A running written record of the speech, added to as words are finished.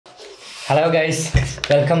Hello guys,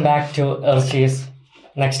 welcome back to Earth's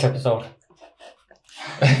next episode.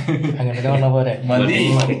 അങ്ങനെ പറഞ്ഞ പോലെ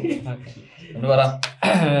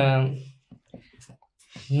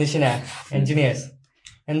നിഷിന എഞ്ചിനീയേഴ്സ്,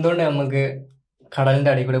 എന്തുകൊണ്ട് നമുക്ക്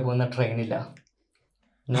കടലിന്റെ അടിയിൽ കൂടെ പോകുന്ന ട്രെയിൻ ഇല്ല?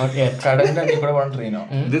 കടലിന്റെ അടിയിൽ കൂടെ പോകുന്ന ട്രെയിനോ?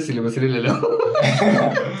 ഇത് സിലബസിലില്ലല്ലോ.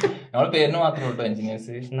 നമ്മൾ പേരിന് മാത്രമേ ഉള്ളൂ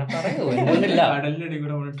എഞ്ചിനീയേഴ്സ്. പറയൂ എന്തുകൊണ്ടില്ല? കടലിന്റെ അടിയിൽ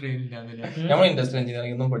കൂടെ പോകുന്ന ട്രെയിൻ ഇല്ല. നമ്മൾ ഇൻഡസ്ട്രിയൽ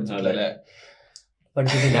എഞ്ചിനീയറിംഗ് ഒന്നും പഠിച്ചിട്ടില്ല.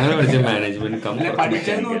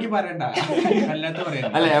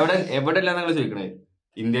 അല്ല, എവിടെ ഇല്ലാന്ന് നിങ്ങൾ ചോദിക്കണേ?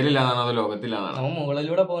 ഇന്ത്യയിലില്ലാന്നാണോ അതോ ലോകത്തില്ലാന്നാണോ? നമ്മൾ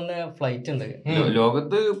മുകളിലൂടെ പോകുന്ന ഫ്ലൈറ്റ് ഉണ്ട്.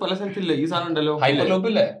 ലോകത്ത് പല സ്ഥലത്തില്ല ഈ സാധനം ഉണ്ടല്ലോ.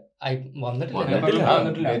 ഹൈപ്പർലൂപ്പില്ലേ?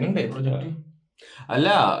 വന്നിട്ടില്ല. അല്ല,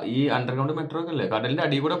 ഈ അണ്ടർഗ്രൗണ്ട് മെട്രോ ഒക്കെ അല്ലേ കടലിന്റെ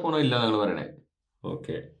അടിയിൽ കൂടെ പോണോ ഇല്ല നിങ്ങൾ പറയണേ?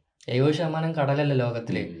 ഓക്കെ, 70% കടലല്ലേ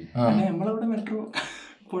ലോകത്തില്. നമ്മളവിടെ മെട്രോ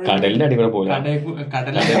കടലിന്റെ അടി കൂടെ പോകില്ല.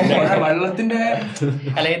 വെള്ളത്തിന്റെ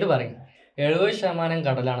അല്ല, ഇത് പറയും 70%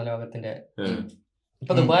 കടലാണ് ലോകത്തിന്റെ.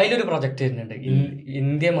 ഇപ്പൊ ദുബായിലൊരു പ്രൊജക്ട് വരുന്നുണ്ട്,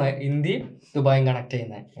 ഇന്ത്യ ദുബായും കണക്ട്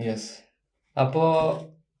ചെയ്യുന്നത്. അപ്പോ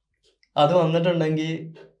അത് വന്നിട്ടുണ്ടെങ്കിൽ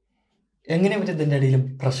എങ്ങനെ പറ്റും? ഇതിന്റെ അടിയിൽ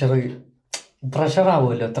പ്രഷർ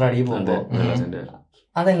ആവുമല്ലോ എത്ര അടിയിൽ പോകുമ്പോ.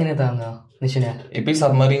 അതെങ്ങനെ താങ്ങാ നിഷിന? ഇപ്പൊ ഈ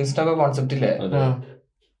സബ്മറീൻസിന്റെ ഒക്കെ കോൺസെപ്റ്റ് ഇല്ലേ,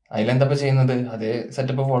 അതിലെന്താ ചെയ്യുന്നത്? അതേ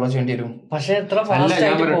സെറ്റപ്പ് ഫോളോ ചെയ്യേണ്ടി വരും. പക്ഷെ എത്ര ഫാസ്റ്റ്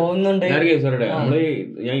ആയിട്ട് പോകുന്നുണ്ട്. നമ്മള്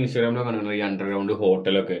ഞാൻ ഇൻസ്റ്റാഗ്രാമിലൊക്കെ കണ്ടിട്ടുണ്ട് ഈ underground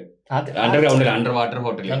ഹോട്ടലൊക്കെ. Under water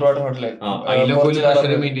hotel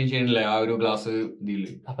maintain ചെയ്യണില്ലേ ആ ഒരു ഗ്ലാസ്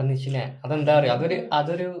ഇതില്. അപ്പൊ നിശ്ചിനെ അതെന്താ പറയാ,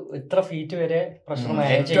 അതൊരു ഇത്ര ഫീറ്റ് വരെ പ്രഷർ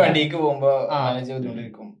വണ്ടിക്ക് പോകുമ്പോ.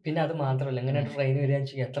 പിന്നെ അത് മാത്രല്ല, എങ്ങനെ ട്രെയിൻ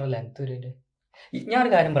വരികയാണെന്ന് എത്ര ലെങ്ത് വരും.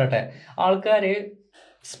 ഞാനൊരു കാര്യം പറയട്ടെ, ആൾക്കാര്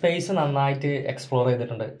സ്പേസ് നന്നായിട്ട് എക്സ്പ്ലോർ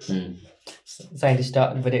ചെയ്തിട്ടുണ്ട്. സയന്റിസ്റ്റ്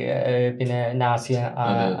ഇവര്, പിന്നെ നാസിയ,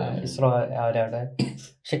 ഇസ്രോ, അവരവിടെ.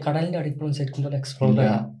 പക്ഷെ കടലിന്റെ അടിപ്പോഴും ശരിക്കും പോലെ എക്സ്പ്ലോർ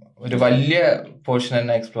ചെയ്യാം. ഒരു വലിയ പോർഷൻ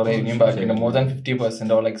തന്നെ എക്സ്പ്ലോർ ചെയ്യും, ബാക്കിയുണ്ട് മോർ ദാൻ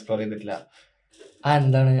 50% എക്സ്പ്ലോർ ചെയ്തിട്ടില്ല.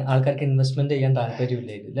 എന്താണ്, ആൾക്കാർക്ക് ഇൻവെസ്റ്റ്മെന്റ് ചെയ്യാൻ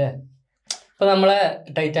താല്പര്യമില്ല അല്ലേ? ഇപ്പൊ നമ്മളെ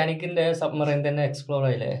ടൈറ്റാനിക്കിന്റെ സബ്മറൈൻ തന്നെ എക്സ്പ്ലോർ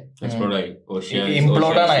ആയില്ലേ?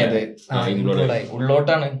 ഇംപ്ലോഡാണ് ആയത്,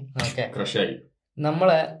 ഉള്ളോട്ടാണ്. ഓക്കെ,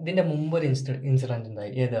 നമ്മളെ ഇതിന്റെ മുമ്പ് ഒരു ഇൻസിഡന്റ്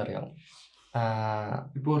ഉണ്ടായി, ഏത് അറിയാം?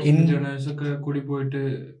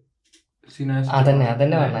 അതന്നെ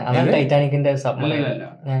പറഞ്ഞ, അതാണ് ടൈറ്റാനിക്കിന്റെ സബ്മറൈൻ.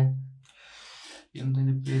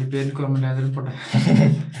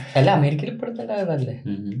 അല്ല, അമേരിക്കയിൽ ഇപ്പോഴത്തെ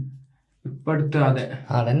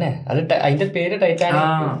അതന്നെ, അത് അതിന്റെ പേര്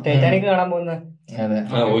ടൈറ്റാനിക് കാണാൻ പോകുന്ന.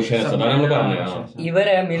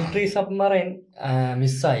 ഇവരെ മിലിറ്ററി സബ്മറൈൻ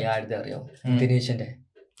മിസ്സായി. ആരുടെ അറിയോ? ഇന്തോനേഷ്യന്റെ.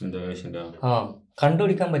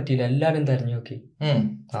 കണ്ടുപിടിക്കാൻ പറ്റിയില്ല, എല്ലാരും തെരഞ്ഞു നോക്കി.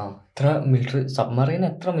 എത്ര മിലിറ്ററി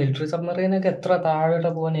സബ്മറൈനൊക്കെ എത്ര താഴെ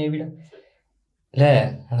പോവാ നേവിയുടെ അല്ലേ?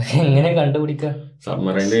 അതൊക്കെ എങ്ങനെ കണ്ടുപിടിക്ക?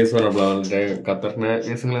 സബ്മറൈൻ്റെ കേസ് പറഞ്ഞപ്പോൾ ഖത്തറിന്റെ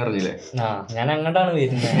കേസ് നിങ്ങൾ അറിഞ്ഞില്ലേ? ഞാൻ അങ്ങോട്ടാണ്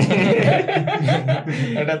വരുന്നത്.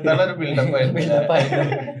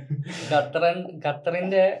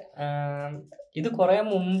 ഖത്തറിന്റെ ഇത് കുറെ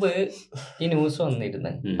മുമ്പ് ഈ ന്യൂസ്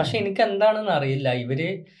വന്നിരുന്നു. പക്ഷെ എനിക്ക് എന്താണെന്ന് അറിയില്ല. ഇവര്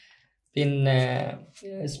പിന്നെ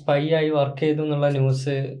സ്പൈ ആയി വർക്ക് ചെയ്തു എന്നുള്ള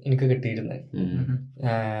ന്യൂസ് എനിക്ക് കിട്ടിയിരുന്നു.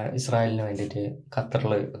 ഇസ്രായേലിന് വേണ്ടിയിട്ട്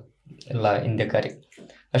ഖത്തറിൽ ഉള്ള ഇന്ത്യക്കാര്.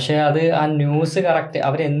 പക്ഷെ അത് ആ ന്യൂസ് കറക്റ്റ്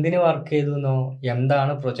അവരെന്തിനു വർക്ക് ചെയ്തു എന്നോ,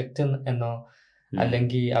 എന്താണ് പ്രൊജക്ട് എന്നോ,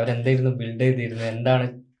 അല്ലെങ്കിൽ അവരെന്തായിരുന്നു ബിൽഡ് ചെയ്തിരുന്നത്, എന്താണ്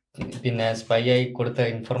പിന്നെ സ്പൈ ആയി കൊടുത്ത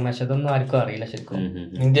ഇൻഫർമേഷൻ, ഇതൊന്നും ആർക്കും അറിയില്ല ശരിക്കും.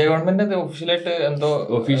 ഇന്ത്യ ഗവൺമെന്റ് ഒഫീഷ്യലായിട്ട്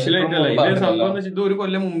ഇത് ഒരു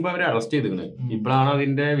കൊല്ലം മുമ്പ് അവരെ അറസ്റ്റ് ചെയ്തിരുന്നത്. ഇപ്പോഴാണ്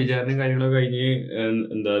അതിന്റെ വിചാരണയും കാര്യങ്ങളൊക്കെ കഴിഞ്ഞ്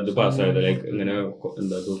ഇത് പാസ്സായത്. ലൈക്ക് ഇങ്ങനെ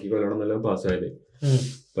തൂക്കിക്കൊല്ലണം എന്നെല്ലാം പാസ്സായത്.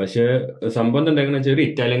 പക്ഷെ സംഭവം എന്താണെന്ന് വെച്ചാൽ ഒരു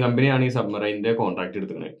ഇറ്റാലിയൻ കമ്പനിയാണ് ഈ സബ്മറൈനിന്റെ കോൺട്രാക്ട്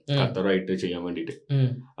എടുത്തിരിക്കുന്നത് ഖത്തറായിട്ട് ചെയ്യാൻ വേണ്ടിട്ട്.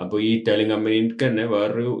 അപ്പൊ ഈ ഇറ്റാലിയൻ കമ്പനിക്ക് തന്നെ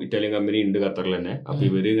വേറൊരു ഇറ്റാലിയൻ കമ്പനി ഉണ്ട് ഖത്തറിൽ തന്നെ. അപ്പൊ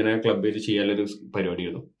ഇവര് ഇങ്ങനെ ക്ലബ് ചെയ്ത് ചെയ്യാനൊരു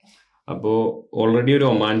പരിപാടിയായിരുന്നു. അപ്പോ ഓൾറെഡി ഒരു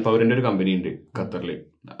ഒമാൻ പവറിന്റെ ഒരു കമ്പനി ഉണ്ട് ഖത്തറിൽ.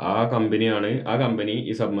 ആ കമ്പനി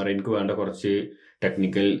ഈ സബ്മറൈനിക്ക് വേണ്ട കുറച്ച്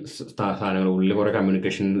ടെക്നിക്കൽ സാധനങ്ങൾ, ഉള്ളിൽ കുറെ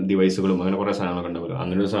കമ്മ്യൂണിക്കേഷൻ ഡിവൈസുകളും അങ്ങനെ കുറെ സാധനങ്ങളൊക്കെ ഉണ്ടാവുമല്ലോ,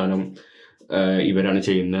 അങ്ങനെ ഒരു സാധനം ഇവരാണ്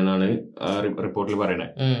ചെയ്യുന്നതെന്നാണ് ആ റിപ്പോർട്ടിൽ പറയണത്.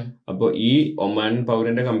 അപ്പൊ ഈ ഒമാൻ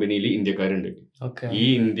പൗരന്റെ കമ്പനിയിൽ ഇന്ത്യക്കാരുണ്ട്. ഈ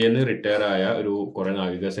ഇന്ത്യയിൽ നിന്ന് റിട്ടയർ ആയ ഒരു കുറെ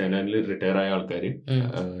നാവികസേനയിൽ റിട്ടയർ ആയ ആൾക്കാർ ഈ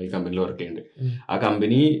കമ്പനിയിൽ വർക്ക് ചെയ്യുന്നുണ്ട്. ആ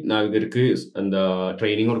കമ്പനി നാവികർക്ക്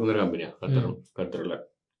ട്രെയിനിങ് കൊടുക്കുന്ന ഒരു കമ്പനിയാണ് ഖത്തറിലെ.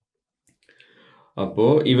 അപ്പോ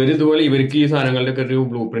ഇതുപോലെ ഇവർക്ക് ഈ സാധനങ്ങളുടെ ഒക്കെ ഒരു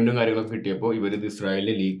ബ്ലൂ പ്രിന്റും കാര്യങ്ങളൊക്കെ കിട്ടിയപ്പോൾ ഇവരിത്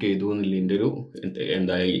ഇസ്രായേലിൽ ലീക്ക് ചെയ്തു എന്നുള്ളതിന്റെ ഒരു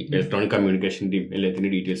ഇലക്ട്രോണിക് കമ്മ്യൂണിക്കേഷൻ ടീം എല്ലാത്തിന്റെ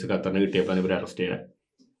ഡീറ്റെയിൽസ് ഖത്തറിന് കിട്ടിയപ്പോൾ ഇവർ അറസ്റ്റ് ചെയ്യണേ.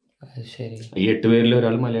 ഈ 8 പേരിൽ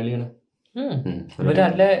ഒരാൾ മലയാളിയാണ്.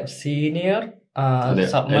 നല്ല സീനിയർ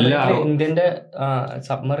ഇന്ത്യന്റെ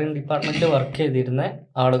സബ്മറീൻ ഡിപ്പാർട്ട്മെന്റിൽ വർക്ക് ചെയ്തിരുന്ന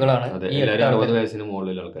ആളുകളാണ്. 60 വയസ്സിന്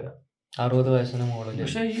മുകളിലുള്ള ആൾക്കാരാണ്. 60 വയസ്സിന് മുകളിൽ.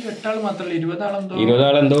 പക്ഷെ ഈ 8 ആൾ മാത്രമല്ല, 20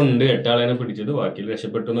 ആളെന്തോ ഉണ്ട്. 8 ആളെ പിടിച്ചത്, ബാക്കി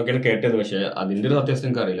രക്ഷപ്പെട്ടു എന്നൊക്കെയാണ് കേട്ടത്. പക്ഷെ അതിന്റെ ഒരു സത്യാവസ്ഥ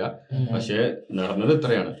എനിക്ക് അറിയില്ല. പക്ഷെ നടന്നത്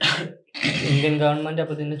ഇത്രയാണ്. ഇന്ത്യൻ ഗവൺമെന്റ്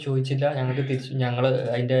അപ്പൊ ഇതിനെ ചോദിച്ചില്ല, ഞങ്ങൾക്ക് തിരിച്ചു ഞങ്ങൾ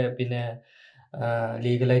അതിന്റെ പിന്നെ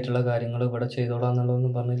ലീഗലായിട്ടുള്ള കാര്യങ്ങൾ ഇവിടെ ചെയ്തോളാം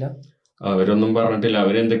എന്നുള്ളതൊന്നും പറഞ്ഞില്ല. അവരൊന്നും പറഞ്ഞിട്ടില്ല.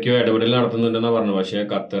 അവരെന്തൊക്കെയോ ഇടപെടൽ നടത്തുന്നുണ്ടെന്നാ പറഞ്ഞു. പക്ഷെ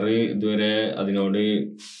ഖത്തർ ഇതുവരെ അതിനോട്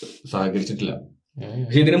സഹകരിച്ചിട്ടില്ല.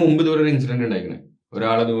 പക്ഷെ ഇതിന് മുമ്പ് ഇതുപോലെ ഒരു ഇൻസിഡന്റ് ഉണ്ടായിരിക്കണേ.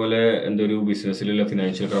 ഒരാളിതുപോലെ എന്തൊരു ബിസിനസ്സിലുള്ള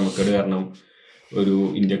ഫിനാൻഷ്യൽ ക്രമക്കേട് കാരണം ഒരു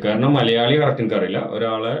ഇന്ത്യക്കാരനോ മലയാളി കറക്റ്റ് എനിക്കറിയില്ല,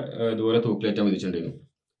 ഒരാളെ ഇതുപോലെ തൂക്കിലേറ്റാൻ വിധിച്ചിട്ടുണ്ടായിരുന്നു.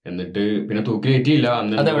 എന്നിട്ട് പിന്നെ തൂക്കിലേറ്റിയില്ല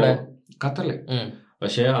അന്ന് ഖത്തറില്.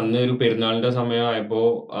 പക്ഷെ അന്ന് ഒരു പെരുന്നാളിന്റെ സമയമായപ്പോ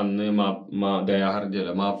അന്ന്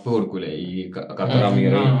ദയാഹർജിയല്ല മാപ്പ് കൊടുക്കൂലേ ഈ ഖത്തർ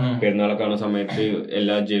അമീർ പെരുന്നാളൊക്കെ കാണുന്ന സമയത്ത്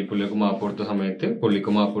എല്ലാ ജയിൽ പുള്ളിക്കും മാപ്പ് കൊടുത്ത സമയത്ത്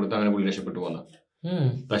പുള്ളിക്ക് മാപ്പ് കൊടുത്ത് അങ്ങനെ പുള്ളി രക്ഷപ്പെട്ടു പോന്ന.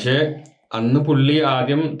 പക്ഷെ അന്ന് പുള്ളി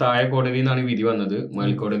ആദ്യം താഴെ കോടതിയിൽ നിന്നാണ് വിധി വന്നത്.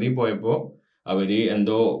 മേൽക്കോടതി പോയപ്പോ അവര്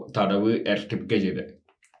എന്തോ തടവ് ഇരട്ടിപ്പിക്കുക ചെയ്തത്,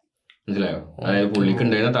 മനസ്സിലായോ? അതായത് പുള്ളിക്ക്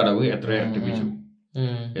ഉണ്ടായിരുന്ന തടവ് എത്ര ഇരട്ടിപ്പിച്ചു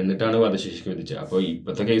എന്നിട്ടാണ് വധശിക്ഷ വിധിച്ചത്. അപ്പൊ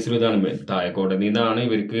ഇപ്പത്തെ കേസിൽ ഇതാണ് താഴെ കോടതിയിൽ നിന്നാണ്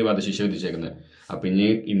ഇവർക്ക് വധശിക്ഷ വിധിച്ചേക്കുന്നത്. അപ്പൊ ഇനി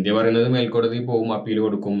ഇന്ത്യ പറയുന്നത് മേൽക്കോടതി പോകും, അപ്പീൽ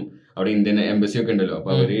കൊടുക്കും. അവിടെ ഇന്ത്യൻ എംബസി ഒക്കെ ഉണ്ടല്ലോ,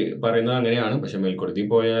 അപ്പൊ അവര് പറയുന്നത് അങ്ങനെയാണ്. പക്ഷെ മേൽക്കോടതി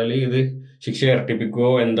പോയാൽ ഇത് ശിക്ഷ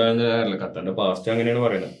ഇരട്ടിപ്പിക്കുവോ എന്താണെന്ന് അറിയില്ല. ഖത്തറിന്റെ പാസ്റ്റ് അങ്ങനെയാണ്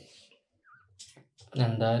പറയുന്നത്.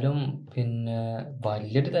 എന്തായാലും പിന്നെ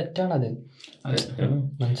വലിയൊരു തെറ്റാണത്,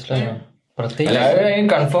 മനസ്സിലായോ?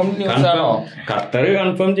 ഖത്തർ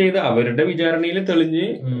കൺഫേം ചെയ്ത് അവരുടെ വിചാരണയിൽ തെളിഞ്ഞ്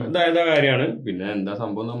ഇതായത് കാര്യമാണ്. പിന്നെ എന്താ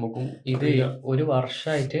സംഭവം നമുക്കും ഇത് ഒരു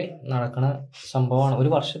വർഷമായിട്ട് നടക്കണ സംഭവമാണ്. ഒരു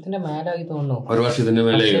വർഷത്തിന്റെ മേലായി തോന്നുന്നു. ഒരു വർഷത്തിന്റെ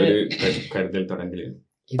മേലെ കരുതൽ തടങ്കല്.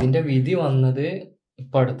 ഇതിന്റെ വിധി വന്നത്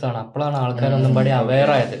ഇപ്പൊ അടുത്താണ്. അപ്പോഴാണ് ആൾക്കാരൊന്നും പാടി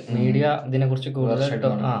അവെയർ ആയത്. മീഡിയ ഇതിനെ കുറിച്ച് കൂടുതൽ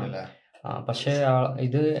പക്ഷെ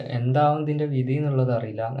ഇത് എന്താവും ഇതിന്റെ വിധി എന്നുള്ളത്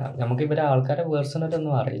അറിയില്ല. നമുക്ക് ഇവരെ ആൾക്കാരെ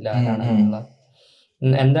പേഴ്സണലൊന്നും അറിയില്ല ആരാണെന്നുള്ള.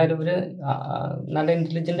 എന്തായാലും ഇവര് നല്ല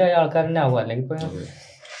ഇന്റലിജന്റ് ആയ ആൾക്കാർ തന്നെ ആവും, അല്ലെങ്കിൽ ഇപ്പൊ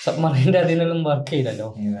സബ്മറീന്റെ അതിനൊന്നും വർക്ക് ചെയ്യില്ലല്ലോ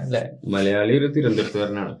അല്ലെ. മലയാളി ഒരു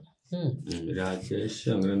തിരുവനന്തപുരത്തുകാരനാണ്, രാജേഷ്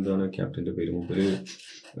അങ്ങനെ എന്താണ് ക്യാപ്റ്റന്റെ പേര്. മുമ്പൊരു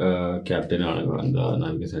ക്യാപ്റ്റനാണ്, എന്താ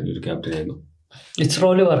നാവികസേനയിൽ ഒരു ക്യാപ്റ്റൻ ആയിരുന്നു.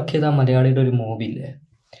 ഇസ്രോയില് വർക്ക് ചെയ്ത മലയാളിയുടെ ഒരു മൂവി ഇല്ലേ,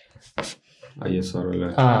 ISR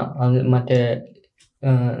അല്ലേ? അത് മറ്റേ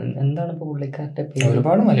എന്താണ് ഇപ്പൊ പുള്ളിക്കാരന്റെ പേര്?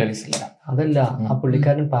 ഒരുപാട് മലയാളീസ് ഇല്ല. അതല്ല, ആ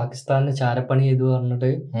പുള്ളിക്കാരൻ പാകിസ്ഥാനിന് ചാരപ്പണി ചെയ്തു പറഞ്ഞിട്ട്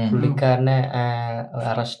പുള്ളിക്കാരനെ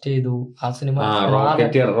അറസ്റ്റ് ചെയ്തു. ആ സിനിമ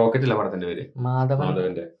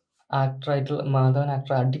മാധവൻ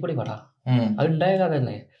ആക്ടർ അടിപൊളി പടാ. അത് ഉണ്ടായ കഥ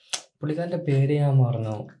തന്നെ. പുള്ളിക്കാരന്റെ പേര് ഞാൻ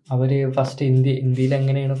മറന്നു. അവര് ഫസ്റ്റ് ഇന്ത്യയിൽ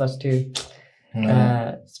എങ്ങനെയാണ് ഫസ്റ്റ്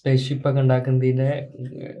സ്പേസ് ഷിപ്പ് ഒക്കെ ഉണ്ടാക്കുന്നതിന്റെ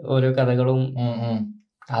ഓരോ കഥകളും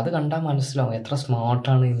അത് കണ്ടാൽ മനസ്സിലാവും എത്ര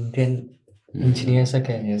സ്മാർട്ടാണ് ഇന്ത്യൻ എഞ്ചിനീയേഴ്സ്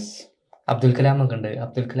ഒക്കെ. അബ്ദുൽ കലാം ഒക്കെ ഉണ്ട്.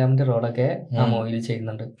 അബ്ദുൽ കലാമിന്റെ റോളൊക്കെ ആ മൂവിയിൽ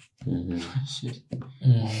ചെയ്യുന്നുണ്ട്.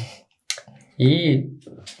 ഈ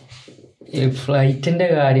ഫ്ലൈറ്റിന്റെ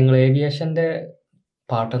കാര്യങ്ങൾ, ഏവിയേഷന്റെ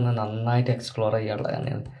പാട്ടൊന്ന് നന്നായിട്ട് എക്സ്പ്ലോർ ചെയ്യാനുള്ള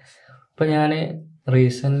തന്നെയാണ്. ഇപ്പൊ ഞാൻ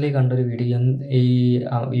റീസെന്റ് കണ്ടൊരു വീഡിയോ, ഈ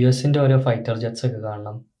US ഓരോ ഫൈറ്റർ ജെറ്റ്സ് ഒക്കെ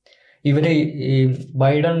കാണണം. ഇവര് ഈ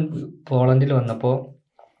ബൈഡൻ പോളണ്ടിൽ വന്നപ്പോൾ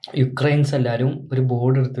യുക്രൈൻസ് എല്ലാവരും ഒരു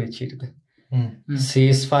ബോർഡ് എടുത്ത് വെച്ചിരുന്നു,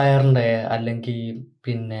 സീസ് ഫയറിന്റെ അല്ലെങ്കിൽ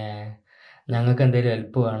പിന്നെ ഞങ്ങൾക്ക് എന്തെങ്കിലും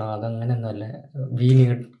ഹെൽപ്പ് വേണോ, അതങ്ങനെയൊന്നുമല്ല, we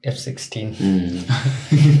need F-16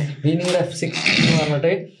 we need F-16 എന്ന്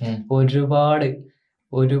പറഞ്ഞിട്ട്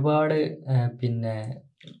ഒരുപാട് പിന്നെ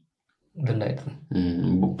ഇതുണ്ടായിരുന്നു.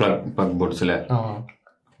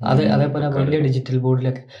 അതേപോലെ വലിയ ഡിജിറ്റൽ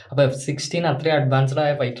ബോർഡിലൊക്കെ. അപ്പൊ F-16 അത്രയും അഡ്വാൻസ്ഡ്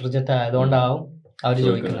ആയ ഫൈറ്റർ ജെറ്റ് ആയതുകൊണ്ടാവും അവര്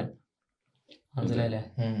ചോദിക്കുന്നത്, മനസ്സിലായില്ലേ?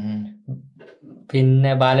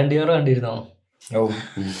 പിന്നെ ബാലൻഡിയർ കണ്ടിരുന്നോ?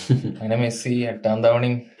 അങ്ങനെ മെസ്സി 8ാം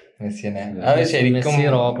തവണയും മെസ്സിനെ, അത് ശരിക്കും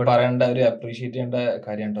പറയേണ്ട ഒരു അപ്രീഷിയേറ്റ് ചെയ്യേണ്ട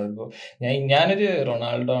കാര്യം കേട്ടോ. ഞാനൊരു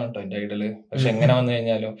റൊണാൾഡോ ആണ് കേട്ടോ എന്റെ ഐഡല്. പക്ഷെ എങ്ങനെ വന്നു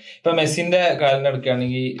കഴിഞ്ഞാലും ഇപ്പൊ മെസ്സിന്റെ കാലം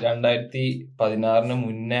എടുക്കുകയാണെങ്കിൽ 2016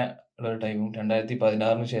 മുന്നേ ഉള്ള ടൈമും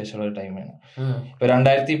 2016 ശേഷമുള്ള ഒരു ടൈമാണ്. ഇപ്പൊ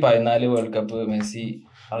 2014 world cup Messi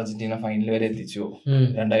Argentina final വരെ എത്തിച്ചു.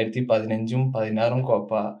 2015 16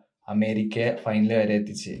 കോപ്പ അമേരിക്ക ഫൈനൽ വരെ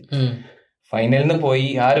എത്തിച്ച്. ഫൈനലിൽ നിന്ന് പോയി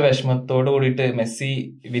ആ ഒരു വിഷമത്തോട് കൂടിയിട്ട് മെസ്സി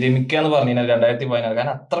വിരമിക്കാന്ന് പറഞ്ഞു 2014.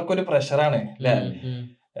 കാരണം അത്രക്കൊരു പ്രഷറാണ് അല്ലെ.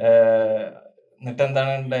 എന്നിട്ട്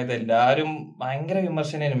എന്താണ് ഉണ്ടായത്, എല്ലാരും ഭയങ്കര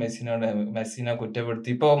വിമർശനമായിരുന്നു മെസ്സിനെ കുറ്റപ്പെടുത്തി.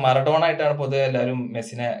 ഇപ്പൊ മറഡോണ ആയിട്ടാണ് പൊതുവെ എല്ലാരും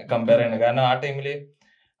മെസ്സിനെ കമ്പയർ ചെയ്യുന്നത്. കാരണം ആ ടൈമില്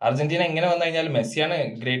അർജന്റീന എങ്ങനെ വന്നു കഴിഞ്ഞാൽ മെസ്സിയാണ്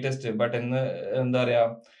ഗ്രേറ്റസ്റ്റ്. ബട്ട് എന്താ പറയാ,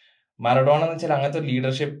 മറഡോണ എന്ന് വെച്ചാൽ അങ്ങനത്തെ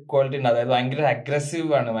ലീഡർഷിപ്പ് ക്വാളിറ്റി ഉണ്ട്. അതായത് ഭയങ്കര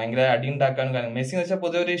അഗ്രസീവ് ആണ്, ഭയങ്കര അടി ഉണ്ടാക്കാനും കാര്യം. മെസ്സി എന്ന് വെച്ചാൽ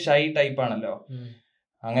പൊതുവെ ഒരു ഷൈ ടൈപ്പ് ആണല്ലോ.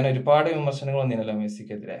 അങ്ങനെ ഒരുപാട് വിമർശനങ്ങൾ വന്നില്ലല്ലോ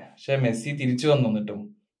മെസ്സിക്കെതിരെ. പക്ഷെ മെസ്സി തിരിച്ചു വന്നു. എന്നിട്ടും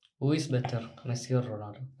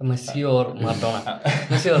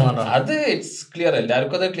അത് ഇറ്റ്സ് ക്ലിയർ,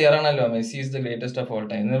 എല്ലാവർക്കും അത് ക്ലിയർ ആണല്ലോ. Messi is the greatest of all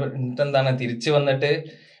time. എന്നിട്ട് എന്താണ് തിരിച്ചു വന്നിട്ട്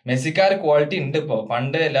മെസ്സിക്കാർ ക്വാളിറ്റി ഉണ്ട്. ഇപ്പൊ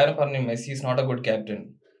പണ്ട് എല്ലാരും പറഞ്ഞു Messi is not A good captain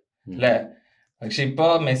അല്ലെ. പക്ഷെ ഇപ്പൊ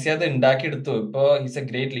മെസ്സി അത് ഉണ്ടാക്കിയെടുത്തു. ഇപ്പൊ is A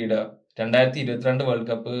great leader. 2022 world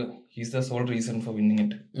cup he's the soul reason for winning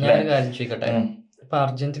it. ഇപ്പൊ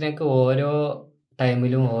അർജന്റീനക്ക് ഓരോ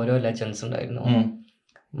ടൈമിലും ഓരോ ലെജൻസ് ഉണ്ടായിരുന്നു.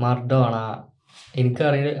 മർഡോണ, എനിക്ക്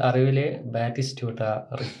അറിവില് ബാറ്റിസ്റ്റൂട്ട,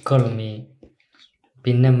 റിക്കോൾമി,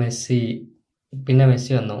 പിന്നെ മെസ്സി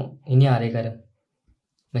വന്നു. ഇനി ആരേക്കാരം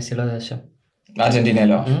മെസ്സിയുടെ ദേശം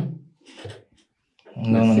അർജന്റീനയിലോ?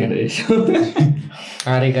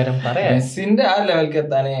 ആരേക്കാരം പറയാ. മെസ്സിന്റെ ആ ലെവലിലേക്ക്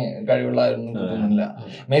എത്താൻ കഴിവുള്ളവരൊന്നും തോന്നുന്നില്ല.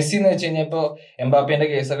 മെസ്സി എന്ന് വെച്ച് കഴിഞ്ഞാൽ ഇപ്പൊ എംബാപ്പേന്റെ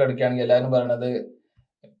കേസൊക്കെ എടുക്കുകയാണെങ്കിൽ എല്ലാവരും പറയണത്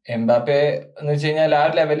എംബാപ്പെ എന്ന് വെച്ച് കഴിഞ്ഞാൽ ആ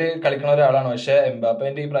ലെവല് കളിക്കുന്ന ഒരാളാണ്. പക്ഷെ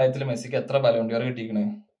എംബാപ്പേന്റെ ഈ പ്രായത്തിൽ മെസ്സിക്ക് എത്ര ബലോൺ ഡിയോർ കിട്ടിയിരിക്കണ്?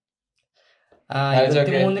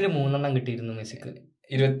 23 കിട്ടിയിരുന്നു മെസ്സിക്ക്.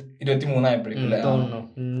 23 ആയപ്പോഴേക്കും തോന്നുന്നു,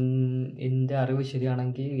 എന്റെ അറിവ്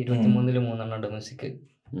ശരിയാണെങ്കിൽ 23 ഉണ്ട് മെസ്സിക്ക്.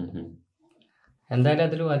 എന്തായാലും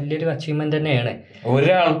അതൊരു വലിയൊരു അച്ചീവ്മെന്റ് തന്നെയാണ്.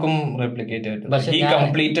 ഒരാൾക്കും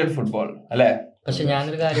റെപ്ലിക്കേറ്റ് ഫുട്ബോൾ അല്ലേ? പക്ഷെ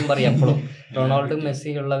ഞാനൊരു കാര്യം പറയാം, എപ്പോഴും റൊണാൾഡോ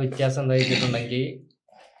മെസ്സിയുള്ള വ്യത്യാസം എന്താ വെച്ചിട്ടുണ്ടെങ്കിൽ,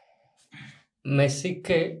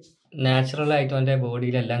 മെസ്സിക്ക് നാച്ചുറൽ ആയിട്ട് അവന്റെ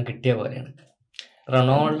ബോഡിയിലെല്ലാം കിട്ടിയ പോലെയാണ്.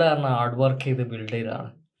 റൊണാൾഡോ പറഞ്ഞ ഹാർഡ് വർക്ക് ചെയ്ത് ബിൽഡ് ചെയ്തതാണ്.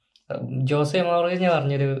 ജോസെ മൗറിഞ്ഞ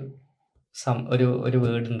പറഞ്ഞൊരു ഒരു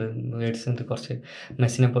വേർഡ്സ് ഉണ്ട് കുറച്ച്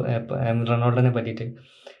മെസ്സിനെ റൊണാൾഡോനെ പറ്റിയിട്ട്.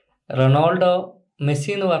 റൊണാൾഡോ മെസ്സി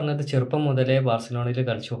എന്ന് പറഞ്ഞത് ചെറുപ്പം മുതലേ ബാർസലോണയിൽ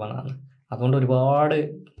കളിച്ചു പോകാനാണ്. അതുകൊണ്ട് ഒരുപാട്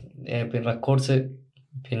റെക്കോർഡ്സ്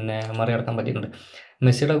മറികടക്കാൻ പറ്റിയിട്ടുണ്ട്.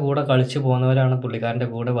 മെസ്സിയുടെ കൂടെ കളിച്ചു പോകുന്നവരാണ് പുള്ളിക്കാരൻ്റെ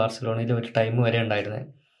കൂടെ ബാർസലോണയിൽ ഒരു ടൈം വരെ ഉണ്ടായിരുന്നത്.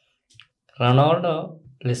 റൊണാൾഡോ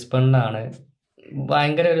ലിസ്ബണിലാണ്.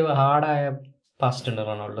 ഭയങ്കര ഒരു ഹാർഡായ പാസ്റ്റ് ഉണ്ട്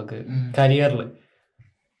റൊണാൾഡോക്ക് കരിയറിൽ.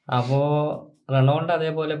 അപ്പോൾ റൊണാൾഡോ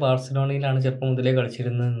അതേപോലെ ബാർസലോണയിലാണ് ചെറുപ്പം മുതലേ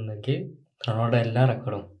കളിച്ചിരുന്നെങ്കിൽ റൊണാൾഡോ എല്ലാ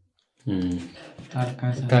റെക്കോർഡും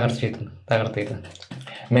തകർത്തിരുന്നു.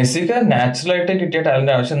 മെസ്സിക്ക് നാച്ചുറൽ ആയിട്ട് കിട്ടിയ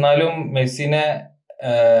ടാലന്റ് ആണ്. പക്ഷെ എന്നാലും മെസ്സിനെ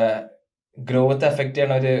ഗ്രോത്ത് എഫക്ട്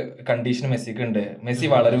ചെയ്യണ ഒരു കണ്ടീഷൻ മെസ്സിക്ക് ഉണ്ട്. മെസ്സി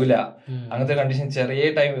വളരൂല, അങ്ങനത്തെ കണ്ടീഷൻ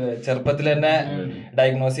ചെറുപ്പത്തിൽ തന്നെ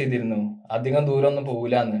ഡയഗ്നോസ് ചെയ്തിരുന്നു. അധികം ദൂരം ഒന്നും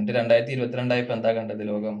പോകൂല എന്ന്. 2022 ആയപ്പോ എന്താ കണ്ടത്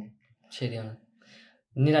ലോകം? ശരിയാണ്,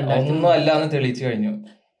 ഒന്നും അല്ല എന്ന് തെളിയിച്ചു കഴിഞ്ഞു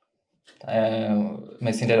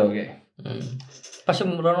മെസ്സിന്റെ രോഗേ. പക്ഷെ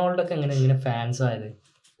റൊണാൾഡോക്ക് എങ്ങനെ ഫാൻസ് ആയത്?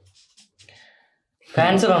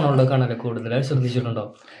 ഫാൻസ് റൊണാൾഡോക്കാണല്ലോ കൂടുതൽ, അത് ശ്രദ്ധിച്ചിട്ടുണ്ടോ?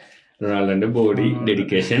 റൊണാൾഡോന്റെ ബോഡി,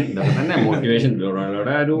 ഡെഡിക്കേഷൻ, മോട്ടിവേഷൻ.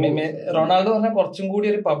 റൊണാൾഡോ പറഞ്ഞാൽ കുറച്ചും കൂടി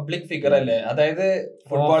ഒരു പബ്ലിക് ഫിഗർ അല്ലേ? അതായത്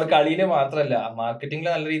ഫുട്ബോൾ കളിയില് മാത്രല്ല,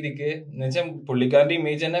 മാർക്കറ്റിംഗില് നല്ല രീതിക്ക് എന്ന് വെച്ചാൽ പുള്ളിക്കാരന്റെ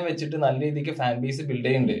ഇമേജ് തന്നെ വെച്ചിട്ട് നല്ല രീതിക്ക് ഫാൻ ബേസ് ബിൽഡ്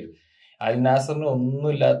ചെയ്യുന്നുണ്ട്. അൽനാസറിന്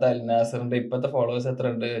ഒന്നുമില്ലാത്ത അൽനാസറിന്റെ ഇപ്പത്തെ ഫോളോവേഴ്സ് എത്ര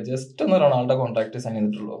ഉണ്ട്? ജസ്റ്റ് ഒന്ന് റൊണാൾഡോ കോൺട്രാക്ട് സൈൻ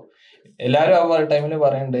ചെയ്തിട്ടുള്ളൂ. എല്ലാരും ആ ടൈമില്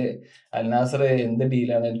പറയുന്നുണ്ട് അൽനാസർ എന്ത്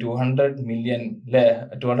ഡീലാണ്, 200 മില്യൺ അല്ലെ,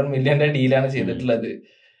 200 മില്യന്റെ ഡീലാണ് ചെയ്തിട്ടുള്ളത്.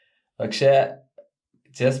 പക്ഷെ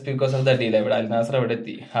just because of the deal ഇവിടെ അൽനാസർ എവിടെ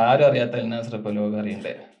എത്തി? ആരും അറിയാത്ത അൽനാസർ ഇപ്പൊ ലോകം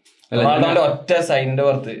അറിയണ്ടേ? റൊണാൾഡോന്റെ ഒറ്റ സൈനിന്റെ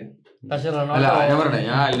പുറത്ത്.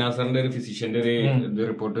 ഞാൻ അൽനാസറിന്റെ ഒരു ഫിസിഷ്യന്റെ ഒരു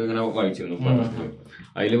റിപ്പോർട്ട് ഇങ്ങനെ വായിച്ചിരുന്നു.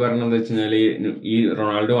 അതിൽ പറഞ്ഞത് വെച്ചാല് ഈ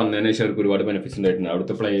റൊണാൾഡോ വന്നതിന് ശേഷം അവർക്ക് ഒരുപാട് ബെനിഫിറ്റ്സ് ഉണ്ടായിട്ടുണ്ട്.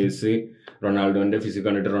 അവിടുത്തെ പ്ലേയേഴ്സ് റൊണാൾഡോന്റെ ഫിസിക്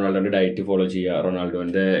കണ്ടിട്ട് റൊണാൾഡോന്റെ ഡയറ്റ് ഫോളോ ചെയ്യുക,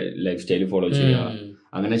 റൊണാൾഡോന്റെ ലൈഫ് സ്റ്റൈൽ ഫോളോ ചെയ്യുക,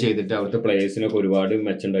 അങ്ങനെ ചെയ്തിട്ട് അവിടുത്തെ പ്ലേയേഴ്സിനൊക്കെ ഒരുപാട്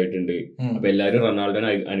മെച്ചുണ്ടായിട്ടുണ്ട്. അപ്പൊ എല്ലാവരും റൊണാൾഡോനെ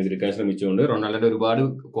അനുകരിക്കാൻ ശ്രമിച്ചുകൊണ്ട് റൊണാൾഡോന്റെ ഒരുപാട്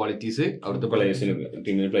ക്വാളിറ്റീസ് അവിടുത്തെ പ്ലേയേഴ്സിന്,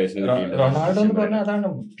 ടീമിലെ പ്ലേയേഴ്സിന് കിട്ടിയിട്ടുണ്ട്. റൊണാൾഡോ എന്ന് പറഞ്ഞാൽ അതാണ്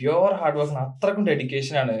പ്യുവർ ഹാർഡ് വർക്ക്, അത്രക്കും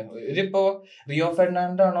ഡെഡിക്കേഷൻ ആണ്. ഇതിപ്പോ റിയോ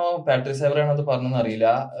ഫെർണാണ്ടോ ആണോ പാട്രിസ് എവറ ആണോ പറഞ്ഞെന്ന് അറിയില്ല,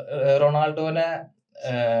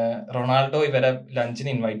 റൊണാൾഡോ ഇവരെ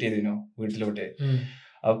ലഞ്ചിന് ഇൻവൈറ്റ് ചെയ്തിരുന്നു വീട്ടിലോട്ട്.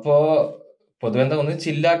 അപ്പോ പൊതുവെ എന്താ ഒന്ന്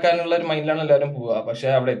ചില്ലാക്കാനുള്ള ഒരു മൈൻഡിലാണ് എല്ലാവരും പോവുക. പക്ഷെ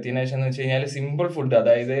അവിടെ എത്തിയതിനു ശേഷം എന്ന് വെച്ച് കഴിഞ്ഞാൽ സിമ്പിൾ ഫുഡ്,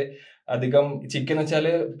 അതായത് അധികം ചിക്കൻ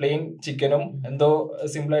വെച്ചാല് പ്ലെയിൻ ചിക്കനും എന്തോ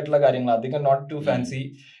സിമ്പിൾ ആയിട്ടുള്ള കാര്യങ്ങൾ, അധികം നോട്ട് ടു ഫാൻസി.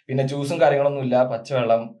 പിന്നെ ജ്യൂസും കാര്യങ്ങളൊന്നും ഇല്ല,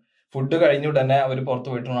 പച്ചവെള്ളം. ഫുഡ് കഴിഞ്ഞു തന്നെ അവർ പുറത്ത്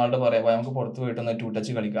പോയിട്ട് റൊണാൾഡോ പറയാ നമുക്ക് പുറത്ത് പോയിട്ട് ഒന്ന് 2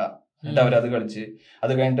 ടച്ച് കളിക്കാം. എന്നിട്ട് അവരത് കളിച്ച്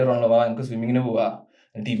അത് കഴിഞ്ഞിട്ട് റൊണാൾഡോ നമുക്ക് സ്വിമ്മിങ്ങിന് പോവാ.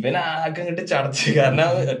 എന്നിട്ട് ഇവൻ ആകെ ഇങ്ങോട്ട് ചടച്ച്, കാരണം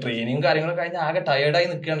ട്രെയിനിങ്ങും കാര്യങ്ങളും കഴിഞ്ഞ് ആകെ ടയേർഡായി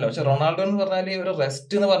നിൽക്കുകയാണല്ലോ. പക്ഷെ റൊണാൾഡോ എന്ന് പറഞ്ഞാല് ഒരു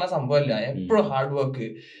റെസ്റ്റ് എന്ന് പറഞ്ഞ സംഭവമല്ല, എപ്പോഴും ഹാർഡ് വർക്ക്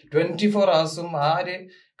 24 hours ആ ഒരു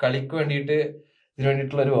കളിക്ക് വേണ്ടിയിട്ട് ഇതിന്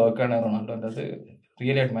വേണ്ടിയിട്ടുള്ള ഒരു വർക്കാണ് റൊണാൾഡോന്റെ. അത്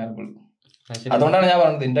റിയലി അഡ്മയറബിൾ. അതുകൊണ്ടാണ് ഞാൻ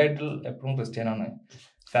പറഞ്ഞത് എന്റെ ടൈറ്റിൽ എപ്പോഴും ക്രിസ്ത്യനാണ്.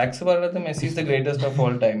 ഫാക്ട്സ് പറയുന്നത് Messi is the greatest of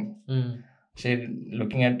all time. പക്ഷെ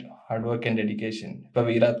looking at hard work and dedication, ഇപ്പൊ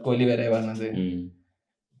വിരാട് കോഹ്ലി വരെ പറഞ്ഞത്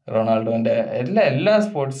റൊണാൾഡോന്റെ എല്ലാ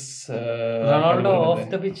സ്പോർട്സ്, റൊണാൾഡോ ഓഫ്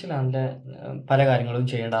ദ പിച്ചിലാണ് പല കാര്യങ്ങളും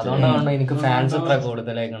ചെയ്യേണ്ടത്. അതുകൊണ്ടാണ് എനിക്ക് ഫാൻസ് ഇത്ര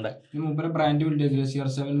കൂടുതലായിട്ടുണ്ട്. ബ്രാൻഡ് ബിൽഡ് ചെയ്തില്ല,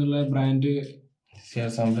 CR7 എന്നുള്ള ബ്രാൻഡ്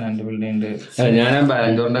ബിൽഡ് ചെയ്യുന്നുണ്ട്. ഞാൻ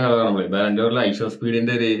ബാലൻഡോറിന്റെ കളർ പറഞ്ഞത്, ബാലൻഡോറിൽ ഐഷോ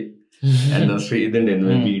സ്പീഡിന്റെ ഒരു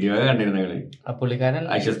ഇതുണ്ടായിരുന്നു, വീഡിയോ കണ്ടിരുന്നു ഞങ്ങള്. പുള്ളിക്കാരൻ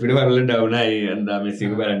ഐഷോ സ്പീഡ് വളരെ ഡൗൺ ആയി, എന്താ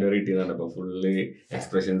മെസ്സിക്ക് ബാലൻഡോർ കിട്ടിയതാണ്. അപ്പൊ ഫുള്ള്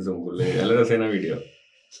എക്സ്പ്രഷൻസും ഫുള്ള് നല്ല രസമാണ് വീഡിയോ.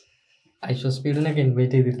 ഐഷോ സ്പീഡിനൊക്കെ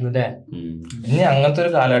ഇൻവൈറ്റ് ചെയ്തിരുന്നല്ലേ. ഇനി അങ്ങനത്തെ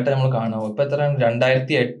ഒരു കാലഘട്ടം നമ്മൾ കാണുമോ? ഇപ്പൊ എത്ര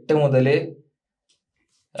 2008 മുതല്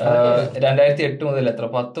 2008 മുതൽ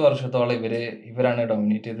 10 വർഷത്തോളം ഇവരാണ്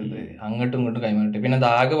ഡൊമിനേറ്റ് ചെയ്തത്, അങ്ങോട്ടും ഇങ്ങോട്ടും കൈമാറിട്ട്. പിന്നെ അത്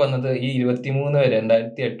ആകെ വന്നത് ഈ 23 വരെ,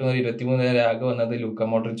 2008 മുതൽ 23 വരെ ആകെ വന്നത് ലൂക്ക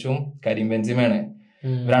മോഡ്രിച്ചും കരീം ബെൻസിമയാണ്.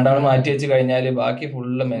 രണ്ടാളും മാറ്റി വെച്ച് കഴിഞ്ഞാല് ബാക്കി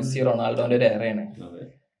ഫുള്ള് മെസ്സി റൊണാൾഡോന്റെ ഒരു ഏറയാണ്.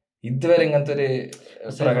 ഇതുവരെ ഇങ്ങനത്തെ ഒരു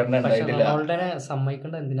പ്രകടനം ഉണ്ടായിട്ടില്ല. റൊണാൾഡോനെ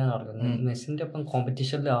സമ്മതിക്കേണ്ട എന്തിനാണ് പറയുന്നത്, മെസ്സിന്റെ ഒപ്പം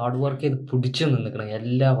കോമ്പറ്റീഷനിൽ ഹാർഡ് വർക്ക് ചെയ്ത് പിടിച്ചു നിന്നിക്കണം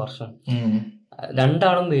എല്ലാ വർഷവും.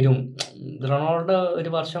 രണ്ടാളും വരും. റൊണാൾഡോ ഒരു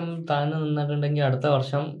വർഷം താഴ്ന്നു നിന്നിട്ടുണ്ടെങ്കിൽ അടുത്ത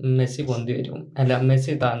വർഷം മെസ്സി പൊന്തി വരും, അല്ല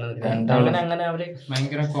മെസ്സി താഴ്ന്നു നിൽക്കും. അങ്ങനെ അവര്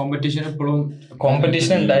ഭയങ്കര കോമ്പറ്റീഷൻ, എപ്പോഴും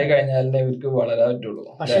കോമ്പറ്റീഷൻ ഉണ്ടായി കഴിഞ്ഞാലേ ഇവർക്ക് വളരാൻ പറ്റുള്ളൂ.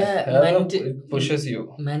 പക്ഷെ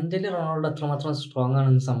മെന്റലി റൊണാൾഡോ എത്രമാത്രം സ്ട്രോങ്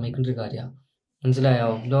ആണെന്ന് സമ്മതിക്കേണ്ട ഒരു കാര്യമാണ്. മനസ്സിലായോ?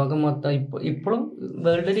 ലോകം മൊത്തം ഇപ്പോഴും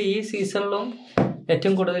വേൾഡിൽ ഈ സീസണിലും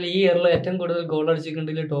ഏറ്റവും കൂടുതൽ, ഈ ഇയറിൽ ഏറ്റവും കൂടുതൽ ഗോൾ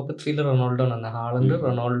അടിച്ചിട്ടുണ്ടെങ്കിൽ ടോപ്പ് 3 റൊണാൾഡോ ആണ്. ഹാളണ്ട്,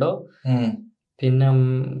 റൊണാൾഡോ,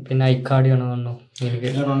 പിന്നെ ഐക്കാർഡിയാണ് തോന്നുന്നു എനിക്ക്.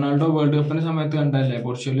 റൊണാൾഡോ വേൾഡ് കപ്പിന്റെ സമയത്ത് കണ്ടല്ലേ,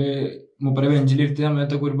 പോർച്ചുഗല് മുപ്പരെ ബെഞ്ചിലിരുത്തിയ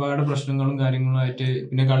സമയത്തൊക്കെ ഒരുപാട് പ്രശ്നങ്ങളും കാര്യങ്ങളും ആയിട്ട്,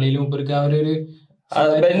 പിന്നെ കളിയിൽ മുപ്പർക്ക് അവരൊരു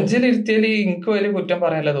ബെഞ്ചിലിരുത്തിയാൽ എനിക്ക് വലിയ കുറ്റം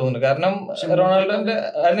പറയാനല്ല തോന്നുന്നു. കാരണം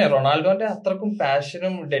റൊണാൾഡോന്റെ അത്രക്കും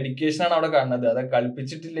പാഷനും ഡെഡിക്കേഷനാണ് അവിടെ കാണുന്നത്. അത്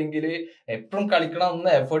കളിപ്പിച്ചിട്ടില്ലെങ്കിൽ എപ്പോഴും കളിക്കണം, ഒന്ന്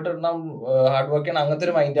എഫേർട്ട് ഇടണം, ഹാർഡ് വർക്ക് ചെയ്യണം, അങ്ങനത്തെ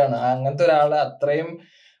ഒരു മൈൻഡാണ്. അങ്ങനത്തെ ഒരാളെ, അത്രയും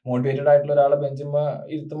മോട്ടിവേറ്റഡ് ആയിട്ടുള്ള ഒരാളെ ബെഞ്ചുമ്പോ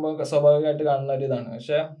ഇരുത്തുമ്പോ സ്വാഭാവികമായിട്ട് കാണുന്ന ഒരു ഇതാണ്.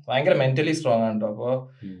 പക്ഷെ ഭയങ്കര മെന്റലി സ്ട്രോങ് ആണ് കേട്ടോ. അപ്പൊ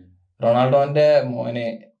റൊണാൾഡോന്റെ മോനെ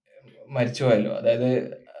മരിച്ചുപോയല്ലോ, അതായത്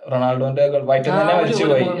റൊണാൾഡോന്റെ വയറ്റിൽ തന്നെ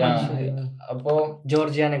മരിച്ചുപോയി. അപ്പൊ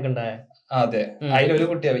ജോർജിയാനൊക്കെ ഉണ്ടായ, അതെ, അതിലൊരു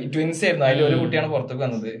കുട്ടിയാണ്, ട്വിൻസ് ആയിരുന്നു, അതിലൊരു കുട്ടിയാണ് പുറത്തേക്ക്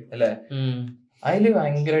വന്നത് അല്ലെ. അതില്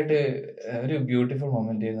ഭയങ്കരമായിട്ട് ഒരു ബ്യൂട്ടിഫുൾ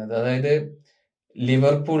മൊമെന്റ് ആയിരുന്നത്. അതായത്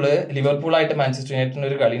ലിവർപൂളായിട്ട് മാഞ്ചസ്റ്റർ യുണൈറ്റഡിന്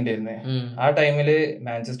ഒരു കളി ഉണ്ടായിരുന്നേ. ആ ടൈമില്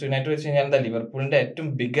മാഞ്ചസ്റ്റർ യുണൈറ്റഡ് വെച്ച് കഴിഞ്ഞാൽ എന്താ, ലിവർപൂളിന്റെ ഏറ്റവും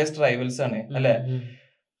ബിഗ്ഗസ്റ്റ് റൈവൽസ് ആണ് അല്ലെ.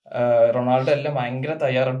 റൊണാൾഡോ എല്ലാം ഭയങ്കര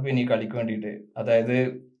തയ്യാറെടുപ്പ് ഈ കളിക്ക് വേണ്ടിയിട്ട്. അതായത്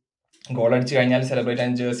ഗോൾ അടിച്ചു കഴിഞ്ഞാൽ സെലിബ്രേറ്റ്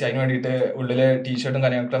ചെയ്യാൻ ജേഴ്സി, അതിന് വേണ്ടിയിട്ട് ഉള്ളില് ടീഷർട്ടും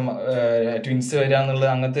കാര്യങ്ങളൊക്കെ, ട്വിൻസ് വരിക എന്നുള്ള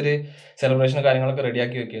അങ്ങനത്തെ ഒരു സെലിബ്രേഷനും കാര്യങ്ങളൊക്കെ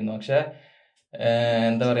റെഡിയാക്കി വെക്കുന്നു. പക്ഷെ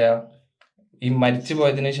എന്താ പറയാ, ഈ മരിച്ചു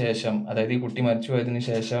പോയതിനു ശേഷം, അതായത് ഈ കുട്ടി മരിച്ചു പോയതിനു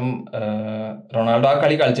ശേഷം റൊണാൾഡോ ആ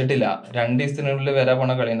കളി കളിച്ചിട്ടില്ല. 2 ദിവസത്തിനുള്ളിൽ വരാൻ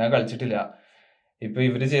പോണ കളി കളിച്ചിട്ടില്ല. ഇപ്പൊ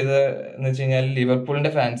ഇവര് ചെയ്തെന്ന് വെച്ച് കഴിഞ്ഞാൽ,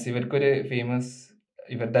 ലിവർപൂളിന്റെ ഫാൻസ് ഇവർക്കൊരു ഫേമസ്,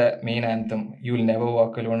 ഇവരുടെ main anthem you will never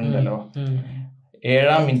walk alone ഉണ്ടല്ലോ.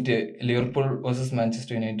 7-ാം minute Liverpool versus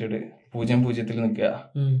Manchester United 0-0 നിൽക്കുക.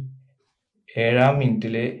 7-ാം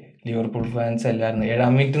മിനിറ്റില് ലിവർപൂൾ ഫാൻസ് എല്ലാവരും,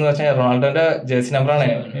 7-ാം മിനിറ്റ് എന്ന് വെച്ചാൽ റൊണാൾഡോന്റെ ജേഴ്സി നമ്പറാണ്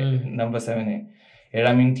നമ്പർ 7.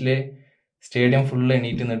 7-ാം മിനിറ്റില് സ്റ്റേഡിയം ഫുള്ള്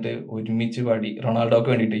എണീറ്റ് നിന്നിട്ട് ഒരുമിച്ച് പാടി റൊണാൾഡോക്ക്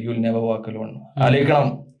വേണ്ടിട്ട് you will never walk alone. ആലോചിക്കണം,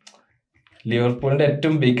 ലിവർപൂളിന്റെ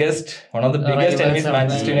ഏറ്റവും one of the biggest enemies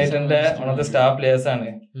Manchester യുണൈറ്റഡിന്റെ one of the star players ആണ്.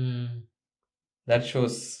 That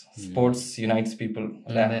shows sports unites people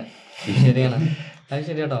അല്ലേ. ശരിയാണ്, അത്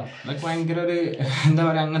ശരിയാട്ടോ. ഭയങ്കര ഒരു എന്താ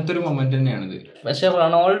പറയാ, അങ്ങനത്തെ ഒരു മൊമെന്റ് തന്നെയാണിത്. പക്ഷെ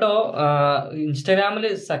റൊണാൾഡോ ഇൻസ്റ്റാഗ്രാമിൽ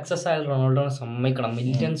സക്സസ് ആയ റൊണാൾഡോനെ സമ്മതിക്കണം.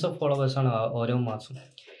 മില്യൺസ് ഓഫ് ഫോളോവേഴ്സ് ആണ് ഓരോ മാസം.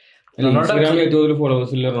 റൊണാൾഡോ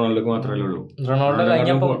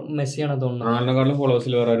കഴിഞ്ഞപ്പോ മെസ്സിയാണ്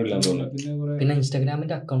തോന്നുന്നു. പിന്നെ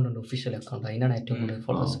ഇൻസ്റ്റാഗ്രാമിന്റെ അക്കൗണ്ട് ഉണ്ട്, ഒഫീഷ്യൽ അക്കൗണ്ട്, അതിനാണ് ഏറ്റവും കൂടുതൽ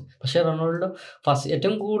ഫോളോവേഴ്സ്. പക്ഷെ റൊണാൾഡോ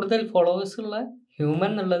ഏറ്റവും കൂടുതൽ ഫോളോവേഴ്സ് ഉള്ള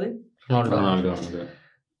ഹ്യൂമൻ എന്നുള്ളത് റൊണാൾഡോ.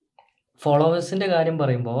 ഫോളോവേഴ്സിന്റെ കാര്യം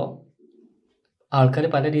പറയുമ്പോൾ ആൾക്കാർ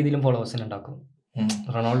പല രീതിയിലും ഫോളോവേഴ്സിന് ഉണ്ടാക്കും.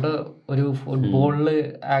 റൊണാൾഡോ ഒരു ഫുട്ബോളില്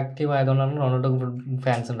ആക്റ്റീവ് ആയതുകൊണ്ടാണ് റൊണാൾഡോ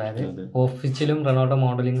ഫാൻസ് ഉണ്ടായത്. ഓഫീസിലും റൊണാൾഡോ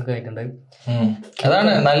മോഡലിംഗ് ഒക്കെ ആയിട്ടുണ്ട്.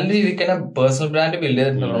 അതാണ് നല്ല രീതിക്ക് തന്നെ പേഴ്സണൽ ബ്രാൻഡ് ബിൽഡ്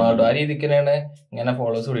ചെയ്തിട്ടുണ്ട് റൊണാൾഡോ. ആ രീതിക്ക് തന്നെയാണ് ഇങ്ങനെ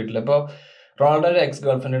ഫോളോവേഴ്സ് കൂടിയിട്ടില്ല. ഇപ്പൊ റൊണാൾഡോയുടെ എക്സ്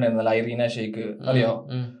ഗേൾ ഫ്രണ്ട് ഉണ്ടായിരുന്നല്ലോ, ഐറീന ഷെയ്ക്ക്, അറിയോ?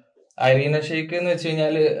 ഐറീന ഷെയ്ക്ക് എന്ന് വെച്ച്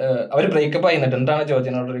കഴിഞ്ഞാല് അവര് ബ്രേക്കപ്പ് ആയിരുന്നിട്ട് എന്താണ്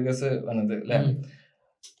ജോർജിന റോഡ്രിഗസ് വന്നത് അല്ലെ.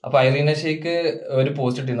 അപ്പൊ ഐറീന ഷെയ്ക്ക് ഒരു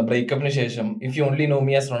പോസ്റ്റ് ഇട്ടിരുന്നു ബ്രേക്കപ്പിന് ശേഷം, if you only know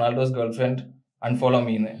me as Ronaldo's girl friend unfollow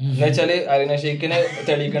മീന്ന്. എന്ന് വെച്ചാല് ഐറീന ഷെയ്ക്കിന്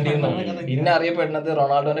തെളിയിക്കേണ്ടിയിരുന്നു ഇന്നെ അറിയപ്പെടുന്നത്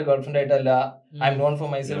റൊണാൾഡോന്റെ ഗേൾ ഫ്രണ്ട് ആയിട്ടല്ല, I M known for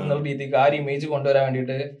myself എന്നുള്ള രീതിക്ക് ആ ഒരു ഇമേജ് കൊണ്ടുവരാൻ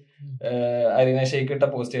വേണ്ടിയിട്ട് ഐറീന ഷെയ്ക്ക് ഇട്ട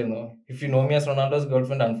പോസ്റ്റ് ആയിരുന്നു, if you know me as Ronaldo's girl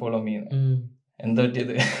friend unfollow മീന്ന്. എന്താ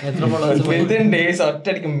പറ്റിയത്? വിത്തിൻ ഡേയ്സ്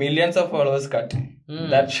ഒറ്റയടിക്ക് millions of followers cut.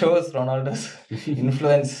 That shows Ronaldo's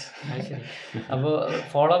influence. അപ്പൊ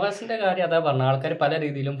ഫോളോവേഴ്സിന്റെ കാര്യം അതാ പറഞ്ഞ, ആൾക്കാർ പല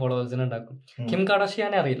രീതിയിലും ഫോളോവേഴ്സിനെ ഉണ്ടാക്കും. കിം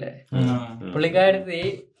കർദാഷിയാനെ അറിയില്ലേ? പുള്ളിക്കാരത്തി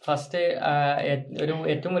ഫസ്റ്റ് ഒരു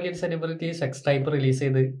ഏറ്റവും വലിയൊരു സെലിബ്രിറ്റി സെക്സ് ടൈപ്പ് റിലീസ്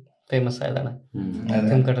ചെയ്ത് ഫേമസ് ആയതാണ്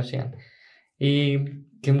കിം കർദാഷിയാൻ. ഈ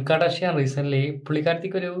കിം കർദാഷിയാൻ റീസെന്റ്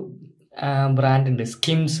പുള്ളിക്കാരത്തിക്ക് ഒരു ബ്രാൻഡ് ഉണ്ട്,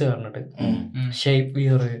 സ്കിംസ് പറഞ്ഞിട്ട്, ഷേപ്പ്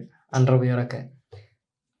വിയർ, അണ്ടർവിയർ ഒക്കെ.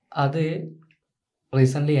 അത്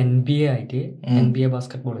റീസെന്റ് NBA ആയിട്ട്, NBA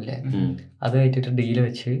ബാസ്കറ്റ് ഇല്ലേ, അത് ആയിട്ടിട്ട് ഡീല്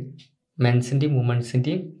വെച്ച് മെൻസിന്റെയും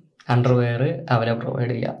വുമൻസിന്റെയും അണ്ടർവെയർ അവരെ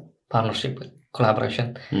പ്രൊവൈഡ് ചെയ്യാം, പാർട്ണർഷിപ്പ്, കൊളാബറേഷൻ.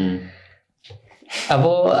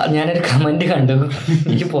 അപ്പോ ഞാനൊരു കമന്റ് കണ്ടു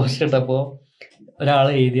ഈ പോസ്റ്റ് ഇട്ടപ്പോ, ഒരാൾ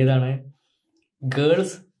എഴുതിയതാണ്,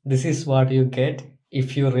 girls this is what you get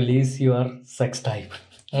if you release your sex type.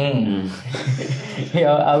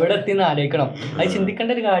 അവിടെ എത്തിന്ന് ആലോചിക്കണം. അത്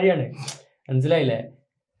ചിന്തിക്കേണ്ട ഒരു കാര്യമാണ്, മനസ്സിലായില്ലേ?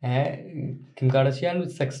 കിം കാർഡാഷിയാൻ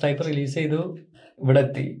സെക്സ് ടൈപ്പ് റിലീസ് ചെയ്തു, ഇവിടെ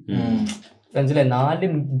എത്തി, മനസ്സിലായി.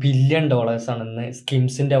 $4 ബില്യൺ ആണ് ഇന്ന്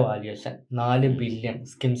സ്കിംസിന്റെ വാല്യുവേഷൻ. 4 ബില്യൺ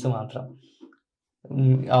സ്കിംസ് മാത്രം.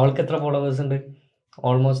 അവൾക്ക് എത്ര ഫോളോവേഴ്സ് ഉണ്ട്?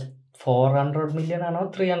 ഓൾമോസ്റ്റ് 400 മില്യൺ ആണോ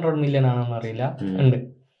 300 മില്യൺ ആണോ എന്നറിയില്ല, ഉണ്ട്.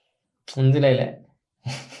 മനസ്സിലായില്ലേ?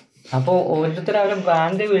 അപ്പോൾ ഓരോരുത്തർ അവരെ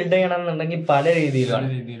ബ്രാൻഡ് ബിൽഡ് ചെയ്യണമെന്നുണ്ടെങ്കിൽ പല രീതിയിലാണ്.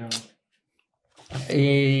 ഈ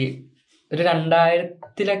ഒരു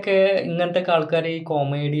 2000-ലൊക്കെ ഇങ്ങനത്തെ ആൾക്കാർ, ഈ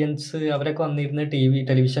കോമേഡിയൻസ് അവരൊക്കെ വന്നിരുന്ന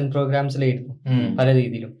ടെലിവിഷൻ പ്രോഗ്രാംസിലായിരുന്നു പല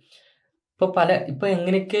രീതിയിലും. ഇപ്പൊ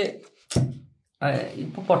എങ്ങനെയൊക്കെ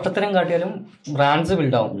ഇപ്പൊ പൊട്ടത്തരം കാട്ടിയാലും ബ്രാൻഡ്സ്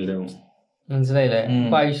ബിൽഡ് ആവും, മനസ്സിലായില്ലേ?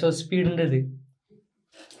 ഇപ്പൊ ഐഷോ സ്പീഡിന്റെ ഇത്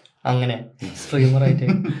അങ്ങനെ സ്ട്രീമറായിട്ട്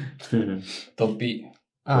തൊപ്പി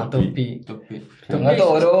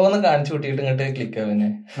ഓരോന്ന് കാണിച്ചു കൂട്ടിയിട്ട് ഇങ്ങോട്ട് ക്ലിക്ക് ആവുന്നേ.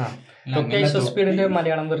 ഐഷോ സ്പീഡിന്റെ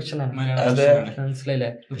മലയാളം വെർഷനാണ്, മനസ്സിലായില്ലേ?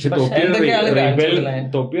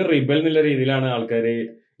 തൊപ്പി റിബൽ എന്നുള്ള രീതിയിലാണ് ആൾക്കാര്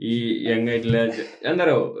ഈ യങ് ആയിട്ടുള്ള, എന്താ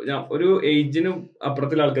പറയുക, ഒരു ഏജിനും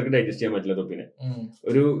അപ്പുറത്തുള്ള ആൾക്കാർക്ക് ഡൈജസ്റ്റ് ചെയ്യാൻ പറ്റില്ല തൊപ്പിനെ.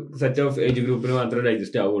 ഒരു സെറ്റ് ഓഫ് ഏജ് ഗ്രൂപ്പിന് മാത്രമേ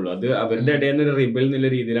ഡൈജസ്റ്റ് ആവുള്ളൂ. അത് അവരുടെ ഇടയിൽ നിന്ന് ഒരു റിബൽ എന്നുള്ള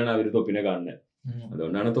രീതിയിലാണ് അവർ തൊപ്പിനെ കാണുന്നത്.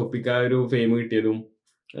 അതുകൊണ്ടാണ് തൊപ്പിക്ക് ആ ഒരു ഫെയിം കിട്ടിയതും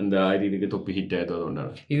എന്താ ആ രീതിക്ക് തൊപ്പി ഹിറ്റ് ആയതും.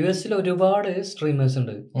 അതുകൊണ്ടാണ് US ഒരുപാട് സ്ട്രീമേഴ്സ്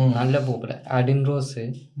ഉണ്ട് നല്ല പോപ്പുലർ.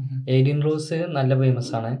 എയ്ഡിൻ റോസ് നല്ല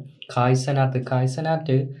ഫേമസ് ആണ്. കായ്സനാത്ത്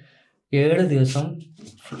 7 ദിവസം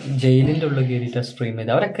ജയിലിന്റെ ഉള്ളിൽ കയറിയിട്ട് സ്ട്രീം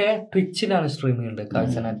ചെയ്ത്. അവരൊക്കെ ട്വിച്ചിലാണ് സ്ട്രീം ചെയ്യുന്നത്.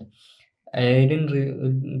 കായ്സനാത്ത്, എയ്ഡിൻ,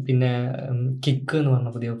 പിന്നെ കിക്ക് എന്ന്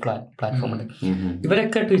പറഞ്ഞ പുതിയ പ്ലാറ്റ്ഫോം ഉണ്ട്.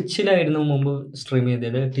 ഇവരൊക്കെ ട്വിച്ചിലായിരുന്നു മുമ്പ് സ്ട്രീം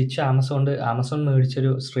ചെയ്തത്. ട്വിച്ച് ആമസോൺ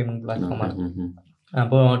മേടിച്ചൊരു സ്ട്രീമിംഗ് പ്ലാറ്റ്ഫോമാണ്.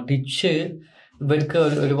 അപ്പോൾ ട്വിച്ച് ഇവർക്ക്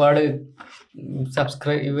ഒരുപാട്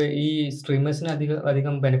ഈ സ്ട്രീമേഴ്സിന്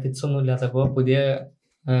അധികം ബെനിഫിറ്റ്സ് ഒന്നും ഇല്ലാത്തപ്പോൾ പുതിയ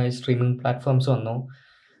സ്ട്രീമിംഗ് പ്ലാറ്റ്ഫോംസ് വന്നു.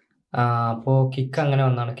 അപ്പോൾ കിക്ക് അങ്ങനെ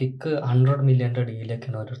വന്നാണ്. കിക്ക് 100 മില്യൻ്റെ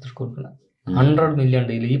ഡീലൊക്കെയാണ് ഓരോരുത്തർക്ക് കൊടുക്കുന്നത്. 100 മില്യൺ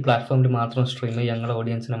ഡീൽ ഈ പ്ലാറ്റ്ഫോമിൽ മാത്രം സ്ട്രീം ചെയ്യും, ഞങ്ങളുടെ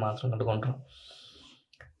ഓഡിയൻസിനെ മാത്രം കൊണ്ടുവരും.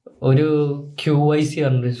 ഒരു QYC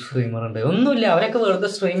പറഞ്ഞൊരു സ്ട്രീമർ ഉണ്ട്, ഒന്നുമില്ല, അവരൊക്കെ വെറുതെ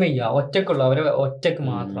സ്ട്രീം ചെയ്യുക, ഒറ്റക്കുള്ളൂ, ഒറ്റക്ക്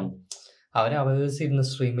മാത്രം. അവേഴ്സ് ഇരുന്ന്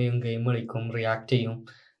സ്ട്രീം ചെയ്യും, ഗെയിം കളിക്കും, റിയാക്ട് ചെയ്യും.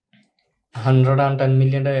 110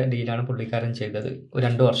 മില്യൻ്റെ ഡീലാണ് പുള്ളിക്കാരൻ ചെയ്തത്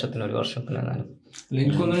 2 വർഷത്തിന് 1 വർഷത്തിനെങ്ങാനും.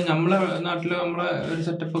 എനിക്ക് തോന്നുന്നു നമ്മളെ നാട്ടില് നമ്മളെ ഒരു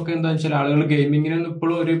സെറ്റപ്പ് ഒക്കെ എന്താ വെച്ചാൽ ആളുകൾ ഗെയിമിങ്ങിനൊന്നും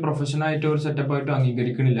ഇപ്പോഴും ഒരു പ്രൊഫഷൻ ആയിട്ട് ഒരു സെറ്റപ്പ് ആയിട്ട്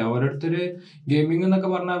അംഗീകരിക്കണില്ല. ഓരോരുത്തര് ഗെയിമിംഗ് എന്നൊക്കെ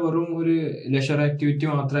പറഞ്ഞാൽ വെറും ഒരു ലെഷർ ആക്ടിവിറ്റി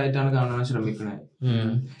മാത്രമായിട്ടാണ് കാണാൻ ശ്രമിക്കണേ.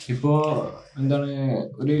 ഇപ്പോ എന്താണ്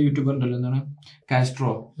ഒരു യൂട്യൂബർ ഉണ്ടല്ലോ, എന്താണ്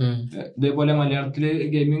കാസ്ട്രോ, ഇതേപോലെ മലയാളത്തില്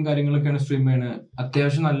ഗെയിമിങ് കാര്യങ്ങളൊക്കെയാണ് സ്ട്രീം ചെയ്യണത്.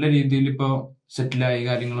 അത്യാവശ്യം നല്ല രീതിയിൽ ഇപ്പൊ സെറ്റിലായി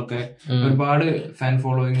കാര്യങ്ങളൊക്കെ, ഒരുപാട് ഫാൻ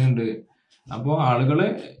ഫോളോയിങ് ഉണ്ട്. അപ്പൊ ആളുകള്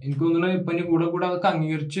എനിക്ക് തോന്നുന്നത് ഇപ്പൊ ഇനി കൂടെ അതൊക്കെ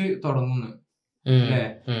അംഗീകരിച്ച് തുടങ്ങുന്നു അല്ലേ?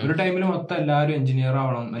 ഒരു ടൈമിൽ മൊത്തം എല്ലാവരും എഞ്ചിനീയർ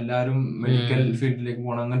ആവണം, എല്ലാവരും മെഡിക്കൽ ഫീൽഡിലേക്ക്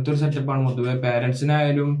പോകണം, അങ്ങനത്തെ ഒരു സെറ്റപ്പാണ് പൊതുവെ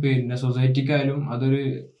പാരന്റ്സിനായാലും പിന്നെ സൊസൈറ്റിക്കായാലും അതൊരു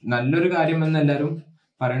നല്ലൊരു കാര്യം എന്ന് എല്ലാവരും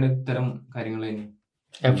പറയുന്ന ഇത്തരം കാര്യങ്ങൾ തന്നെ.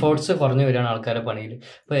 എഫേർട്സ് കുറഞ്ഞു വരികയാണ് ആൾക്കാരുടെ പണിയിൽ.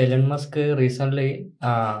 ഇപ്പൊ എലൺ മസ്ക് റീസെന്റ്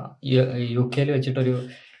UK വെച്ചിട്ടൊരു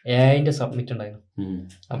AI സബ്മിറ്റ് ഉണ്ടായിരുന്നു.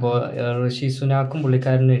 അപ്പോൾ ഋഷി സുനാക്കും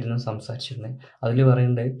പുള്ളിക്കാരനും ഇരുന്ന് സംസാരിച്ചിരുന്നത്. അതിൽ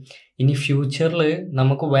പറയുന്നുണ്ട്, ഇനി ഫ്യൂച്ചറിൽ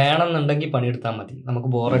നമുക്ക് വേണമെന്നുണ്ടെങ്കിൽ പണിയെടുത്താൽ മതി, നമുക്ക്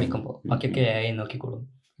ബോറടിക്കുമ്പോൾ ബാക്കിയൊക്കെ AI നോക്കിക്കോളും.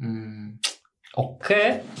 ഒക്കെ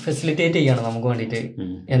ഫെസിലിറ്റേറ്റ് ചെയ്യണം നമുക്ക് വേണ്ടിയിട്ട്,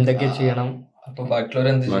 എന്തൊക്കെ ചെയ്യണം. അപ്പൊ ബാക്കിയുള്ളവർ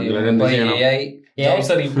എന്ത് ചെയ്യും? AI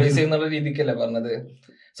റീപ്ലേസ് ചെയ്യുന്ന രീതിക്കല്ലേ പറഞ്ഞത്?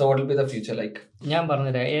 So what will be the future like? ഞാൻ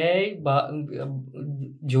പറഞ്ഞുതരാം. AI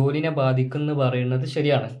ജോലിനെ ബാധിക്കുന്നു പറയുന്നത്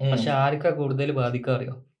ശരിയാണ്, പക്ഷെ ആർക്കാ കൂടുതൽ ബാധിക്കുക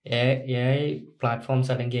അറിയോ? AI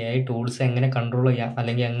പ്ലാറ്റ്ഫോംസ് അല്ലെങ്കിൽ AI ടൂൾസ് എങ്ങനെ കൺട്രോൾ ചെയ്യാം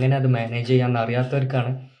അല്ലെങ്കിൽ എങ്ങനെ അത് മാനേജ് ചെയ്യാൻ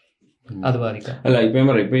അറിയാത്തവർക്കാണ് അത് ബാധിക്കാം. അല്ല, ഇപ്പൊ ഞാൻ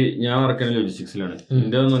പറയാം, ഇപ്പൊ ഞാൻ വർക്കുന്ന ലോജിസ്റ്റിക്സിലാണ്.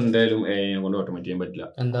 എന്റെ ഒന്നും എന്തായാലും AI കൊണ്ട് ഓട്ടോമേറ്റ് ചെയ്യാൻ പറ്റില്ല.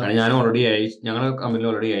 കാരണം ഞാൻ ഓൾറെഡി ഞങ്ങളുടെ കമ്പനിയിൽ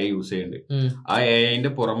ഓൾറെഡി AI യൂസ് ചെയ്യുന്നുണ്ട്. ആ AIന്റെ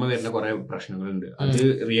പുറമെ വരുന്ന കുറെ പ്രശ്നങ്ങളുണ്ട്. അത്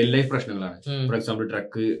റിയൽ ലൈഫ് പ്രശ്നങ്ങളാണ്. ഫോർ എക്സാമ്പിൾ,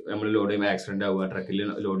 ട്രക്ക് നമ്മൾ ലോഡ് ചെയ്യുമ്പോൾ ആക്സിഡന്റ് ആവുക, ട്രക്കിൽ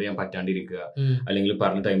ലോഡ് ചെയ്യാൻ പറ്റാണ്ടിരിക്കുക, അല്ലെങ്കിൽ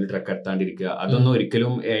പറഞ്ഞ ടൈമിൽ ട്രക്ക് എത്താണ്ടിരിക്കുക. അതൊന്നും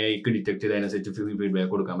ഒരിക്കലും AIക്ക് ഡിറ്റക്ട് ചെയ്ത് അതിനനുസരിച്ച്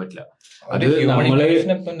ഫീഡ്ബാക്ക് കൊടുക്കാൻ പറ്റില്ല. അത് നമ്മള്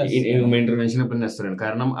ഹ്യൂമൻ ഇന്റർവെൻഷൻ ഇപ്പം നെസസറി ആണ്.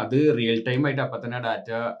 കാരണം അത് റിയൽ ടൈം ആയിട്ട് അപ്പൊ തന്നെ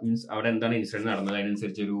ഡാറ്റ മീൻസ് അവിടെ എന്താണ് ഇൻസിഡന്റ് നടന്നത്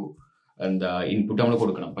അതിനനുസരിച്ചൊരു ഇൻപുട്ട് നമ്മൾ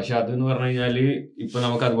കൊടുക്കണം. പക്ഷെ അതെന്ന് പറഞ്ഞു കഴിഞ്ഞാല് ഇപ്പൊ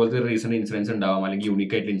നമുക്ക് അതുപോലത്തെ റീസെന്റ് ഇൻസിഡൻസ് ഉണ്ടാവാം, അല്ലെങ്കിൽ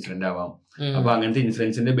യൂണിക് ആയിട്ട് ഇൻസിഡന്റ് ആവാം. അപ്പൊ അങ്ങനത്തെ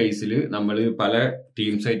ഇൻസിഡൻസിന്റെ ബേസിൽ നമ്മൾ പല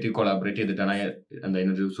ടീംസ് ആയിട്ട് കൊളാബറേറ്റ് ചെയ്തിട്ടാണ്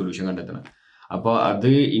അതിനൊരു സൊല്യൂഷൻ കണ്ടെത്തുന്നത്. അപ്പൊ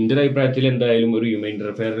അത് എന്റെ അഭിപ്രായത്തിൽ എന്തായാലും ഒരു ഹ്യൂമൻ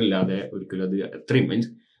ഇന്റർഫെയർ ഇല്ലാതെ ഒരിക്കലും അത് അത്രയും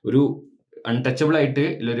മീൻസ് ഒരു അൺടച്ചബിൾ ആയിട്ട്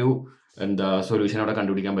ഉള്ളൊരു സൊല്യൂഷൻ അവിടെ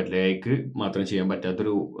കണ്ടുപിടിക്കാൻ പറ്റില്ല. AI മാത്രം ചെയ്യാൻ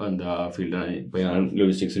പറ്റാത്തൊരു ഫീൽഡാണ് ഇപ്പൊ ഞാൻ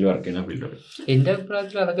ലോജിസ്റ്റിക്സിൽ വർക്ക് ചെയ്യുന്ന ഫീൽഡ്. എന്റെ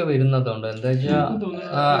അഭിപ്രായത്തിൽ അതൊക്കെ വരുന്നതുകൊണ്ട് എന്താ വെച്ചാൽ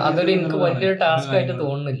അതൊരു എനിക്ക് വലിയൊരു ടാസ്ക് ആയിട്ട്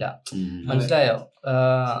തോന്നുന്നില്ല. മനസ്സിലായോ?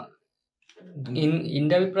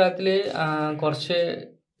 എന്റെ അഭിപ്രായത്തില് കുറച്ച്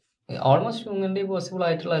ഓൾമോസ്റ്റ് ഹ്യൂമൻലി പോസിബിൾ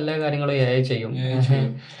ആയിട്ടുള്ള എല്ലാ കാര്യങ്ങളും AI ചെയ്യും.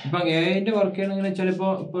 ഇപ്പൊ AI വർക്ക് ചെയ്യണമെന്ന് വെച്ചാൽ ഇപ്പൊ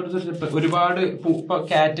ഒരുപാട്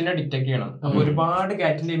കാറ്റിനെ ഡിറ്റക്ട് ചെയ്യണം. അപ്പൊ ഒരുപാട്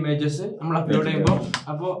കാറ്റിന്റെ ഇമേജസ് നമ്മൾ അപ്ലോഡ് ചെയ്യുമ്പോൾ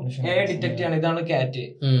അപ്പൊ AI ഡിറ്റക്ട് ചെയ്യണം ഇതാണ് കാറ്റ്.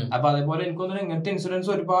 അപ്പൊ അതേപോലെ എനിക്ക് തോന്നുന്നു ഇങ്ങനത്തെ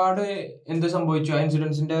ഇൻസിഡൻസ് ഒരുപാട് എന്ത് സംഭവിച്ചു ആ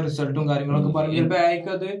ഇൻസിഡൻസിന്റെ റിസൾട്ടും കാര്യങ്ങളൊക്കെ പറയും. ചിലപ്പോ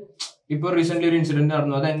AIക്ക് അത് ഇപ്പൊ റീസെന്റ് ഒരു ഇൻസിഡന്റ്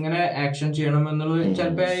നടന്നു അത് എങ്ങനെ ആക്ഷൻ ചെയ്യണം എന്നുള്ളത്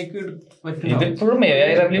ചിലപ്പോ AIക്ക് പറ്റില്ല. ഇതിപ്പോഴും AI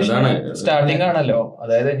റെവല്യൂഷൻ സ്റ്റാർട്ടിംഗ് ആണല്ലോ.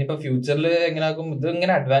 അതായത് ഇനിയിപ്പോ ഫ്യൂച്ചറിൽ എങ്ങനെ ആക്കും ഇത്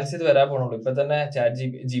ഇങ്ങനെ അഡ്വാൻസ് ചെയ്ത് വരാൻ പോണുള്ളൂ. ഇപ്പൊ തന്നെ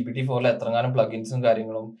GPT-4 എത്രങ്ങാനും പ്ലഗിൻസും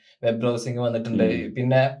കാര്യങ്ങളും വെബ് ബ്രൗസിംഗ് വന്നിട്ടുണ്ട്.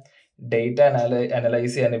 പിന്നെ ഡേറ്റ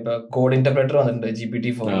അനലൈസ് ചെയ്യാൻ ഇപ്പൊ കോഡ് ഇന്റർപ്രറ്റർ വന്നിട്ടുണ്ട്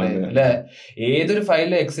GPT-4 അല്ലെ. ഏതൊരു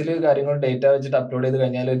ഫയലിൽ എക്സല് കാര്യങ്ങളും ഡേറ്റ വെച്ചിട്ട് അപ്ലോഡ് ചെയ്ത്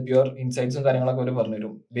കഴിഞ്ഞാൽ പ്യുവർ ഇൻസൈറ്റ്സും കാര്യങ്ങളൊക്കെ അവർ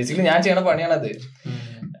പറഞ്ഞുതരും. ബേസിക്കലി ഞാൻ ചെയ്യണ പണിയാണത്.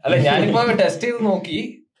 അല്ല ഞാനിപ്പോ ടെസ്റ്റ് ചെയ്ത് നോക്കി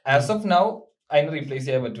ആസ് ഓഫ് നൗ അതിന് റീപ്ലേസ്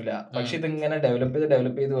ചെയ്യാൻ പറ്റൂല. പക്ഷെ ഇതിങ്ങനെ ഡെവലപ്പ്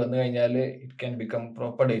ചെയ്ത് വന്നു കഴിഞ്ഞാൽ it can become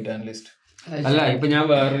proper data analyst. അല്ല ഇപ്പൊ ഞാൻ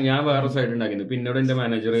വേറെ സൈഡ് ഉണ്ടാക്കിയത്. പിന്നീട് എന്റെ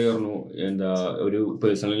മാനേജർ പറഞ്ഞു ഒരു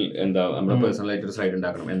പേഴ്സണൽ നമ്മുടെ പേഴ്സണൽ ആയിട്ടൊരു സൈഡ്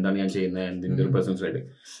ഉണ്ടാക്കണം. എന്താണ് ഞാൻ ചെയ്യുന്നത് എന്തിന്റെ ഒരു പേഴ്സണൽ സൈഡ്.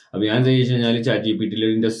 അപ്പൊ ഞാൻ എന്താ ചോദിച്ചു കഴിഞ്ഞാൽ ChatGPT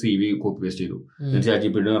CV കോപ്പി പേസ്റ്റ് ചെയ്തു.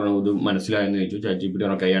 ChatGPT പറഞ്ഞു ഇത് മനസ്സിലായെന്ന് ചോദിച്ചു. ChatGPT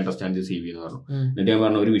പറഞ്ഞു ഐ അണ്ടർസ്റ്റാൻഡ് CV എന്ന് പറഞ്ഞു. എന്നിട്ട് ഞാൻ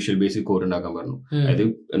പറഞ്ഞു ഒരു വിഷ്വൽ ബേസിക് കോഡ് ഉണ്ടാക്കാൻ പറഞ്ഞു.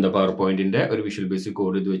 അതായത് പവർ പോയിന്റിന്റെ ഒരു വിഷ്വൽ ബേസിക്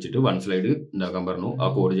കോഡ് ഇത് വെച്ചിട്ട് 1 സ്ലൈഡ് ഉണ്ടാക്കാൻ പറഞ്ഞു. ആ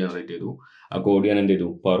കോഡ് ജനറേറ്റ് ചെയ്തു. ആ കോഡ് ഞാൻ എന്ത് ചെയ്തു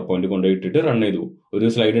പവർ പോയിന്റ് കൊണ്ടുപോയിട്ടിട്ട് റൺ ചെയ്തു. ഒരു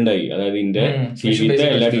സ്ലൈഡ് ഉണ്ടായി. അതായത് ഇതിന്റെ CVന്റെ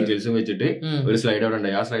എല്ലാ ഡീറ്റെയിൽസും വെച്ചിട്ട് ഒരു സ്ലൈഡ് അവിടെ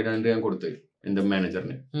ഉണ്ടായി. ആ സ്ലൈഡാണ് ഞാൻ കൊടുത്തത് എന്റെ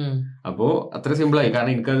മാനേജറിന്. അപ്പോ അത്ര സിമ്പിൾ ആയി.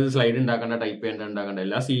 കാരണം എനിക്കത് സ്ലൈഡ് ഉണ്ടാക്കണ്ട ടൈപ്പ് ചെയ്യേണ്ട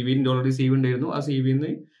എല്ലാ ഓൾറെഡി CV ഉണ്ടായിരുന്നു. ആ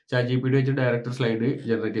CVന്ന് ChatGPT വെച്ച് ഡയറക്റ്റ് സ്ലൈഡ്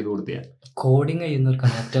ജനറേറ്റ് ചെയ്ത് കൊടുത്തേ. കോഡിങ് ചെയ്യുന്നവർക്ക്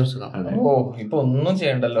ഏറ്റവും സുഖം. ഓ ഇപ്പൊ ഒന്നും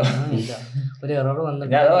ചെയ്യണ്ടല്ലോ. ഒരു എറർ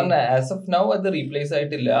വന്നിട്ട് ഞാൻ പറഞ്ഞ ആസ് ഓഫ് നൗ അത് റീപ്ലേസ്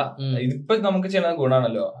ആയിട്ടില്ല. ഇതിപ്പോ നമുക്ക് ചെയ്യുന്ന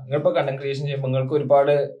ഗുണാണല്ലോ. നിങ്ങളിപ്പോ കണ്ടന്റ് ക്രിയേഷൻ ചെയ്യുമ്പോൾ നിങ്ങൾക്ക്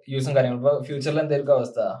ഒരുപാട് യൂസും കാര്യങ്ങളും. ഇപ്പൊ ഫ്യൂച്ചറിൽ എന്തായിരിക്കും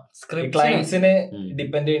അവസ്ഥ? ക്ലയന്റ്സിന്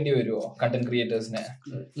ഡിപ്പെൻഡ് ചെയ്യേണ്ടി വരുമോ കണ്ടന്റ് ക്രിയേറ്റേഴ്സിനെ?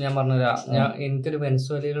 ഞാൻ പറഞ്ഞുതരാ. എനിക്കൊരു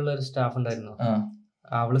വെനസ്വേലയിലുള്ള ഒരു സ്റ്റാഫ് ഉണ്ടായിരുന്നു.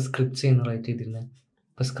 അവള് സ്ക്രിപ്റ്റ്സ് ചെയ്യുന്ന റൈറ്റ് ചെയ്തിരുന്നത്.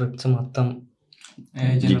 ഇപ്പൊ സ്ക്രിപ്റ്റ്സ് മൊത്തം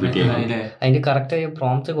അതിന്റെ കറക്റ്റ്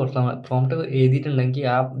പ്രോംപ്റ്റ് കൊടുത്താൽ പ്രോംപ്റ്റ് എഴുതിയിട്ടുണ്ടെങ്കിൽ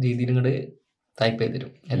ആ രീതിയിൽ ഇങ്ങോട്ട് ടൈപ്പ് ചെയ്ത്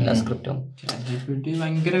തരും എല്ലാ സ്ക്രിപ്റ്റും.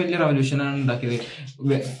 ഭയങ്കര വലിയ റവല്യൂഷനാണ് ഉണ്ടാക്കിയത്.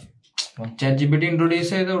 ChatGPT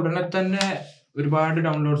ഇൻട്രൊഡ്യൂസ് ചെയ്ത ഉടനെ തന്നെ ഒരുപാട്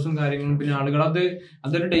ഡൗൺലോഡ്സും കാര്യങ്ങളും പിന്നെ ആളുകൾ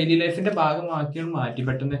അതൊരു ഡെയിലി ലൈഫിന്റെ ഭാഗമാക്കിയാണ് മാറ്റി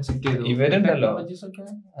പെട്ടെന്ന് അക്സെപ്റ്റ് ചെയ്തു. ഇവരുണ്ടല്ലോ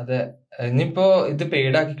അതെ. ഇനിയിപ്പോ ഇത്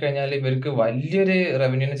പെയ്ഡ് ആക്കി കഴിഞ്ഞാൽ ഇവർക്ക് വലിയൊരു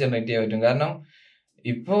റവന്യൂനെ ജനറേറ്റ് ചെയ്യാൻ പറ്റും. കാരണം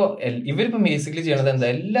ഇപ്പോ ഇവരിപ്പോ ബേസിക്കലി ചെയ്യണത് എന്താ,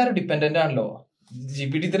 എല്ലാരും ഡിപ്പെൻഡന്റ് ആണല്ലോ.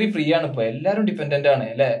 GPT-3 ഫ്രീ ആണ്. ഇപ്പൊ എല്ലാരും ഡിപ്പെൻഡന്റ് ആണ്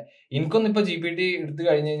അല്ലെ. എനിക്കൊന്നും ഇപ്പൊ GPT എടുത്തു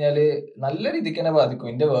കഴിഞ്ഞു കഴിഞ്ഞാല് നല്ല രീതിക്ക് തന്നെ ബാധിക്കും.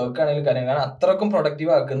 എന്റെ വർക്ക് ആണെങ്കിലും കാര്യം. കാരണം അത്രക്കും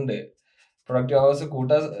പ്രൊഡക്റ്റീവ് ആക്കുന്നുണ്ട്. പ്രൊഡക്റ്റീവ് അവേഴ്സ്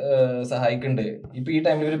കൂട്ടാൻ സഹായിക്കുന്നുണ്ട്. ഇപ്പൊ ഈ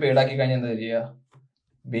ടൈമിൽ ഇവര് പെയ്ഡ് ആക്കി കഴിഞ്ഞാൽ എന്താ ചെയ്യുക?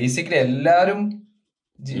 ബേസിക്കലി എല്ലാരും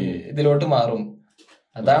ഇതിലോട്ട് മാറും.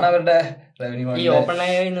 അതാണ് അവരുടെ റവന്യൂ. ഈ ഓപ്പൺ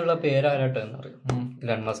AI എന്നുള്ള പേര് ആരാട്ടോ എന്ന് പറയും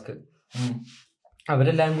ഇലോൺ മസ്ക്.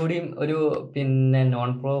 അവരെല്ലാം കൂടി ഒരു നോൺ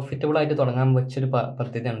പ്രോഫിറ്റബിൾ ആയിട്ട് തുടങ്ങാൻ വെച്ചൊരു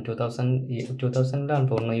പദ്ധതിയാണ്. 2000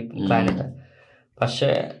 തോന്നുന്നു ഈ പ്ലാനറ്റ്. പക്ഷെ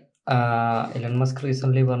ഇലോൺ മസ്ക്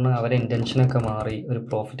റീസെന്റ് പറഞ്ഞു അവരെ ഇന്റൻഷനൊക്കെ മാറി ഒരു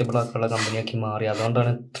പ്രോഫിറ്റബിൾ ആയിട്ടുള്ള കമ്പനിയാക്കി മാറി.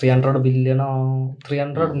 അതുകൊണ്ടാണ് $300 ബില്യൺ ആണ്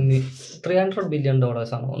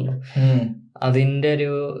തോന്നുന്നു. അതിന്റെ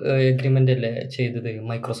ഒരു എഗ്രിമെന്റ് അല്ലേ ചെയ്തത്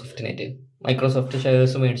മൈക്രോസോഫ്റ്റിനായിട്ട്. Microsoft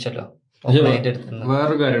shares മേടിച്ചല്ലോ.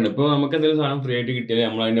 വേറൊരു കാര്യമുണ്ട്. ഇപ്പൊ നമുക്ക് എന്തെങ്കിലും സാധനം ഫ്രീ ആയിട്ട് കിട്ടിയാലേ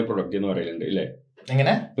നമ്മൾ അതിന്റെ പ്രൊഡക്റ്റ് എന്ന് പറയലുണ്ട് ഇല്ലേ.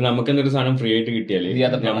 എങ്ങനെ ഇപ്പൊ നമുക്ക് എന്തൊരു സാധനം ഫ്രീ ആയിട്ട് കിട്ടിയാല്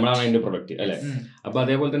നമ്മളാണ് അതിന്റെ പ്രൊഡക്റ്റ് അല്ലെ. അപ്പൊ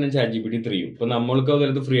അതേപോലെ തന്നെ ChatGPT-3 ഇപ്പൊ നമ്മൾക്ക്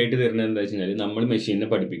അതിലത്ത് ഫ്രീ ആയിട്ട് തരുന്നത് എന്താ വെച്ച് കഴിഞ്ഞാൽ നമ്മൾ മെഷീനെ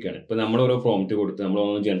പഠിപ്പിക്കുകയാണ്. ഇപ്പൊ നമ്മൾ ഓരോ പ്രോംപ്റ്റ് കൊടുത്ത് നമ്മൾ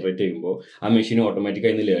ഒന്ന് ജനറേറ്റ് ചെയ്യുമ്പോൾ ആ മെഷീൻ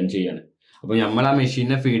ഓട്ടോമാറ്റിക്കായി ലേൺ ചെയ്യാണ്. അപ്പൊ നമ്മൾ ആ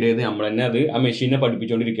മെഷീനെ ഫീഡ് ചെയ്ത് നമ്മൾ തന്നെ ആ മെഷീനെ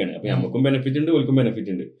പഠിപ്പിച്ചുകൊണ്ടിരിക്കുകയാണ്. അപ്പൊ നമുക്കും ബെനിഫിറ്റ് ഉണ്ട് ഓൽക്കും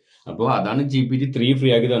ബെനിഫിറ്റ് ഉണ്ട്. അപ്പോൾ അതാണ് GPT-3 ഫ്രീ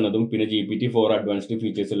ആക്കി തന്നതും. പിന്നെ GPT-4 അഡ്വാൻസ്ഡ്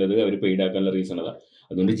ഫീച്ചേഴ്സ് ഉള്ളത് അവർ പെയ്ഡ് ആക്കാനുള്ള റീസൺ അതാ.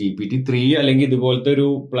 അതുകൊണ്ട് GPT-3 അല്ലെങ്കിൽ ഇതുപോലത്തെ ഒരു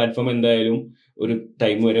പ്ലാറ്റ്ഫോം എന്തായാലും ഒരു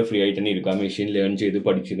ടൈം വരെ ഫ്രീ ആയിട്ട് തന്നെ ഇരിക്കും. ആ മെഷീൻ ലേൺ ചെയ്ത്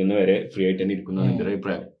പഠിച്ചിരുന്ന വരെ ഫ്രീ ആയിട്ട് തന്നെ ഇരിക്കുന്ന എന്റെ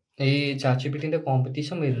അഭിപ്രായം. ഈ ChatGPT-ന്റെ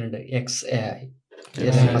കോമ്പറ്റീഷൻ വരുന്നുണ്ട് XAI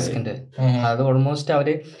മസ്കിന്റെ. അത് ഓൾമോസ്റ്റ്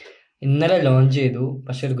അവര് ഇന്നലെ ലോഞ്ച് ചെയ്തു.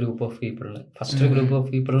 പക്ഷെ ഒരു ഗ്രൂപ്പ് ഓഫ് പീപ്പിളിന് ഫസ്റ്റ് ഒരു ഗ്രൂപ്പ് ഓഫ്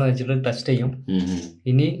പീപ്പിളിനെ വെച്ചിട്ട് ടെസ്റ്റ് ചെയ്യും.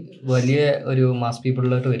 ഇനി വലിയ ഒരു മാസ്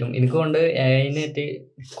പീപ്പിളിലോട്ട് വരും. എനിക്കൊണ്ട് AI-നായിട്ട്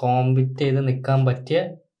കോമ്പീറ്റ് ചെയ്ത് നിൽക്കാൻ പറ്റിയ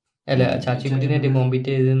ChatGPT-നായിട്ട് കോമ്പീറ്റ്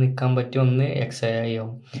ചെയ്ത് നിൽക്കാൻ പറ്റിയ ഒന്ന് XAI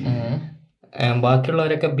ആവും.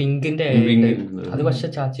 ബാക്കിയുള്ളവരൊക്കെ ബിങ്കിന്റെ അത് പക്ഷെ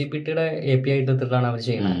ChatGPT-യുടെ API എടുത്തിട്ടാണ് അവർ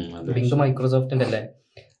ചെയ്യുന്നത്. ബിങ്ക് മൈക്രോസോഫ്റ്റിന്റെ അല്ലേ.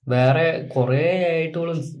 വേറെ കുറെ AI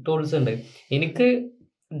ടൂൾസ് ഉണ്ട്. എനിക്ക്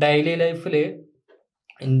ഡെയിലി ലൈഫില്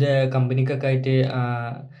എൻ്റെ കമ്പനിക്കൊക്കെ ആയിട്ട്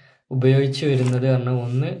ഉപയോഗിച്ച് വരുന്നത് പറഞ്ഞാൽ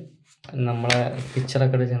ഒന്ന് നമ്മളെ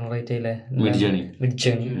പിക്ചറൊക്കെ ജനറേറ്റ് ചെയ്യില്ലേ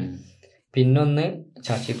മിഡ്ജേണി, പിന്നൊന്ന്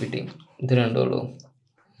ChatGPT. ഇത് രണ്ടുള്ളൂ.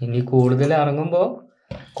 ഇനി കൂടുതൽ ഇറങ്ങുമ്പോൾ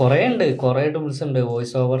കൊറേ ഉണ്ട്, കൊറേ ടൂൾസ് ഉണ്ട്.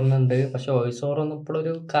 വോയിസ് ഓവറിനുണ്ട്, പക്ഷെ വോയിസ് ഓവർ ഒന്നും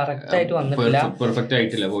ഇപ്പോഴൊരു കറക്റ്റ് ആയിട്ട് വന്നിട്ടില്ല, പെർഫെക്റ്റ്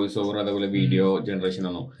ആയിട്ടില്ല വോയിസ് ഓവർ, അതേപോലെ വീഡിയോ ജനറേഷൻ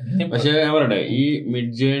ഒന്നും. പക്ഷെ ഞാൻ പറയട്ടെ, ഈ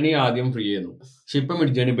മിഡ് ജേണി ആദ്യം ഫ്രീ ആയിരുന്നു, പക്ഷെ ഇപ്പൊ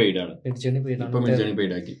മിഡ് ജേണി പെയ്ഡ് ആണ്. ഇപ്പൊ മിഡ് ജേണി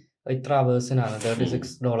പെയ്ഡ് ആക്കി. ഇത്ര അവേഴ്സിനാണ്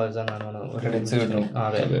 $36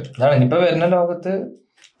 ഇപ്പൊ വരുന്ന ലോകത്ത്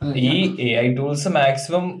ഈ AI ടൂൾസ്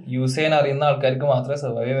മാക്സിമം യൂസ് ചെയ്യാൻ അറിയുന്ന ആൾക്കാർക്ക് മാത്രമേ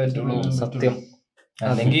സർവൈവ് പറ്റുള്ളൂ. സത്യം.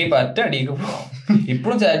 അല്ലെങ്കിൽ പറ്റ അടിക്ക് പോകും.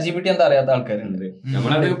 ഇപ്പോഴും ChatGPT എന്താ അറിയാത്ത ആൾക്കാരുണ്ട്.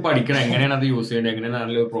 നമ്മളത് പഠിക്കണം, എങ്ങനെയാണ് അത് യൂസ് ചെയ്യേണ്ടത്,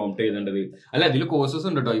 എങ്ങനെയാണ് പ്രോംപ്റ്റ് ചെയ്തേണ്ടത്. അല്ല, ഇതിൽ കോഴ്സസ്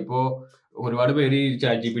ഉണ്ട് കേട്ടോ. ഇപ്പൊ ഒരുപാട് പേര്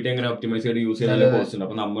ChatGPT എങ്ങനെ ഒപ്റ്റിമൈസ് ചെയ്ത് യൂസ് ചെയ്യുന്ന കോഴ്സ് ഉണ്ട്.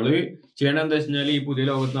 അപ്പൊ നമ്മള് ചെയ്യണം എന്താ വെച്ചാൽ, ഈ പുതിയ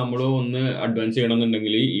ലോകത്ത് നമ്മൾ ഒന്ന് അഡ്വാൻസ്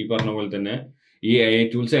ചെയ്യണമെന്നുണ്ടെങ്കിൽ ഈ പറഞ്ഞ പോലെ തന്നെ ഈ AI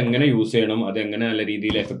ടൂൾസ് എങ്ങനെ യൂസ് ചെയ്യണം, അത് എങ്ങനെ നല്ല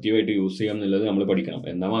രീതിയിൽ എഫക്റ്റീവ് ആയിട്ട് യൂസ് ചെയ്യാം എന്നുള്ളത് നമ്മൾ പഠിക്കണം.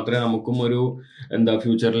 എന്നാൽ മാത്രമേ നമുക്കും ഒരു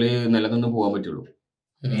ഫ്യൂച്ചറിൽ നിലനിന്ന് പോകാൻ പറ്റുള്ളൂ.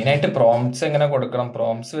 മെയിനായിട്ട് പ്രോംപ്റ്റ്സ് എങ്ങനെ കൊടുക്കണം,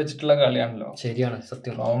 പ്രോംപ്റ്റ്സ് വെച്ചിട്ടുള്ള കളിയാണല്ലോ. ശരിയാണ്,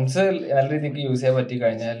 സത്യം. പ്രോംപ്റ്റ്സ് നല്ല രീതിക്ക് യൂസ് ചെയ്യാൻ പറ്റി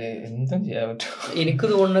കഴിഞ്ഞാല് എന്തും ചെയ്യാൻ പറ്റും. എനിക്ക്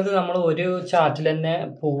തോന്നുന്നത് നമ്മൾ ഒരു ചാറ്റിൽ തന്നെ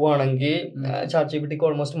പോവുകയാണെങ്കിൽ ChatGPTക്ക്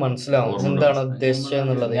ഓൾമോസ്റ്റ് മനസ്സിലാവും എന്താണ്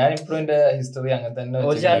ഉദ്ദേശിച്ചെന്നുള്ളത്. ഞാൻ ഇപ്പോഴും എന്റെ ഹിസ്റ്ററി അങ്ങനെ തന്നെ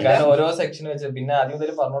ഓരോ സെക്ഷൻ വെച്ച്, പിന്നെ ആദ്യം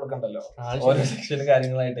മുതൽ പറഞ്ഞു കൊടുക്കണ്ടല്ലോ ഓരോ സെക്ഷൻ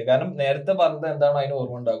കാര്യങ്ങളായിട്ട്. കാരണം നേരത്തെ പറഞ്ഞത് എന്താണോ അതിന്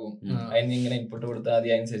ഓർമ്മ ഉണ്ടാകും. അതിന് ഇങ്ങനെ ഇൻപുട്ട് കൊടുത്താൽ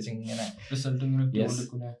ആദ്യം അതിനനുസരിച്ച് ഇങ്ങനെ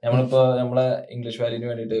നമ്മളിപ്പോ നമ്മളെ ഇംഗ്ലീഷ് വാല്യൂന്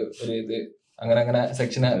വേണ്ടിട്ട് ഒരു ഇത് അങ്ങനെ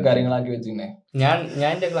സെക്ഷൻ കാര്യങ്ങളാക്കി വെച്ചിരുന്നേ. ഞാൻ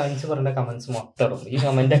എന്റെ ക്ലയൻസ് പറഞ്ഞ കമന്റ്സ് മൊത്തം ഈ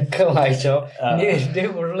കമന്റ് ഒക്കെ വായിച്ചോ, എന്റെ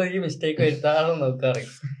ഫുള്ള് ഈ മിസ്റ്റേക്ക് വരുത്താതെ നോക്കാറ്,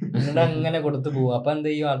 എന്നിട്ട് അങ്ങനെ കൊടുത്തു പോവും. അപ്പൊ എന്ത്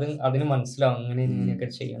ചെയ്യും, അതിന് മനസ്സിലാവും അങ്ങനെ ഇങ്ങനെയൊക്കെ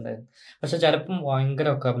ചെയ്യേണ്ടത്. പക്ഷെ ചിലപ്പം ഭയങ്കര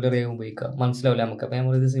വൊക്കാബുലറി ഉപയോഗിക്കാം, മനസ്സിലാവില്ല നമുക്ക്. അപ്പൊ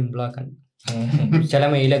നമ്മളിത് സിമ്പിൾ ആക്കാൻ ചില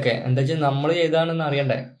മെയിലൊക്കെ എന്താ വെച്ചാൽ നമ്മൾ ചെയ്താണെന്ന്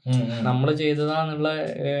അറിയണ്ടേ, നമ്മൾ ചെയ്തതാന്നുള്ള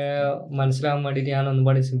മനസ്സിലാവാൻ വേണ്ടിട്ട് ഞാൻ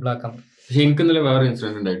ഒന്നുപാടി സിമ്പിൾ ആക്കാം. പക്ഷെ എനിക്ക് ഇന്നലെ വേറെ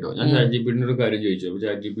ഇൻസിഡന്റ് ഉണ്ടായിട്ടോ. ഞാൻ ChatGPT ഒരു കാര്യം ചോദിച്ചു. അപ്പൊ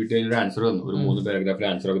ChatGPT അതിനൊരു ആൻസർ തന്നു, ഒരു 3 പാരഗ്രാഫിൽ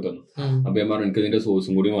ആൻസർ ഒക്കെ തന്നു. അപ്പൊ ഞാൻ പറഞ്ഞു എനിക്ക് ഇതിന്റെ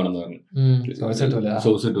സോഴ്സും കൂടി വേണമെന്ന് പറഞ്ഞു.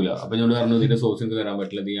 സോഴ്സ് കിട്ടൂല. അപ്പൊ എന്നോട് പറഞ്ഞു ഇതിന്റെ സോഴ്സ് എനിക്ക് തരാൻ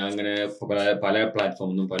പറ്റില്ല, ഞാൻ അങ്ങനെ പല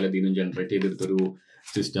പ്ലാറ്റ്ഫോമിന്നും പല ഇതിനും ജനറേറ്റ് ചെയ്തെടുത്തൊരു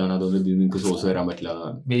സിസ്റ്റമാണ്, അതുകൊണ്ട് ഇതിന് നിങ്ങൾക്ക് സോഴ്സ് തരാൻ പറ്റില്ല.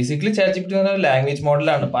 ബേസിക്കലി ChatGPT ഒരു ലാംഗ്വേജ്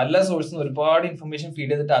മോഡലാണ്. പല സോഴ്സിനും ഒരുപാട് ഇൻഫർമേഷൻ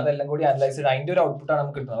ഫീഡ് ചെയ്തിട്ട് അതെല്ലാം കൂടി അനലൈസ് ചെയ്ത് അതിന്റെ ഒരു ഔട്ട്പുട്ടാണ്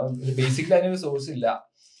നമുക്ക് കിട്ടുന്നത്. ബേസിക്കലി അതിനൊരു സോഴ്സ് ഇല്ല.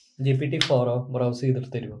 GPT-4 ബ്രൗസ്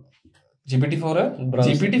ചെയ്തിട്ട് തരുമോ?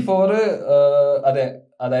 GPT-4 അതെ,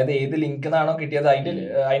 അതായത് ഏത് ലിങ്ക് നിന്നാണോ കിട്ടിയത്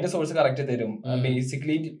അതിന്റെ സോഴ്സ് കറക്റ്റ് തരും.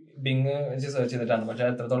 ബേസിക്കലി ബിങ് വെച്ച് സെർച്ച് ചെയ്തിട്ടാണ്, പക്ഷെ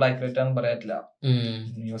എത്രത്തോളം ആക്യുറേറ്റ് ആണെന്ന് പറയാറ്റില്ല.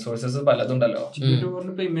 News sources പലതുണ്ടല്ലോ.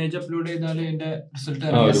 ഇമേജ് അപ്ലോഡ് ചെയ്താൽ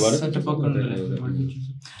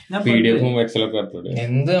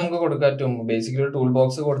എന്ത് നമുക്ക് കൊടുക്കാൻ പറ്റും. ബേസിക്കലി ഒരു ടൂൾ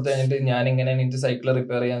ബോക്സ് കൊടുത്തു കഴിഞ്ഞിട്ട് ഞാൻ എങ്ങനെയാണ് എനിക്ക് സൈക്കിൾ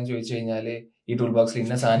റിപ്പയർ ചെയ്യാന്ന് ചോദിച്ചു കഴിഞ്ഞാല് ഈ ടൂൾ ബോക്സിൽ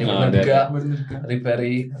ഇന്ന സാധനം റിപ്പയർ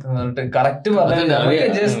ചെയ്തിട്ട് കറക്റ്റ് പറഞ്ഞാൽ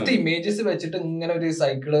ജസ്റ്റ് ഇമേജസ് വെച്ചിട്ട് ഇങ്ങനെ ഒരു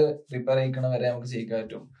സൈക്കിള് റിപ്പയർ ചെയ്യിക്കണ വരെ നമുക്ക് ചെയ്യിക്കാൻ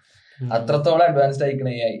പറ്റും. അത്രത്തോളം അഡ്വാൻസ്ഡ് ആയിക്കണ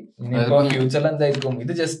AI. ഇനിയിപ്പോ ഫ്യൂച്ചറിൽ എന്തായിരിക്കും,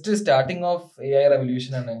 ഇത് just starting of AI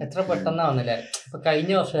revolution ആണ്. എത്ര പെട്ടെന്നാവുന്നില്ലേ. ഇപ്പൊ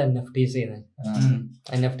കഴിഞ്ഞ വർഷം NFTs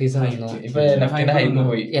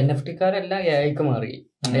പോയി. NFT-കാരെല്ലാം AIക്ക് മാറി.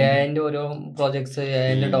 AIന്റെ ഓരോ പ്രോജക്ട്സ്,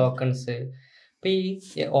 AIന്റെ ടോക്കൺസ്. ഇപ്പൊ ഈ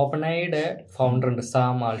ഓപ്പൺ ഐയുടെ ഫൗണ്ടർ ഉണ്ട്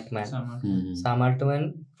സാം ആൾട്ട്മാൻ.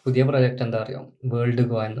 പുതിയ പ്രൊജക്ട് എന്താ അറിയാം, വേൾഡ്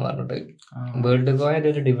കോയിൻ എന്ന് പറഞ്ഞിട്ട്. വേൾഡ് കോയിൻ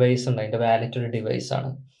ഒരു ഡിവൈസ് ഉണ്ട്, അതിന്റെ വാലറ്റ് ഒരു ഡിവൈസ് ആണ്.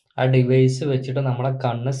 ആ ഡിവൈസ് വെച്ചിട്ട് നമ്മളെ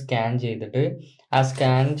കണ്ണ് സ്കാൻ ചെയ്തിട്ട് ആ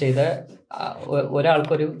സ്കാൻ ചെയ്ത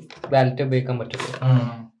ഒരാൾക്കൊരു വാലറ്റ് ഉപയോഗിക്കാൻ പറ്റുള്ളൂ.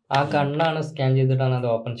 ആ കണ്ണാണ് സ്കാൻ ചെയ്തിട്ടാണ് അത്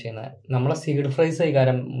ഓപ്പൺ ചെയ്യുന്നത്. നമ്മളെ സീഡ് പ്രൈസ്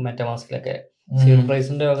വികാരം മെറ്റമാസ്കിലൊക്കെ സീഡ്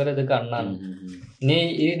പ്രൈസിന്റെ പകരം ഇത് കണ്ണാണ്. ഇനി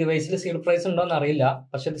ഈ ഡിവൈസിൽ സീഡ് പ്രൈസ് ഉണ്ടോന്ന് അറിയില്ല,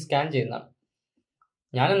 പക്ഷെ ഇത് സ്കാൻ ചെയ്യുന്നതാണ്.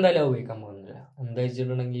 ഞാൻ എന്തായാലും ഉപയോഗിക്കാൻ പോകുന്നില്ല. എന്താ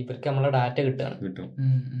വെച്ചിട്ടുണ്ടെങ്കിൽ ഇവർക്ക് നമ്മളെ ഡാറ്റ കിട്ടുകയാണ്,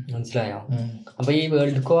 മനസ്സിലായോ? അപ്പൊ ഈ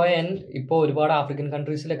വേൾഡ് കോയിൻ ഇപ്പൊ ഒരുപാട് ആഫ്രിക്കൻ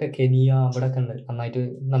കൺട്രീസിലൊക്കെ, കെനിയ അവിടെ ഒക്കെ ഉണ്ട്,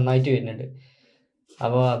 നന്നായിട്ട് വരുന്നുണ്ട്.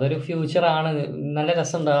 അപ്പോൾ അതൊരു ഫ്യൂച്ചറാണ്. നല്ല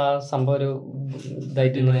രസമുണ്ട് ആ സംഭവം, ഒരു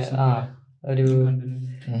ഇതായിട്ട് ഇങ്ങനെ ഒരു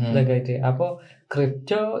ഇതൊക്കെ ആയിട്ട്. അപ്പോൾ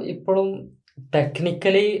ക്രിപ്റ്റോ ഇപ്പോഴും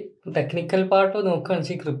ടെക്നിക്കൽ പാർട്ട് നോക്കുകയാണെന്ന്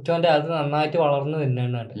വെച്ചാൽ ക്രിപ്റ്റോന്റെ അത് നന്നായിട്ട് വളർന്നു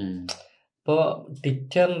വരുന്നുണ്ട്. ഇപ്പോൾ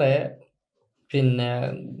ട്വിറ്ററിന്റെ പിന്നെ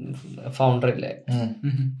ഫൗണ്ടർ ഇല്ലേ,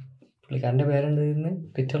 പുള്ളിക്കാരന്റെ പേരെന്തായിരുന്നു,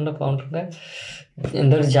 ട്വിറ്ററിന്റെ ഫൗണ്ടറിന്റെ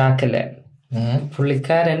എന്തോ ഒരു ജാക്കല്ലേ,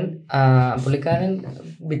 പുള്ളിക്കാരൻ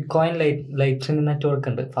ബിറ്റ്കോയിൻ ലൈറ്റ്നിങ് നെറ്റ്വർക്ക്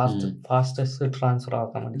ഉണ്ട്, ഫാസ്റ്റസ്റ്റ് ട്രാൻസ്ഫർ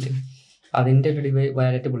ആക്കാൻ വേണ്ടിയിട്ട്. അതിന്റെ ഒരു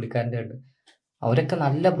വാലറ്റ് പുള്ളിക്കാരന്റെ ഉണ്ട്. അവരൊക്കെ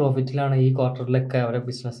നല്ല പ്രോഫിറ്റിലാണ് ഈ ക്വാർട്ടറിലൊക്കെ അവരെ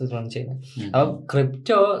ബിസിനസ് റൺ ചെയ്യുന്നത്. അപ്പൊ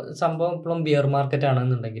ക്രിപ്റ്റോ സംഭവം ഇപ്പോഴും ബിയർ മാർക്കറ്റ്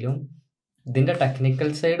ആണെന്നുണ്ടെങ്കിലും ഇതിന്റെ ടെക്നിക്കൽ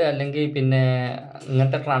സൈഡ് അല്ലെങ്കിൽ പിന്നെ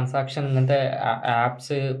ഇങ്ങനത്തെ ട്രാൻസാക്ഷൻ, ഇങ്ങനത്തെ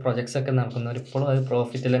ആപ്സ്, പ്രൊജക്ട്സ് ഒക്കെ നടക്കുന്നവർ ഇപ്പോഴും അത്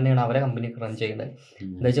പ്രോഫിറ്റിൽ തന്നെയാണ് അവരെ കമ്പനിക്ക് റൺ ചെയ്യുന്നത്.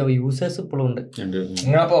 എന്താ വെച്ചാൽ യൂസേഴ്സ് ഇപ്പോഴും ഉണ്ട്.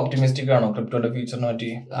 ഒപ്റ്റിമിസ്റ്റിക് ആണോ ക്രിപ്റ്റോയുടെ ഫ്യൂച്ചറിനെ പറ്റി?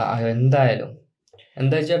 എന്തായാലും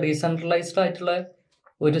എന്താ വെച്ചാൽ ഡീസെൻട്രലൈസ്ഡ് ആയിട്ടുള്ള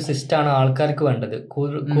ഒരു സിസ്റ്റമാണ് ആൾക്കാർക്ക് വേണ്ടത്.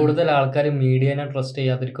 കൂടുതൽ ആൾക്കാർ മീഡിയനെ ട്രസ്റ്റ്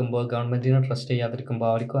ചെയ്യാതിരിക്കുമ്പോൾ, ഗവൺമെന്റിനെ ട്രസ്റ്റ് ചെയ്യാതിരിക്കുമ്പോൾ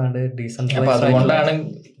അവർക്ക് വേണ്ടത് ഡീസെൻട്രലൈസ്ഡ്.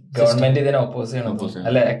 ഗവൺമെന്റ് ഇതിനെ ഓപ്പോസ് ചെയ്യണം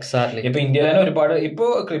അല്ലെ? എക്സാക്ട്ലി. ഇപ്പൊ ഇന്ത്യയിൽ തന്നെ ഒരുപാട് ഇപ്പൊ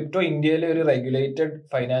ക്രിപ്റ്റോ ഇന്ത്യയിൽ ഒരു റെഗുലേറ്റഡ്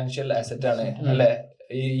ഫൈനാൻഷ്യൽ അസറ്റ് ആണ് അല്ലെ?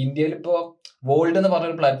 ഈ ഇന്ത്യയിൽ ഇപ്പോ വോൾഡ് എന്ന്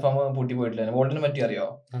പറഞ്ഞൊരു പ്ലാറ്റ്ഫോം പൂട്ടി പോയിട്ടില്ല. വോൾഡിനെ പറ്റി അറിയോ?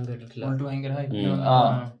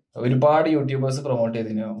 ഒരുപാട് യൂട്യൂബേഴ്സ് പ്രൊമോട്ട്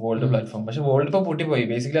ചെയ്തിരുന്നു വോൾഡ് പ്ലാറ്റ്ഫോം. പക്ഷെ വോൾഡ് ഇപ്പൊ പൂട്ടിപ്പോയി.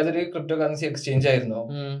 ബേസിക്കലി അതൊരു ക്രിപ്റ്റോ കറൻസി എക്സ്ചേഞ്ച് ആയിരുന്നു.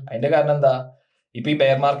 അതിന്റെ കാരണം എന്താ? ഇപ്പൊ ഈ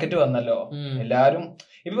ബെയർ മാർക്കറ്റ് വന്നല്ലോ. എല്ലാരും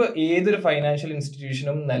ഇപ്പൊ ഏതൊരു ഫൈനാൻഷ്യൽ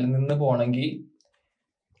ഇൻസ്റ്റിറ്റ്യൂഷനും നിലനിന്ന് പോണെങ്കിൽ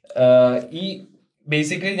ഈ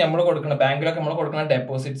ബേസിക്കലി നമ്മൾ കൊടുക്കുന്ന ബാങ്കിലൊക്കെ നമ്മൾ കൊടുക്കുന്ന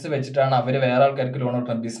ഡെപ്പോസിറ്റ്സ് വെച്ചിട്ടാണ് അവര് വേറെ ആൾക്കാർക്ക് ലോൺ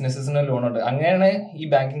കൊടുക്കുന്നത്, ബിസിനസ്സിന് ലോൺ കൊടുക്കുന്നത്. അങ്ങനെയാണ് ഈ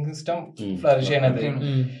ബാങ്കിങ് സിസ്റ്റം ഫ്ലറിഷ് ചെയ്യണത്.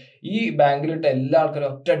 ഈ ബാങ്കിലിട്ട് എല്ലാ ആൾക്കാരും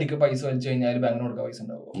ഒറ്റയടിക്ക് പൈസ വലിച്ചു കഴിഞ്ഞാൽ ബാങ്കിന് കൊടുക്കാൻ പൈസ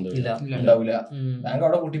ഉണ്ടാവില്ല. ബാങ്ക്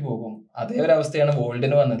അവിടെ പൂട്ടി പോകും. അതേ ഒരു അവസ്ഥയാണ്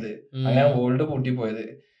വോൾഡിന് വന്നത്. അങ്ങനെയാണ് വോൾഡ് പൂട്ടിപ്പോയത്.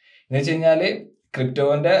 എന്ന് വെച്ച് കഴിഞ്ഞാല്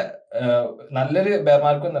ക്രിപ്റ്റോന്റെ നല്ലൊരു ബെയർ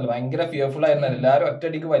മാർക്കറ്റ് ഒന്നല്ല, ഭയങ്കര ഫിയർഫുൾ ആയിരുന്നു. എല്ലാവരും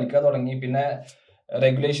ഒറ്റയടിക്ക് വലിക്കാൻ തുടങ്ങി. പിന്നെ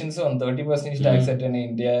റെഗുലേഷൻസ് 30% ടാക്സ് ആയിട്ടാണ്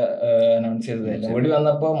ഇന്ത്യ അനൗൺസ് ചെയ്തത്. ഓടി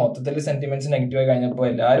വന്നപ്പോ മൊത്തത്തിൽ സെന്റിമെന്റ്സ് നെഗറ്റീവ് ആയി കഴിഞ്ഞപ്പോ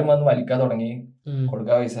എല്ലാരും വന്ന് വലിക്കാൻ തുടങ്ങി.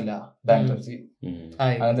 കൊടുക്കാൻ പൈസ അല്ല, ബാങ്ക്രപ്സി,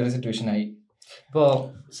 അങ്ങനത്തെ ഒരു സിറ്റുവേഷൻ ആയി. ഇപ്പോ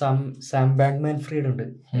സാം ബാങ്ക്മാൻ-ഫ്രീഡ് ഉണ്ട്,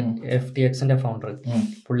 FTX ഫൗണ്ടർ.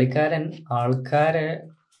 പുള്ളിക്കാരൻ ആൾക്കാരെ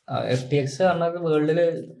FTX പറഞ്ഞത് വേൾഡില്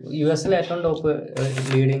US ഏറ്റവും ടോപ്പ്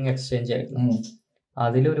ലീഡിങ് എക്സ്ചേഞ്ച് ആയിരുന്നു.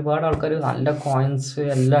 അതിൽ ഒരുപാട് ആൾക്കാർ നല്ല കോയിൻസ്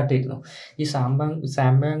എല്ലാം ഇട്ടിരുന്നു. ഈ സാം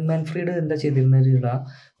ബാങ്ക്മാൻ-ഫ്രീഡ് എന്താ ചെയ്തിരുന്ന,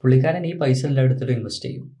 പുള്ളിക്കാരൻ ഈ പൈസ എല്ലാം എടുത്തിട്ട് ഇൻവെസ്റ്റ്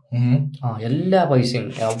ചെയ്യും. എല്ലാ പൈസയും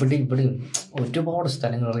അവിടെ ഇവിടെയും ഒരുപാട്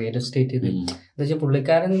സ്ഥലങ്ങൾ റിയൽ എസ്റ്റേറ്റ് ചെയ്ത്. എന്താ വെച്ചാൽ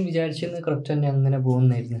പുള്ളിക്കാരൻ വിചാരിച്ചിരുന്ന ക്രിപ്റ്റോ തന്നെ അങ്ങനെ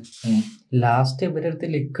പോകുന്നായിരുന്നു. ലാസ്റ്റ് ഇവരുടെ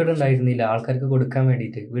അടുത്ത് ലിക്വിഡ് ഉണ്ടായിരുന്നില്ല ആൾക്കാർക്ക് കൊടുക്കാൻ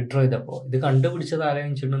വേണ്ടിയിട്ട്. വിഡ്രോ ചെയ്തപ്പോ ഇത് കണ്ടുപിടിച്ചത്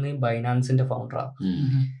ആരെയും വെച്ചിട്ടുണ്ടെങ്കിൽ ബൈനാൻസിന്റെ ഫൗണ്ടറാണ്.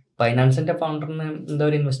 ബൈനാൻസിന്റെ ഫൗണ്ടറിന് എന്താ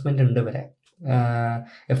ഒരു ഇൻവെസ്റ്റ്മെന്റ് ഉണ്ട് ഇവരെ.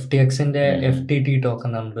 FTXന്റെ FTT ടോക്കൺ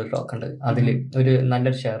എന്നൊരു ടോക്കൺ ഉണ്ട്. അതില് ഒരു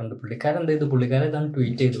നല്ലൊരു ഷെയർ ഉണ്ട്. പുള്ളിക്കാരൻ എന്താ ചെയ്തു, പുള്ളിക്കാരൻ ഇതാണ്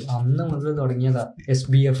ട്വീറ്റ് ചെയ്തു. അന്ന് മുതൽ തുടങ്ങിയതാ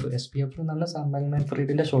SBF എന്ന് പറഞ്ഞ സാം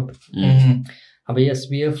ബാങ്ക്മാൻ-ഫ്രീഡിന്റെ ഷോട്ട്. അപ്പൊ ഈ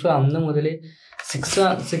SBF അന്ന് മുതൽ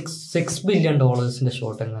 $6 ബില്യൺ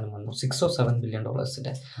ഷോട്ട് എങ്ങനെ വന്നു, 6 or 7 ബില്യൺ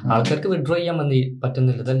ആൾക്കാർക്ക് വിഡ്രോ ചെയ്യാൻ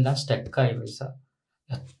പറ്റുന്നില്ല. ഇതെല്ലാം സ്റ്റക്കായി പൈസ.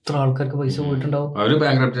 എത്ര ആൾക്കാർക്ക് പൈസ പോയിട്ടുണ്ടാവും.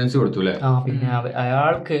 പിന്നെ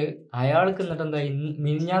അയാൾക്ക് എന്നിട്ട് എന്താ,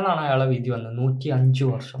 മിനിഞ്ഞാന്നാണ് അയാളെ വിധി വന്നത്. 105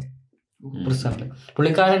 വർഷം പ്രിസണില്.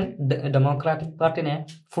 പുള്ളിക്കാരൻ ഡെമോക്രാറ്റിക് പാർട്ടിനെ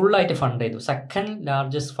ഫുൾ ആയിട്ട് ഫണ്ട് ചെയ്തു. സെക്കൻഡ്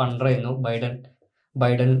ലാർജസ്റ്റ് ഫണ്ടർ ആയിരുന്നു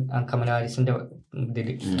ബൈഡൻ കമലാ ഹാരിസിന്റെ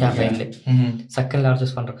ഇതില് ക്യാമ്പയിനില്. Second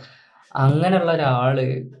largest funder. അങ്ങനെയുള്ള ഒരാള്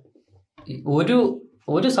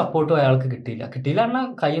ഒരു സപ്പോർട്ടും അയാൾക്ക് കിട്ടിയില്ല പറഞ്ഞാൽ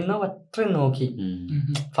കയ്യിൽ നിന്ന് അത്രയും നോക്കി.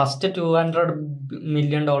 ഫസ്റ്റ് $200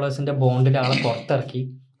 മില്യൺ ബോണ്ടിൽ ആളെ പുറത്തിറക്കി.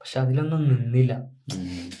 പക്ഷെ അതിലൊന്നും നിന്നില്ല.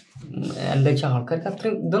 എന്താ വെച്ചാൽ ആൾക്കാർക്ക്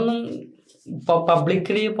അത്രയും ഇതൊന്നും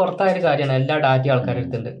പബ്ലിക്കലി പുറത്തായ ഒരു കാര്യമാണ്. എല്ലാ ഡാറ്റയും ആൾക്കാരുടെ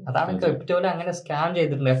അടുത്തുണ്ട്. അതാണ് ക്രിപ്റ്റോയിൽ അങ്ങനെ സ്കാം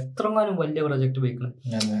ചെയ്തിട്ടുണ്ട്. എത്രങ്ങാനും വലിയ പ്രൊജക്ട് ഉപയോഗിക്കുന്നത്.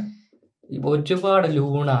 ഒരുപാട്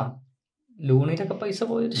ലൂണിലൊക്കെ പൈസ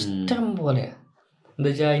പോയിട്ട് ഇഷ്ടം പോലെ. എന്താ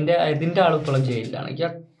വെച്ചാൽ ഇതിന്റെ ആളിപ്പോഴും ജയിലിലാണ്.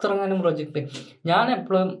 എത്രങ്ങാനും പ്രൊജക്ട്. ഞാൻ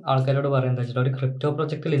എപ്പോഴും ആൾക്കാരോട് പറയാൻ എന്താ വെച്ചാൽ, ഒരു ക്രിപ്റ്റോ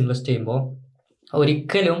പ്രൊജക്റ്റിൽ ഇൻവെസ്റ്റ് ചെയ്യുമ്പോൾ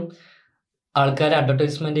ഒരിക്കലും ആൾക്കാരെ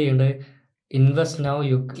അഡ്വർടൈസ്മെന്റ് ചെയ്യേണ്ടത് invest now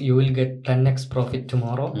you will get 10x profit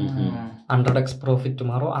tomorrow, 100x profit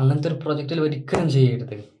tomorrow. അങ്ങനത്തെ ഒരു പ്രൊജക്റ്റിൽ ഒരിക്കലും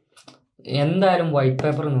ചെയ്യരുത്. എന്തായാലും വൈറ്റ്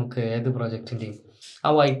പേപ്പർ നോക്കുക ഏത് പ്രൊജക്റ്റിന്റെയും. ആ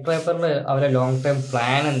വൈറ്റ് പേപ്പറിൽ അവരെ ലോങ് ടൈം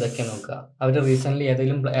പ്ലാൻ എന്തൊക്കെയാ നോക്കുക. അവർ റീസെന്റ്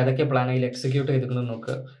ഏതൊക്കെ പ്ലാൻ അതിൽ എക്സിക്യൂട്ട് ചെയ്തിരിക്കുന്നത്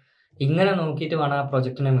നോക്കുക. ഇങ്ങനെ നോക്കിയിട്ട് വേണം ആ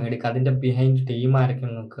പ്രൊജക്റ്റിനെ മേടിക്കുക. അതിന്റെ ബിഹൈൻഡ് ടീം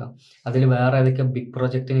ആരൊക്കെയാണ് നോക്കുക. അതിൽ വേറെ ഏതൊക്കെ ബിഗ്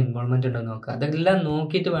പ്രൊജക്റ്റിന് ഇൻവോൾവ്മെന്റ് ഉണ്ടെന്ന് നോക്കുക. അതെല്ലാം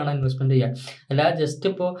നോക്കിയിട്ട് വേണം ഇൻവെസ്റ്റ്മെന്റ് ചെയ്യാൻ. അല്ലാതെ ജസ്റ്റ്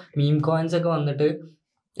ഇപ്പോൾ മീം കോയിൻസ് ഒക്കെ വന്നിട്ട്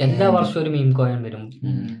എല്ലാ വർഷവും ഒരു മീം കോയിൻ വരും.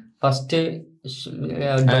 ഫസ്റ്റ്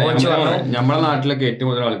നമ്മുടെ നാട്ടിലൊക്കെ ഏറ്റവും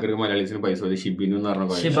കൂടുതൽ ആൾക്കാർക്ക് മലയാളീസിന് പൈസ ഷിബിനു എന്ന് പറഞ്ഞ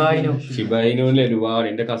ഷിബായിനുവിൽ ഒരുപാട്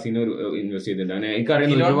എന്റെ കസിന് ഇൻവെസ്റ്റ് ചെയ്തിട്ടുണ്ട്. അങ്ങനെ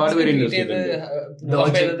എനിക്കറിയുന്ന ഒരുപാട് പേര് ഇൻവെസ്റ്റ്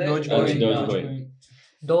ചെയ്തിട്ടുണ്ട്.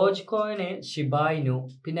 ഡോജ് കോയിന്, ഷിബായിനു,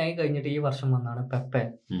 പിന്നെ അത് കഴിഞ്ഞിട്ട് ഈ വർഷം വന്നാണ്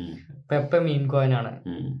പെപ്പെ മീം കോയിൻ ആണ്.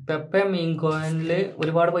 പെപ്പെ മീം കോയിനിൽ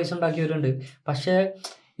ഒരുപാട് പൈസ ഉണ്ടാക്കിയവരുണ്ട്. പക്ഷെ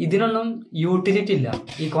ഇതിനൊന്നും യൂട്ടിലിറ്റി ഇല്ല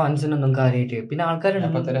ഈ കോയിൻസിനൊന്നും കാര്യമായിട്ട്. പിന്നെ ആൾക്കാരുണ്ട്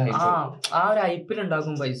ആ ഒരു ഹൈപ്പിൽ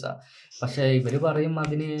ഉണ്ടാക്കും പൈസ. പക്ഷെ ഇവര് പറയും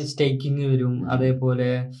അതിന് സ്റ്റേക്കിങ് വരും, അതേപോലെ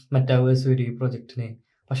മെറ്റാവേഴ്സ് വരും ഈ പ്രൊജക്ടിന്.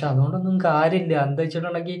 പക്ഷെ അതുകൊണ്ടൊന്നും കാര്യമില്ല. എന്താ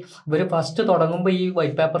വെച്ചിട്ടുണ്ടെങ്കിൽ ഇവര് ഫസ്റ്റ് തുടങ്ങുമ്പോ ഈ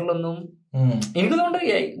വൈറ്റ് പേപ്പറിലൊന്നും എനിക്ക്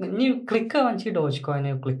തോന്നുന്നുണ്ട് ഇനി ക്ലിക്ക് ആവാൻ ഡോജ്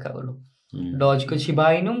കോയിന് ക്ലിക്ക് ആവുള്ളൂ. ഡോജ് കോയിൻ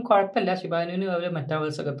ഷിബായിനും കുഴപ്പമില്ല. ഷിബായിനും അവര്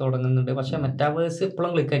മെറ്റാവേഴ്സ് ഒക്കെ തുടങ്ങുന്നുണ്ട്. പക്ഷെ മെറ്റാവേഴ്സ്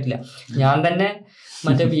ഇപ്പോഴും ക്ലിക്ക് ആയിട്ടില്ല. ഞാൻ തന്നെ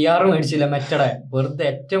മറ്റേ VR മേടിച്ചില്ല മെറ്റയുടെ. വെറുതെ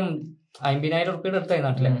ഏറ്റവും 50,000 റുപ്യയുടെ അടുത്തായി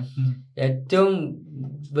നാട്ടിലെ. ഏറ്റവും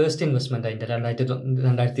വേസ്റ്റ് ഇൻവെസ്റ്റ്മെന്റ് അതിന്റെ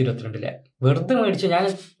 2022 വെറുതെ മേടിച്ചു. ഞാൻ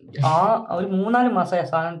ഒരു 3-4 മാസമായ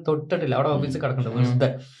സാധനം തൊട്ടിട്ടില്ല, അവിടെ ഓഫീസിൽ കിടക്കുന്നുണ്ട് വെറുതെ.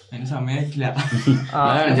 സമയമില്ല.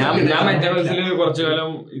 ഞാൻ മെറ്റാവേഴ്സിൽ കുറച്ചു കാലം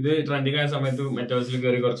ഇത് ട്രെൻഡിങ് ആയ സമയത്ത് മെറ്റാവേഴ്സിൽ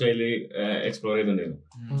കയറി കുറച്ച് അതിൽ എക്സ്പ്ലോർ ചെയ്തിട്ടുണ്ടായിരുന്നു.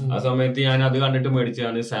 ആ സമയത്ത് ഞാൻ അത് കണ്ടിട്ട്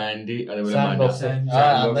മേടിച്ചാണ് സാൻഡ്, അതേപോലെ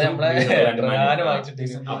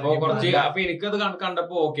അപ്പൊ എനിക്കത്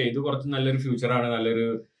കണ്ടപ്പോ ഓക്കെ, ഇത് കുറച്ച് നല്ലൊരു ഫ്യൂച്ചറാണ്, നല്ലൊരു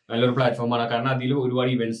പ്ലാറ്റ്ഫോമാണ്. കാരണം അതിൽ ഒരുപാട്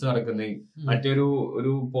ഇവന്റ്സ് നടക്കുന്നത്. മറ്റൊരു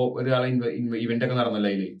ഇവന്റ് ഒക്കെ നടന്നല്ലോ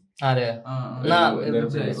അതില്,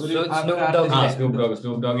 സ്നൂപ്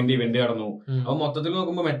ഡോഗിന്റെ ഇവന്റ് നടന്നു. അപ്പൊ മൊത്തത്തിൽ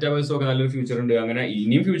നോക്കുമ്പോ മെറ്റാവേഴ്സ് ഒക്കെ നല്ലൊരു ഫ്യൂച്ചർ ഉണ്ട്. അങ്ങനെ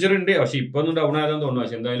ഇനിയും ഫ്യൂച്ചർ ഉണ്ട്, പക്ഷെ ഇപ്പൊ ഒന്നും ഡൗൺ ആയതെന്ന് തോന്നുന്നു.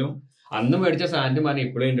 പക്ഷെ എന്തായാലും അന്ന് മേടിച്ച സാൻഡ് മാൻ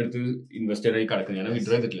ഇപ്പോഴും എന്റെ അടുത്ത് ഇൻവെസ്റ്റ് ആയി കിടക്കുന്നത്. ഞാൻ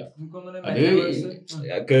വിഡ്രോ ചെയ്തിട്ടില്ല. അത്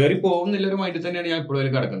കേറി പോകുന്നില്ലൊരു മൈൻഡിൽ തന്നെയാണ് ഞാൻ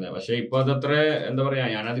ഇപ്പോഴും കിടക്കുന്നത്. പക്ഷെ ഇപ്പൊ അതത്ര എന്താ പറയാ,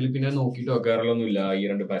 ഞാൻ അതിൽ പിന്നെ നോക്കിയിട്ട് കേറലൊന്നും ഇല്ല ഈ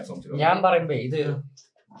 2 പ്ലാറ്റ്ഫോംസിൽ. ഞാൻ പറയുമ്പോ ഇത്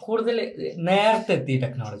കൂടുതൽ നേരത്തെ എത്തി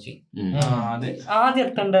ടെക്നോളജി. ആദ്യം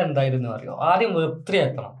എത്തേണ്ട എന്തായിരുന്നു അറിയോ? ആദ്യം Web3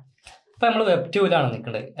 എത്തണം. ഇപ്പൊ നമ്മള് Web2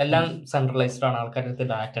 നിൽക്കുന്നത്. എല്ലാം സെൻട്രലൈസ്ഡ് ആണ്, ആൾക്കാരുടെ അടുത്ത്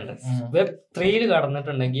ഡാറ്റ ഉണ്ട്. Web3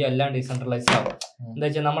 കടന്നിട്ടുണ്ടെങ്കിൽ എല്ലാം ഡീസെൻട്രലൈസ്ഡ് ആവും. എന്താ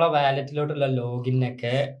വെച്ചാൽ നമ്മളെ വാലറ്റിലോട്ടുള്ള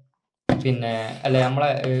ലോഗിനൊക്കെ പിന്നെ നമ്മളെ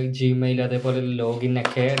ജിമെയിൽ അതേപോലെ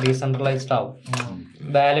ലോഗിനൊക്കെ ഡീസെൻട്രലൈസ്ഡ് ആവും.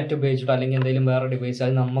 വാലറ്റ് ഉപയോഗിച്ചിട്ടോ അല്ലെങ്കിൽ എന്തെങ്കിലും വേറെ ഡിവൈസ്,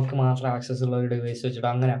 അത് നമുക്ക് മാത്രം ആക്സസ് ഉള്ള ഒരു ഡിവൈസ് വെച്ചിട്ടോ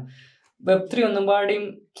അങ്ങനെ. Web3 ഒന്നും പാടിയും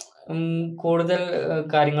കൂടുതൽ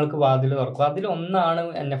കാര്യങ്ങൾക്ക് വാതിൽ തുറക്കും. അതിലൊന്നാണ്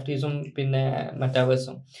NFTസും പിന്നെ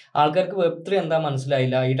മെറ്റാവേഴ്സും. ആൾക്കാർക്ക് Web3 എന്താ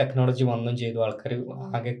മനസ്സിലായില്ല. ഈ ടെക്നോളജി വന്നും ചെയ്തു, ആൾക്കാർ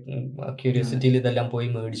ആകെ ക്യൂരിയോസിറ്റിയിൽ ഇതെല്ലാം പോയി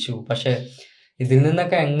മേടിച്ചു. പക്ഷെ ഇതിൽ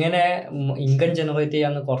നിന്നൊക്കെ എങ്ങനെ ഇൻകം ജനറേറ്റ്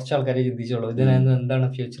ചെയ്യാന്ന് കുറച്ച് ആൾക്കാരെ ചിന്തിച്ചോളൂ. ഇതിനകത്ത് എന്താണ്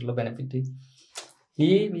ഫ്യൂച്ചറിൽ ബെനിഫിറ്റ്. ഈ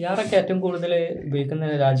VR ഒക്കെ ഏറ്റവും കൂടുതൽ ഉപയോഗിക്കുന്ന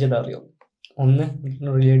രാജ്യം അറിയോ? ഒന്ന്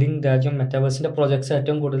ലീഡിങ് രാജ്യം മെറ്റാവേഴ്സിന്റെ പ്രോജക്ട്സ്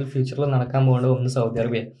ഏറ്റവും കൂടുതൽ ഫ്യൂച്ചറിൽ നടക്കാൻ പോകുന്നത് ഒന്ന് സൗദി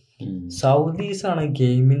അറേബ്യ. സൗദീസ് ആണ്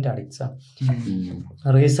ഗെയിമിന്റെ അഡിക്ട്സ്.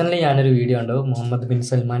 റീസെന്റ് ഞാനൊരു വീഡിയോ കണ്ടു, മുഹമ്മദ് ബിൻ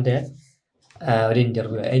സൽമാന്റെ ഒരു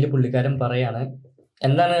ഇന്റർവ്യൂ. അതിൽ പുള്ളിക്കാരൻ പറയാണ്,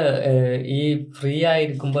 എന്താണ് ഈ ഫ്രീ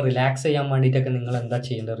ആയിരിക്കുമ്പോൾ റിലാക്സ് ചെയ്യാൻ വേണ്ടിയിട്ടൊക്കെ നിങ്ങൾ എന്താ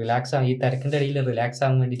ചെയ്യുന്നത്, ഈ തിരക്കിന്റെ ഇടയിൽ റിലാക്സ്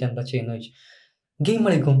ആകാൻ വേണ്ടിയിട്ട് എന്താ ചെയ്യുന്നത് ചോദിച്ചു.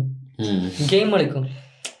 ഗെയിം കളിക്കും.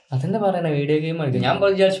 അതെന്താ പറയണ, വീഡിയോ ഗെയിം കളിക്കും. ഞാൻ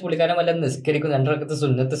വിചാരിച്ചു പുള്ളിക്കാരൻ വല്ല നിസ്കരിക്കും, 2 റകഅത്ത്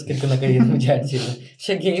സുന്നത്ത് നിസ്കരിക്കുന്നൊക്കെ വിചാരിച്ചിരുന്നു.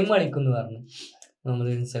 പക്ഷെ ഗെയിം കളിക്കും എന്ന് പറഞ്ഞു മുഹമ്മദ്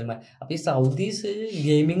ബിൻ സൽമാൻ. അപ്പൊ ഈ സൗദീസ്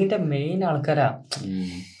ഗെയിമിങ്ങിന്റെ മെയിൻ ആൾക്കാരാ.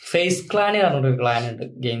 ഫേസ് ക്ലാൻ പറഞ്ഞൊരു ക്ലാൻ ഉണ്ട്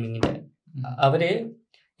ഗെയിമിങ്ങിന്റെ. അവര്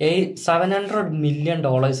 $700 million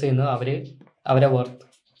അവരെ വർത്ത്,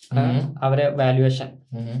 അവരെ വാല്യുവേഷൻ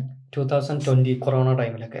 2020 കൊറോണ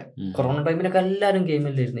ടൈമിലൊക്കെ എല്ലാരും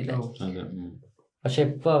ഗെയിമിലായിരുന്നില്ല. പക്ഷെ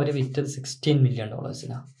ഇപ്പൊ അവര് വിറ്റത് $16 million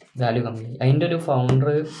വാല്യൂ കമ്പനി. അതിന്റെ ഒരു ഫൗണ്ടർ,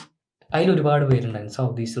 അതിലൊരുപാട് പേരുണ്ടായിരുന്നു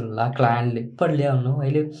സൗദീസിലുള്ള ആ ക്ലാനിൽ. ഇപ്പൊ ഇല്ലായിരുന്നു,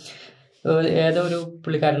 അതില് ഏതോ ഒരു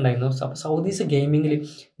പുള്ളിക്കാരുണ്ടായിരുന്നു. സൗദീസ് ഗെയിമിങ്ങിൽ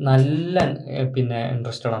നല്ല പിന്നെ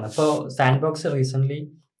ഇൻട്രസ്റ്റഡ് ആണ്. ഇപ്പോൾ സാൻഡ് ബോക്സ് റീസെന്റ്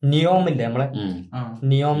നിയോം ഇല്ലേ, നമ്മളെ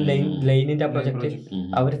നിയോം ലൈനിന്റെ പ്രൊജക്ട്,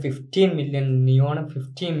 അവർ $15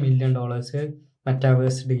 million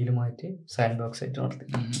മെറ്റാവേഴ്സ് ഡീലുമായിട്ട് സാൻഡ് ബോക്സ് ആയിട്ട് നടത്തി.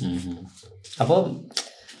 അപ്പോൾ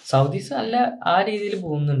സൗദീസ് നല്ല ആ രീതിയിൽ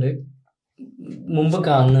പോകുന്നുണ്ട്. മുമ്പ്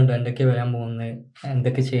കാണുന്നുണ്ട് എന്തൊക്കെ വരാൻ പോകുന്നത്,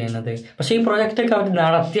 എന്തൊക്കെ ചെയ്യുന്നത്. പക്ഷെ ഈ പ്രൊജക്റ്റ് ഒക്കെ അവർ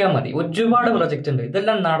നടത്തിയാൽ മതി. ഒരുപാട് പ്രൊജക്റ്റ് ഉണ്ട്,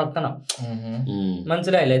 ഇതെല്ലാം നടത്തണം.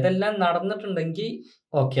 മനസ്സിലായില്ലേ? ഇതെല്ലാം നടന്നിട്ടുണ്ടെങ്കിൽ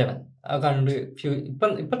ഓക്കെയാണ്. കണ്ട്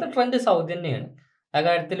ഇപ്പത്തെ ട്രെൻഡ് സൗദി തന്നെയാണ്. ആ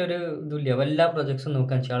കാര്യത്തിൽ ഒരു ഇതില്ല. എല്ലാ പ്രൊജക്ട്സും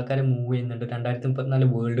നോക്കാൻ വെച്ചാൽ ആൾക്കാർ മൂവ് ചെയ്യുന്നുണ്ട്. 2034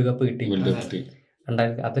 വേൾഡ് കപ്പ് കിട്ടി.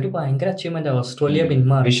 അതൊരു ഭയങ്കര അച്ചീവ്മെന്റ്. ഓസ്ട്രേലിയ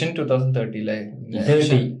പിന്മാറി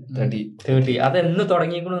 2030. അതെന്ന്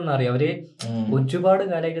തുടങ്ങിക്കണമെന്ന് അറിയാം. അവര് ഒരുപാട്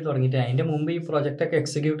കാലമായിട്ട് തുടങ്ങിയിട്ട്. അതിന്റെ മുമ്പ് ഈ പ്രൊജക്ട് ഒക്കെ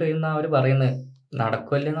എക്സിക്യൂട്ട് ചെയ്യുന്ന അവര് പറയുന്നത്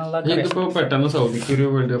നടക്കുമല്ലെന്നുള്ള. പെട്ടെന്ന് സൗദിക്ക് ഒരു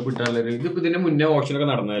വേൾഡ് കപ്പ് കിട്ടാനുള്ള ഇതിപ്പോ ഇതിന്റെ മുന്നേ ഓപ്ഷൻ ഒക്കെ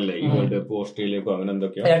നടന്നതല്ലേ ഈ വേൾഡ് കപ്പ് ഓസ്ട്രേലിയക്കോ അങ്ങനെ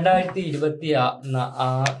എന്തൊക്കെയാ. 2026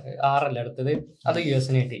 അടുത്തത്. അത് US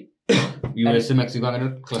കിട്ടി. US മെക്സിക്കോ അങ്ങനെ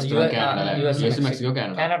ക്ലസ്റ്റർ. മെക്സിക്കോ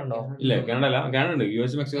കാനഡ ഉണ്ടോ? ഇല്ല, കാനഡ അല്ല, കാനഡ ഉണ്ട്.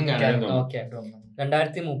 US Mexico Canada.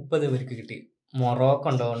 2030 ഇവർക്ക് കിട്ടി. മൊറോക്കോ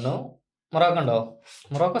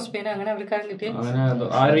സ്പെയിൻ അങ്ങനെ അവർക്കാരും കിട്ടി.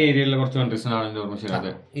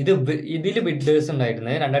 ഇതില് ബിഡേഴ്സ്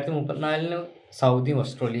ഉണ്ടായിരുന്നത് 2034 സൗദി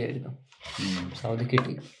ഓസ്ട്രേലിയ ആയിരുന്നു. സൗദി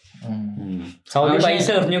കിട്ടി. സൗദി പൈസ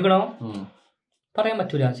എറിഞ്ഞിക്കണോ പറയാൻ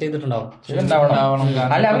പറ്റൂല, ചെയ്തിട്ടുണ്ടാവും.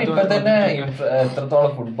 അല്ല, അവരിപ്പൊ തന്നെ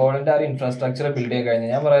എത്രത്തോളം ഫുട്ബോളിന്റെ ആ ഒരു ഇൻഫ്രാസ്ട്രക്ചർ ബിൽഡ് ചെയ്യാൻ കഴിഞ്ഞു.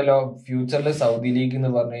 ഞാൻ പറയാലോ, ഫ്യൂച്ചറിൽ സൗദി ലീഗ് എന്ന്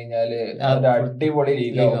പറഞ്ഞു കഴിഞ്ഞാല് ഒരു അടിപൊളി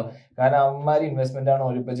ലീഗാവും. കാരണം അവന്മാര് ഇൻവെസ്റ്റ്മെന്റ് ആണ്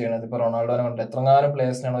അവരിപ്പോ ചെയ്യണത്. ഇപ്പൊ റൊണാൾഡോനെ കൊണ്ട് എത്രങ്ങാനും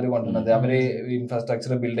പ്ലേയേഴ്സിനാണ് അവർ കൊണ്ടുവന്നത്. അവര്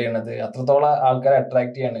ഇൻഫ്രാസ്ട്രക്ചർ ബിൽഡ് ചെയ്യണത് അത്രത്തോളം ആൾക്കാരെ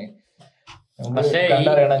അട്രാക്ട് ചെയ്യാണ്. പക്ഷേ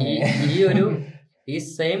ഈ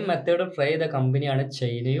സെയിം മെത്തേഡ് ട്രൈ ചെയ്ത കമ്പനിയാണ്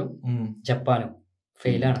ചൈനയും ജപ്പാനും.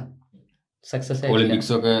 ഫെയിലാണ്, സക്സസ്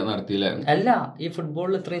അല്ല. ഈ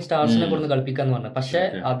ഫുട്ബോളിൽ ഇത്രയും സ്റ്റാർസിനെ കൊണ്ട് കളിപ്പിക്കാന്ന് പറഞ്ഞു. പക്ഷെ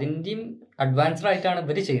അതിന്റെയും അഡ്വാൻസ്ഡ് ആയിട്ടാണ്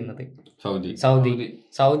ഇവര് ചെയ്യുന്നത്.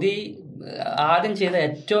 സൗദി ആദ്യം ചെയ്ത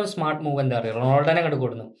ഏറ്റവും സ്മാർട്ട് മൂവ് എന്താ പറയുക, റൊണാൾഡോനെ കണ്ടു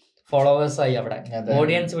കൊടുന്നു, ഫോളോവേഴ്സായി, അവിടെ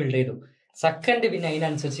ഓഡിയൻസ് ബിൽഡ് ചെയ്തു. സെക്കൻഡ് പിന്നെ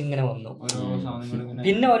അതിനനുസരിച്ച് ഇങ്ങനെ വന്നു.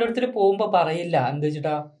 പിന്നെ ഓരോരുത്തർ പോകുമ്പോ പറയില്ല എന്താ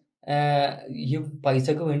വെച്ചിട്ടാ, ഈ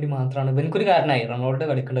പൈസക്ക് വേണ്ടി മാത്രമാണ്. ഇവനക്കൊരു കാരണമായി, റൊണാൾഡോ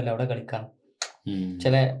കളിക്കണ്ടല്ലോ അവിടെ കളിക്കാൻ.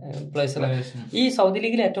 ചില പ്ലേയേഴ്സ് ഈ സൗദി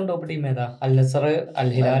ലീഗിൽ ഏറ്റവും ടോപ്പ് ടീം ഏതാ? അൽ നസർ, അൽ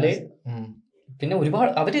ഹിലാല്, പിന്നെ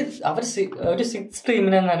ഒരുപാട് അവർ ഒരു 6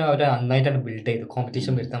 ടീമിനെ അവർ നന്നായിട്ടാണ് ബിൽഡ് ചെയ്തു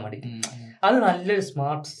കോമ്പറ്റീഷൻ വരുത്താൻ വേണ്ടി. അത് നല്ലൊരു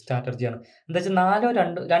സ്മാർട്ട് സ്ട്രാറ്റജിയാണ്. എന്താ വെച്ചാൽ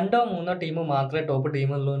 2 or 3 ടീം മാത്രമേ ടോപ്പ്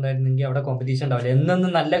ടീം ഉള്ളൂണ്ടായിരുന്നെങ്കിൽ അവിടെ കോമ്പറ്റീഷൻ ഉണ്ടാവില്ല.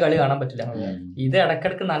 എന്നൊന്നും നല്ല കളി കാണാൻ പറ്റില്ല. ഇത്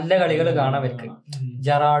ഇടക്കിടക്ക് നല്ല കളികൾ കാണാൻ പറ്റും.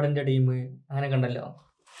 ജറാഡിന്റെ ടീം അങ്ങനെ കണ്ടല്ലോ.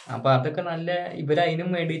 അപ്പൊ അതൊക്കെ നല്ല, ഇവരതിനും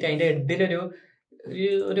വേണ്ടിയിട്ട് അതിന്റെ ഹെഡിലൊരു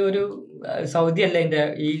ഒരു സൗദി അല്ല അതിന്റെ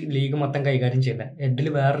ഈ ലീഗ് മൊത്തം കൈകാര്യം ചെയ്യുന്നത്. ഹെഡിൽ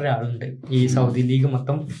വേറൊരാളുണ്ട് ഈ സൗദി ലീഗ്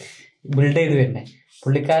മൊത്തം ബിൽഡ് ചെയ്ത് വരുന്നത്.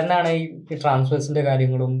 പുള്ളിക്കാരനാണ് ഈ ട്രാൻസ്ഫേഴ്സിന്റെ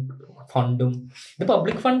കാര്യങ്ങളും ഫണ്ടും. ഇത്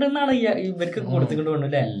പബ്ലിക് ഫണ്ട് എന്നാണ് ഇവർക്ക് കൊടുത്തിട്ട് വേണം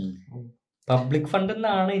അല്ലേ? പബ്ലിക് ഫണ്ട്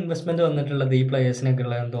എന്നാണ് ഇൻവെസ്റ്റ്മെന്റ് വന്നിട്ടുള്ളത് ഈ പ്ലേയേഴ്സിനൊക്കെ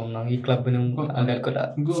ഉള്ളതെന്ന് തോന്നുന്നു. ഈ ക്ലബിനും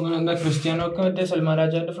എന്താ ക്രിസ്ത്യാനോക്ക് മറ്റേ സൽമാൻ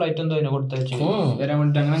രാജാവിന്റെ ഫ്ലൈറ്റ് എന്തോ കൊടുത്തയച്ചു വരാൻ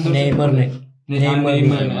വേണ്ടിട്ട്. നെയ്മറിന്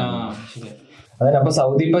അതെ. അപ്പൊ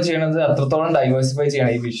സൗദി ഇപ്പൊ ചെയ്യണത് അത്രത്തോളം ഡൈവേഴ്സിഫൈ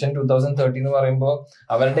ചെയ്യണം. ഈ വിഷൻ 2030 എന്ന് പറയുമ്പോൾ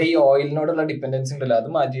അവരുടെ ഈ ഓയിലിനോടുള്ള ഡിപ്പെൻഡൻസി ഉണ്ടല്ലോ, അത്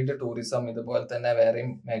മാറ്റിയിട്ട് ടൂറിസം ഇതുപോലെ തന്നെ വേറെയും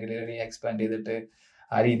മേഖലകളിൽ എക്സ്പാൻഡ് ചെയ്തിട്ട്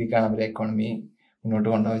ആ രീതിക്കാണ് അവർ എക്കോണമി മുന്നോട്ട്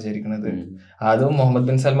കൊണ്ടുപോകാൻ വിചാരിക്കുന്നത്. അതും മുഹമ്മദ്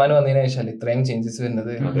ബിൻ സൽമാൻ വന്നതിന് ശേഷം ഇത്രയും ചേഞ്ചസ്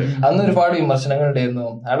വരുന്നത്. അന്ന് ഒരുപാട് വിമർശനങ്ങൾ ഉണ്ടായിരുന്നു.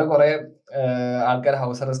 അയാള് കുറെ ആൾക്കാർ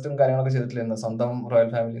ഹൗസ് അറസ്റ്റും കാര്യങ്ങളൊക്കെ ചെയ്തിട്ടില്ലായിരുന്നു സ്വന്തം റോയൽ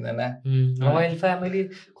ഫാമിലി തന്നെ. റോയൽ ഫാമിലി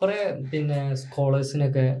കുറെ പിന്നെ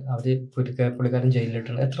സ്കോളേഴ്സിനൊക്കെ അവര് പുള്ളിക്കാരൻ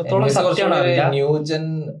ജയിലിലിട്ടുണ്ട്. എത്രത്തോളം ന്യൂജൻ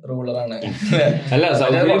റൂളറാണ്. അല്ല,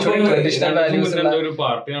 ഒരു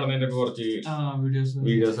പാർട്ടി നടന്നതിന്റെ കുറച്ച്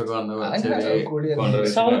വീഡിയോസ് ഒക്കെ വന്നു.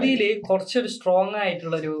 സൗദിയില് കുറച്ചൊരു സ്ട്രോങ്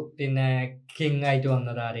ആയിട്ടുള്ളൊരു പിന്നെ കിങ് ആയിട്ട്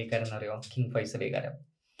വന്നത് ആരേക്കാരെന്ന് അറിയോ? കിങ് ഫൈസലേക്കാരം.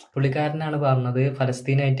 പുള്ളിക്കാരനാണ് പറഞ്ഞത്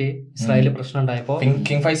ഫലസ്തീനായിട്ട് ഇസ്രായേൽ പ്രശ്നം ഉണ്ടായപ്പോ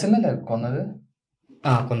കിങ് ഫൈസൽ അല്ലേ കൊന്നത്?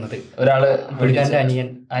 കൊന്നത് ഒരാള്, പുള്ളിക്കാരന്റെ അനിയൻ,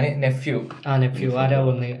 നെഫ്യൂ. ആരാ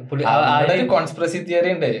കൊന്നത്? കോൺസ്പിറസി തിയറി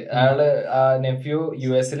ഉണ്ട്. അയാള് നെഫ്യൂ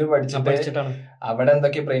US പഠിച്ചിട്ടാണ് അവിടെ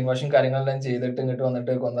എന്തൊക്കെ ബ്രെയിൻ വാഷിംഗ് കാര്യങ്ങളെല്ലാം ചെയ്തിട്ട് ഇങ്ങോട്ട്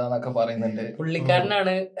വന്നിട്ട് കൊന്നതെന്നൊക്കെ പറയുന്നുണ്ട്.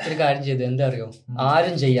 പുള്ളിക്കാരനാണ് ഒരു കാര്യം ചെയ്തത്, എന്താ അറിയോ?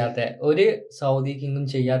 ആരും ചെയ്യാത്ത, ഒരു സൗദി കിങ്ങും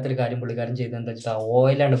ചെയ്യാത്തൊരു കാര്യം പുള്ളിക്കാരൻ ചെയ്തത് എന്താ വെച്ചാൽ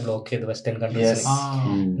ഓയിലാണ് ബ്ലോക്ക് ചെയ്ത് വെസ്റ്റേൺ കൺട്രീസ്.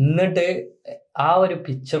 എന്നിട്ട് ആ ഒരു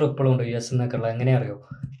പിക്ചർ ഇപ്പോഴും ഉണ്ട് US എന്നൊക്കെ ഉള്ളത്. എങ്ങനെ അറിയോ?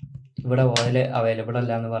 ഇവിടെ ഓയിൽ അവൈലബിൾ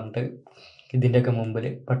അല്ല എന്ന് പറഞ്ഞിട്ട് ഇതിന്റെ ഒക്കെ മുമ്പില്,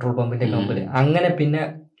 പെട്രോൾ പമ്പിന്റെ ഒക്കെ മുമ്പില്. അങ്ങനെ പിന്നെ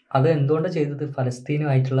അത് എന്തുകൊണ്ടാണ് ചെയ്തത്?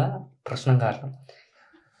 ഫലസ്തീനുമായിട്ടുള്ള പ്രശ്നം കാരണം.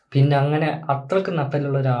 പിന്നെ അങ്ങനെ അത്രക്ക്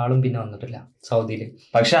നട്ടലുള്ള ഒരാളും പിന്നെ വന്നിട്ടില്ല സൗദിയില്.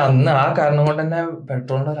 പക്ഷെ അന്ന് ആ കാരണം കൊണ്ട് തന്നെ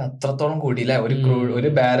പെട്രോളിന്റെ അത്രത്തോളം കൂടിയില്ല. ഒരു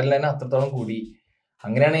ബാരൽ തന്നെ അത്രത്തോളം കൂടി.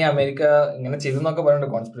 അങ്ങനെയാണ് ഈ അമേരിക്ക ഇങ്ങനെ ചെയ്തെന്നൊക്കെ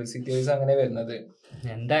പറയുന്നുണ്ട്. കോൺസ്പിറസി തിയറീസ് അങ്ങനെ വരുന്നത്.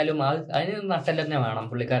 എന്തായാലും അതിന് നട്ടൽ തന്നെ വേണം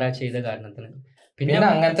പുള്ളിക്കാരാ ചെയ്ത കാരണത്തിന്. പിന്നെ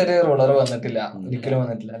അങ്ങനത്തെ ഒരു റൂളർ വന്നിട്ടില്ല, ഒരിക്കലും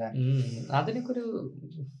വന്നിട്ടില്ല അല്ലെ? അതിനൊക്കെ ഒരു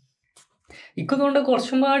ഇക്കൊന്നുകൊണ്ട്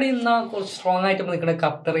കുറച്ചും പാടി കുറച്ച് സ്ട്രോങ് ആയിട്ട് നിൽക്കണ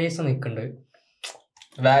ഖത്തറീസ് നിൽക്കുന്നുണ്ട്.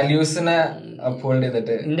 വാല്യൂസിനെ അപ്ഹോൾഡ്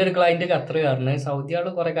ചെയ്തിട്ട് എന്റെ ഒരു ക്ലൈന്റ് ഖത്തറുകാരന്. സൗദിയാള്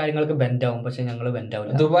കുറെ കാര്യങ്ങൾക്ക് ബെൻഡ് ആവും, പക്ഷെ ഞങ്ങള് ബെൻഡ്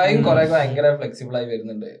ആവില്ല. ദുബായും കുറെ ഭയങ്കര ഫ്ലെക്സിബിൾ ആയി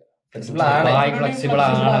വരുന്നുണ്ട്. ഫ്ലെക്സിബിൾ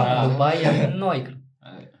ആണ് ദുബായ് എന്നും ആയിക്കണം.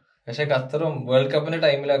 പക്ഷെ ഖത്തറും വേൾഡ് കപ്പിന്റെ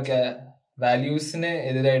ടൈമിലൊക്കെ വാല്യൂസിന്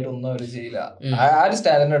എതിരായിട്ട് ഒന്നും അവർ ചെയ്യില്ല. ആ ഒരു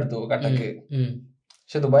സ്റ്റാൻഡേർഡ് എടുത്തു കട്ടക്ക്.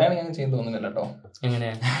 പക്ഷെ ദുബായാണ് ഞാൻ ചെയ്യുന്ന തോന്നുന്നില്ല കേട്ടോ.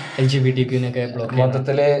 എങ്ങനെയാ LGBT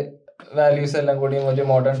മൊത്തത്തില് വാല്യൂസ് എല്ലാം കൂടി ഒരു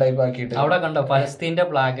മോഡേൺ ടൈപ്പ് ആക്കിയിട്ട് അവിടെ കണ്ടോ? ഫലസ്തീന്റെ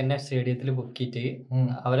ഫ്ലാഗിന്റെ സ്റ്റേഡിയത്തിൽ ബുക്കിയിട്ട്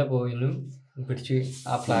അവരെ പോയിലും പിടിച്ച്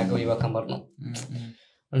ആ ഫ്ലാഗ് ഒഴിവാക്കാൻ പറഞ്ഞു.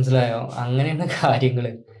 മനസ്സിലായോ? അങ്ങനെയാണ്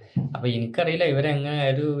കാര്യങ്ങള്. അപ്പൊ എനിക്കറിയില്ല ഇവരെങ്ങനെ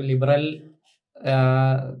ഒരു ലിബറൽ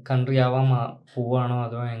കൺട്രി ആവാൻ പോവാണോ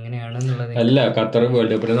അതോ എങ്ങനെയാണെന്നുള്ളത്. അല്ല, ഖത്തർ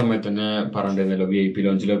വേൾഡ് കപ്പിന്റെ സമയത്ത് തന്നെ പറഞ്ഞിരുന്നല്ലോ VIP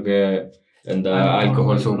ലോഞ്ചിലൊക്കെ എന്താ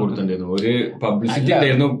ആൽക്കഹോൾസ് ഒക്കെ കൊടുത്തിട്ടുണ്ടായിരുന്നു. ഒരു പബ്ലിസിറ്റി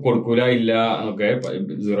ഉണ്ടായിരുന്നു, കൊടുക്കൂല ഇല്ല എന്നൊക്കെ,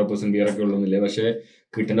 0% ബിയർ ഒക്കെ ഉള്ളൊന്നില്ല. പക്ഷെ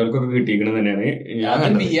കിട്ടുന്നവർക്കൊക്കെ കിട്ടിയിരിക്കണം തന്നെയാണ്.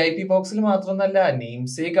 VIP ബോക്സിൽ മാത്രമൊന്നല്ല,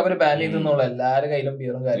 നെയിംസേക്ക് അവര് ബാൻ ചെയ്തെന്നുള്ള എല്ലാവരുടെ കയ്യിലും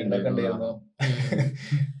ബിയറും കാര്യങ്ങളൊക്കെ ഉണ്ടായിരുന്നു.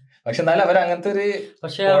 പക്ഷെ എന്നാലും അവർ അങ്ങനത്തെ ഒരു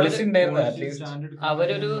പോളിസി ഉണ്ടായിരുന്നു.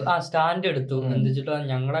 അവരൊരു സ്റ്റാൻഡ് എടുത്തു. എന്താ വെച്ചിട്ടാ,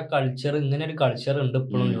 ഞങ്ങളുടെ കൾച്ചർ, ഇങ്ങനെ ഒരു കൾച്ചർ ഉണ്ട്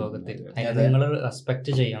ഇപ്പോഴും ലോകത്തിൽ, നിങ്ങൾ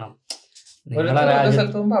റെസ്പെക്ട് ചെയ്യണം.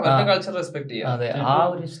 അതെ, ആ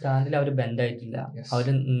ഒരു സ്റ്റാൻഡിൽ അവർ ബെൻഡായിട്ടില്ല.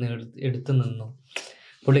 അവര് എടുത്തു നിന്നു.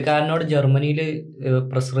 പുള്ളിക്കാരനോട് ജർമ്മനിയില്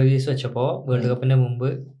പ്രസ് റിലീസ് വെച്ചപ്പോ വേൾഡ് കപ്പിന്റെ മുമ്പ്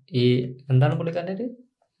ഈ എന്താണ് പുള്ളിക്കാരൻ്റെ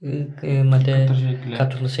മറ്റേ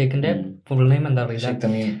ഖത്തർ ഷെയ്ഖിന്റെ ഫുൾ നെയിം എന്താ അറിയില്ല,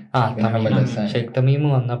 ഷെയ്ഖ് തമീം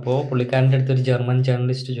വന്നപ്പോ പുള്ളിക്കാരന്റെ അടുത്ത് ഒരു ജർമ്മൻ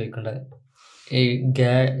ജേർണലിസ്റ്റ് ചോദിക്കണ്ടത്, ഈ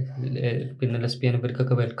പിന്നെ ലെസ്ബിയൻ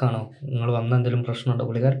ഇവർക്കൊക്കെ വെൽക്കാണോ, നിങ്ങൾ വന്ന എന്തെങ്കിലും പ്രശ്നമുണ്ടോ?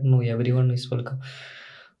 പുള്ളിക്കാരൻ എവരി വൺ ഈസ് വെൽക്കം.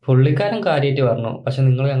 പുള്ളിക്കാരൻ കാര്യമായിട്ട് പറഞ്ഞു, പക്ഷെ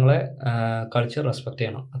നിങ്ങൾ ഞങ്ങളെ കൾച്ചർ റെസ്പെക്ട്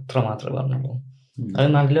ചെയ്യണം, അത്ര മാത്രമേ പറഞ്ഞുള്ളൂ. അത്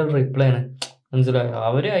നല്ലൊരു റിപ്ലൈ ആണ്. മനസ്സിലായോ?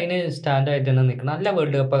 അവര് അതിന് സ്റ്റാൻഡ് ആയിട്ട് തന്നെ നിൽക്കണം. നല്ല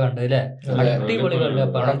വേൾഡ് കപ്പാ കണ്ടത് അല്ലേ? അടിപൊളി വേൾഡ്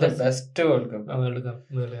കപ്പാണ്. ബെസ്റ്റ് വേൾഡ്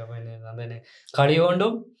കപ്പ് അതന്നെ, കളി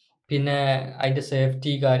കൊണ്ടും പിന്നെ അതിന്റെ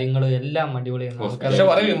സേഫ്റ്റി കാര്യങ്ങളും എല്ലാം അടിപൊളിയാണ്. പക്ഷെ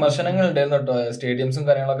കുറെ വിമർശനങ്ങൾ ഉണ്ടായിരുന്നു കേട്ടോ. സ്റ്റേഡിയംസും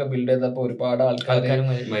കാര്യങ്ങളൊക്കെ ബിൽഡ് ചെയ്തപ്പോ ഒരുപാട് ആൾക്കാർ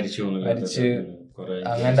മരിച്ച്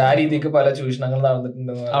അങ്ങനത്തെ ആ രീതിക്ക് പല ചൂഷണങ്ങൾ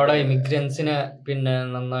നടന്നിട്ടുണ്ട്. അവിടെ ഇമിഗ്രൻസിനെ പിന്നെ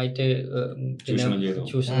നന്നായിട്ട് പിന്നെ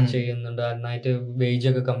ചൂഷണം ചെയ്യുന്നുണ്ട്. നന്നായിട്ട് വേജ്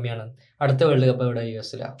ഒക്കെ കമ്മിയാണ്. അടുത്ത വേൾഡ് കപ്പ് ഇവിടെ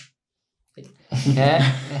US-ലാ.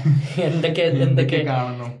 എന്തൊക്കെ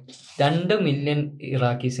കാണുന്നു. 2 മില്യൺ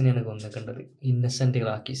ഇറാഖീസിനെയാണ് കൊന്നിട്ടുള്ളത്. ഇന്നസെന്റ്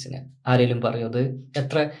ഇറാഖീസിനെ. ആരെങ്കിലും പറയും അത്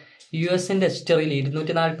എത്ര? US-ന്റെ ഹിസ്റ്ററിയിൽ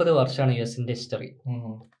 240 വർഷമാണ് US-ന്റെ ഹിസ്റ്ററി.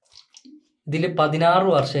 ഇതിൽ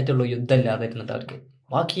 16 വർഷമായിട്ടുള്ള യുദ്ധം ഇല്ലാതെ ഇരുന്നിട്ട് അവർക്ക്.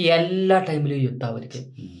 ബാക്കി എല്ലാ ടൈമിലും യുദ്ധം അവർക്ക്.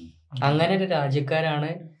 അങ്ങനെ ഒരു രാജ്യക്കാരാണ്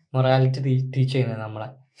മൊറാലിറ്റി ടീച്ച് ചെയ്യുന്നത് നമ്മളെ.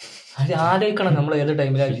 അത് ആലോചിക്കണം നമ്മൾ ഏത്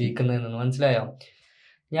ടൈമിലാണ് ജീവിക്കുന്നതെന്ന്. മനസ്സിലായോ?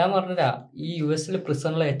 ഞാൻ പറഞ്ഞില്ല, ഈ US-ൽ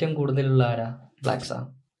പ്രിസണിൽ ഏറ്റവും കൂടുതലുള്ള ആരാ? ബ്ലാക്സാ.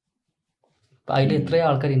 അതിൽ എത്രയോ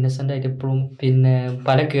ആൾക്കാർ ഇന്നസെന്റ് ആയിട്ട് ഇപ്പോഴും പിന്നെ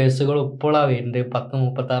പല കേസുകളും ഇപ്പോഴാണ് വരുന്നത്.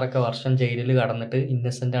 10-36 വർഷം ജയിലിൽ കടന്നിട്ട്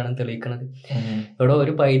ഇന്നസെന്റ് ആണ് തെളിയിക്കണത്. ഇവിടെ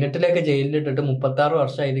ഒരു 18 ജയിലിലിട്ടിട്ട് 36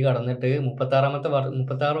 വർഷം ഇത് കടന്നിട്ട്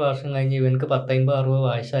 36 വർഷം കഴിഞ്ഞ് ഇവനക്ക്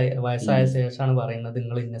 50-60 വയസ്സായ ശേഷമാണ് പറയുന്നത്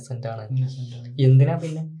നിങ്ങൾ ഇന്നസെന്റ് ആണ്. എന്തിനാ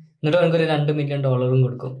പിന്നെ? എന്നിട്ട് അവനക്കൊരു $2 മില്യൺ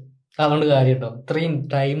കൊടുക്കും. അതുകൊണ്ട് കാര്യമുണ്ടോ? ഇത്രയും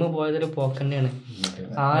ടൈം പോയതൊരു പോക്ക് തന്നെയാണ്.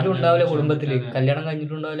 ആരും ഉണ്ടാവില്ല കുടുംബത്തില്, കല്യാണം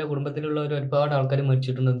കഴിഞ്ഞിട്ടുണ്ടാവില്ല, കുടുംബത്തിലുള്ളവർ ഒരുപാട് ആൾക്കാർ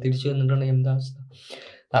മരിച്ചിട്ടുണ്ട്. തിരിച്ചു വന്നിട്ടുണ്ടെങ്കിൽ എന്താ അവസ്ഥ?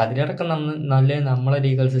 അതിലടക്കം നല്ല നമ്മളെ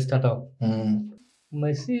ലീഗൽ സിസ്റ്റം കേട്ടോ.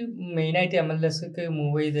 മെസ്സി മെയിനായിട്ട് MLS-ക്ക്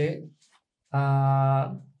മൂവ് ചെയ്ത്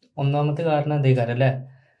ഒന്നാമത്തെ കാരണം എന്തേക്കാരം അല്ലേ?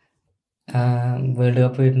 World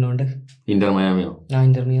cup വരുന്നോണ്ട് Inter Miami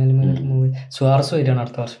move. സുവാറസ് വരികയാണ്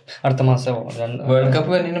അടുത്ത മാസം. വേൾഡ് കപ്പ്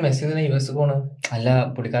വരുന്നതിന് മെസ്സി US പോണ അല്ല,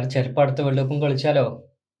 പുള്ളിക്കാരൻ ചിലപ്പോ അടുത്ത വേൾഡ് കപ്പും കളിച്ചാലോ?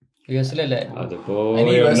 US-ലല്ലേ?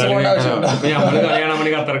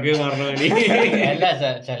 അല്ല,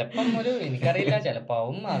 ചിലപ്പം ഒരു എനിക്കറിയില്ല,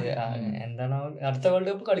 ചിലപ്പാവും. എന്താണ് അടുത്ത വേൾഡ്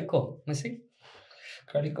കപ്പ് കളിക്കോ മെസ്സി?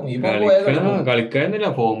 കളിക്കാനില്ല.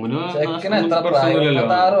 ഫോമിന്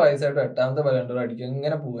 26 വയസ്സായിട്ട് 8ാമത്തെ ബലണ്ടർ അടിക്കും.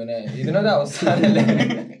 ഇങ്ങനെ പോവനെ ഇതിനൊരു അവസാനല്ലേ?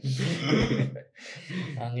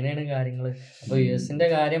 അങ്ങനെയാണ് കാര്യങ്ങള്. അപ്പൊ US-ന്റെ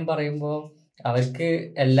കാര്യം പറയുമ്പോ അവർക്ക്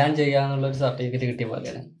എല്ലാം ചെയ്യാന്നുള്ളൊരു സർട്ടിഫിക്കറ്റ് കിട്ടിയ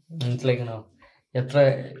പോലെയാണ്. മനസ്സിലാക്കണോ? എത്ര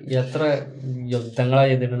യുദ്ധങ്ങളാ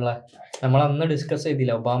ചെയ്തിട്ടുള്ള. നമ്മളന്ന് ഡിസ്കസ്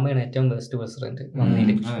ചെയ്തില്ല, ഒബാമയാണ് ഏറ്റവും ബെസ്റ്റ് പ്രസിഡന്റ്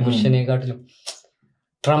വന്നിട്ട്. ബുഷിനെക്കാട്ടിലും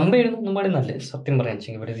ട്രംപ് ഒന്നും പാടി നല്ല, സത്യം പറയാൻ.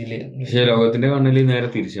 പക്ഷേ ലോകത്തിന്റെ കണ്ണില് നേരെ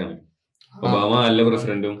തിരിച്ചാണ്. ഒബാമ നല്ല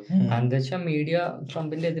പ്രസിഡന്റും. എന്താ വെച്ചാ മീഡിയ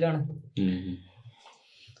ട്രംപിന്റെ എതിരാണ്.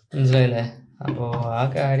 മനസ്സിലായില്ലേ? അപ്പോ ആ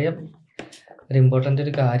കാര്യം ഒരു ഇമ്പോർട്ടന്റ്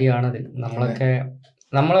ഒരു കാര്യമാണത്.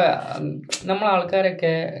 നമ്മളെ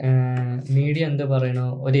ആൾക്കാരൊക്കെ മീഡിയ എന്ത് പറയണോ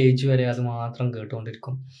ഒരു ഏജ് വരെ അത് മാത്രം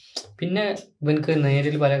കേട്ടുകൊണ്ടിരിക്കും. പിന്നെ ഇവനക്ക്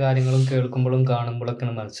നേരിൽ പല കാര്യങ്ങളും കേൾക്കുമ്പോഴും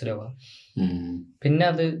കാണുമ്പോഴൊക്കെയാണ് മനസ്സിലാവുക.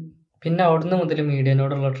 പിന്നെ അവിടുന്ന് മുതൽ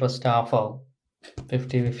മീഡിയനോടുള്ള ട്രസ്റ്റ് ഓഫ് ആവും.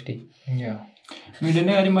 50-50.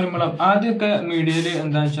 മീഡിയന്റെ കാര്യം പറയുമ്പോൾ ആദ്യമൊക്കെ മീഡിയയിൽ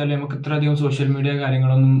എന്താണെന്ന് വെച്ചാൽ നമുക്ക് ഇത്രയധികം സോഷ്യൽ മീഡിയ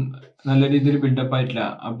കാര്യങ്ങളൊന്നും നല്ല രീതിയിൽ ബിൽഡപ്പ് ആയിട്ടില്ല.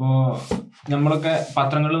 അപ്പോൾ നമ്മളൊക്കെ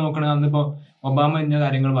പത്രങ്ങളിൽ നോക്കണമെങ്കിൽ അന്നിപ്പോൾ ഒബാമ ഇന്ന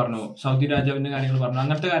കാര്യങ്ങൾ പറഞ്ഞു, സൗദി രാജാവിന്റെ കാര്യങ്ങൾ പറഞ്ഞു,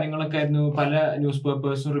 അങ്ങനത്തെ കാര്യങ്ങളൊക്കെ ആയിരുന്നു പല ന്യൂസ്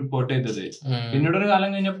പേപ്പേഴ്സും റിപ്പോർട്ട് ചെയ്തത്. പിന്നീട് ഒരു കാലം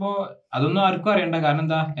കഴിഞ്ഞപ്പോൾ അതൊന്നും ആർക്കും അറിയണ്ട. കാരണം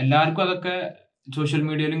എന്താ, എല്ലാവർക്കും അതൊക്കെ സോഷ്യൽ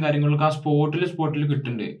മീഡിയയിലും കാര്യങ്ങളൊക്കെ ആ സ്പോട്ടിൽ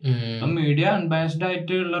കിട്ടുന്നുണ്ട്. അപ്പം മീഡിയ അൺബയസ്ഡ്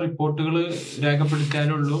ആയിട്ടുള്ള റിപ്പോർട്ടുകൾ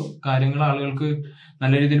രേഖപ്പെടുത്തിയാലുള്ളൂ കാര്യങ്ങൾ ആളുകൾക്ക്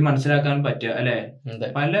നല്ല രീതിയിൽ മനസ്സിലാക്കാൻ പറ്റുക അല്ലെ?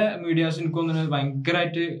 പല മീഡിയാസ് എനിക്ക് തോന്നുന്നത്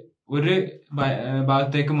ഭയങ്കരമായിട്ട് ഒരു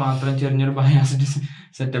ഭാഗത്തേക്ക് മാത്രം ചെറിയൊരു ബയാസ്ഡ്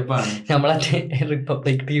സെറ്റപ്പാണ്. നമ്മളെ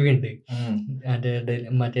റിപ്പബ്ലിക് TV ഉണ്ട്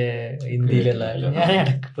മറ്റേ ഇന്ത്യയിലുള്ള. ഞാൻ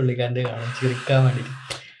ഇടയ്ക്ക് പുള്ളിക്കാരൻ്റെ കാണും ചിരിക്കാൻ വേണ്ടിട്ട്.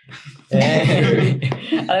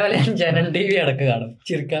 അതേപോലെ ജനൻ TV അടക്കം കാണും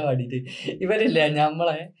ചിരിക്കാൻ വേണ്ടിട്ട്. ഇവരില്ല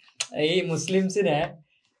നമ്മളെ ഈ മുസ്ലിംസിനെ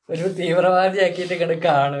ഒരു തീവ്രവാദിയാക്കിയിട്ട് ഇങ്ങനെ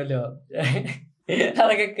കാണുമല്ലോ.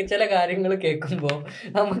 അതൊക്കെ ചില കാര്യങ്ങൾ കേൾക്കുമ്പോ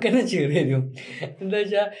നമുക്ക് തന്നെ ചിരി വരും. എന്താ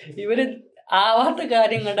വെച്ചാ ഇവര് ആവാത്ത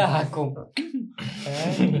കാര്യം കണ്ട് ആക്കും.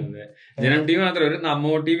 ജനം TV മാത്രം ഒരു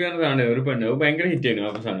നമ്മോ TV ആണ് ഒരു പെണ്ണ് ഭയങ്കര ഹിറ്റ് ആയിരുന്നു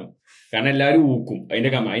ആ സാധനം. കാരണം എല്ലാവരും ഊക്കും.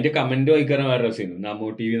 അതിന്റെ കമന്റ് വായിക്കാൻ വേറെ രസമായിരുന്നു. നമ്മോ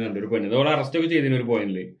TV എന്ന് പറഞ്ഞ ഒരു പെണ്ണ് അതോടെ അറസ്റ്റ് ഒക്കെ ചെയ്തിരുന്നു ഒരു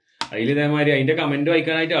പോയിന്റില്. അതിൽ ഇതേമാതിരി അതിന്റെ കമന്റ്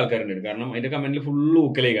വായിക്കാനായിട്ട് ആൾക്കാരുണ്ട്. കാരണം അതിന്റെ കമന്റിൽ ഫുള്ള്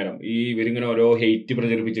ഊക്കലായി. കാരണം ഈ ഇവരിങ്ങനെ ഓരോ ഹെയ്റ്റ്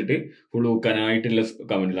പ്രചരിപ്പിച്ചിട്ട് ഫുള്ള് ഊക്കാനായിട്ടുള്ള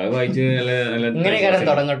കമന്റിൽ അത് വായിച്ച് ഇങ്ങനെ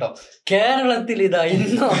തുടങ്ങട്ടോ. കേരളത്തിൽ ഇതാ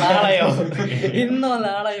ഇന്നോ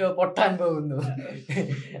നാളെയോ പൊട്ടാൻ പോകുന്നു.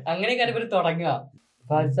 അങ്ങനെ കാര്യം ഇവര് തുടങ്ങുക.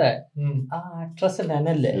 ആ ആക്ട്രസ്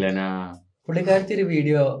ലെന പുള്ളിക്കാരത്തി ഒരു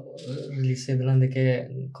വീഡിയോ റിലീസ് ചെയ്തത് എന്തൊക്കെ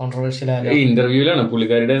കോൺട്രവേഴ്ഷ്യൽ ആയ ഇന്റർവ്യൂലാണ്.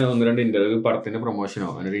 പുള്ളിക്കാരുടെ 1-2 ഇന്റർവ്യൂ പടത്തിന്റെ പ്രൊമോഷനോ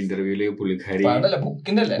അങ്ങനെ ഇന്റർവ്യൂല് പുള്ളിക്കാരി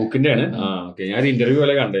ബുക്കിന്റെ ആണ്. ഞാൻ ഇന്റർവ്യൂ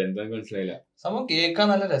പോലെ കണ്ടത്. എന്താ മനസ്സിലായില്ല. സംഭവം കേൾക്കാൻ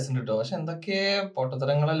നല്ല രസം കിട്ടോ. പക്ഷെ എന്തൊക്കെ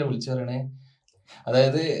പൊട്ടത്തരങ്ങളല്ലേ വിളിച്ചു പറയണേ.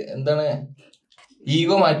 അതായത് എന്താണ്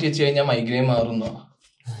ഈഗോ മാറ്റി വെച്ച് കഴിഞ്ഞാൽ മൈഗ്രെയിൻ മാറുന്നോ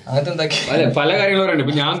അങ്ങനത്തെ അതെ പല കാര്യങ്ങളും പറയുന്നുണ്ട്.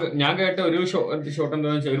 ഇപ്പൊ ഞാൻ കേട്ട ഒരു ഷോട്ട് എന്താ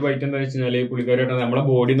വെച്ചാൽ ഒരു ബൈറ്റ് എന്താ വെച്ചാല് പുള്ളിക്കാരായിട്ട് നമ്മളെ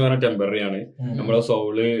ബോഡി എന്ന് പറഞ്ഞാൽ ടെമ്പററി ആണ്, നമ്മളെ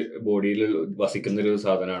സോള് ബോഡിയിൽ വസിക്കുന്ന ഒരു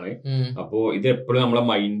സാധനമാണ്. അപ്പോ ഇത് എപ്പോഴും നമ്മളെ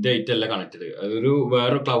മൈൻഡ് ആയിട്ടല്ല കണക്റ്റഡ്. അതൊരു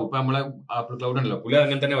വേറെ ക്ലൗഡ്, ഇപ്പൊ നമ്മളെ ആപ്പിൾ ക്ലൗഡ് ഉണ്ടല്ലോ, പുള്ളി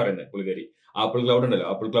അങ്ങനെ തന്നെ പറയുന്നത് പുള്ളിക്കാരി. ആപ്പിൾ ക്ലൗഡ് ഉണ്ടല്ലോ,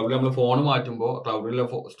 ആപ്പിൾ ക്ലൗഡിൽ നമ്മൾ ഫോൺ മാറ്റുമ്പോൾ ക്ലൗഡിലുള്ള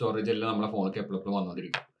സ്റ്റോറേജ് എല്ലാം നമ്മളെ ഫോണിലേക്ക് എപ്പോഴും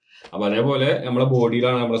വന്നുകൊണ്ടിരിക്കും. അപ്പൊ അതേപോലെ നമ്മളെ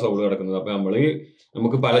ബോഡിയിലാണ് നമ്മളെ സോള് കിടക്കുന്നത്. അപ്പൊ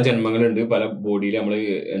നമുക്ക് പല ജന്മങ്ങളുണ്ട്, പല ബോഡിയിൽ നമ്മള്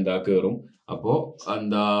കയറും. അപ്പോ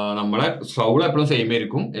നമ്മളെ സോൾ എപ്പോഴും സെയിം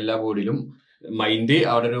ആയിരിക്കും എല്ലാ ബോഡിയിലും. മൈൻഡ്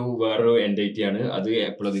അവിടെ ഒരു വേറൊരു എൻറ്റൈറ്റി ആണ്, അത്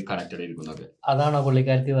എപ്പോഴും അത് കണക്റ്റഡ് ആയിരിക്കുന്നത്. അതാണോ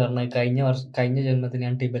പുള്ളിക്കാർക്ക് പറഞ്ഞത് കഴിഞ്ഞ ജന്മത്തിൽ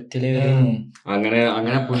ഞാൻ ടിബറ്റില് അങ്ങനെ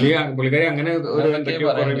പുള്ളിക്കാരി അങ്ങനെ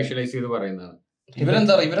വിഷ്വലൈസ് ചെയ്ത് പറയുന്നതാണ്.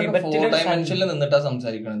 ഇവരെന്താ ഇവരൊക്കെ 4 ഡയമെൻഷനിൽ നിന്നിട്ടാ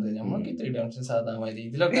സംസാരിക്കണത്. നമ്മൾക്ക് 3 ഡയമെൻഷൻ സാധാരണ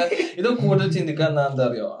ഇതിലൊക്കെ ഇത് കൂടുതൽ ചിന്തിക്കാൻ എന്താ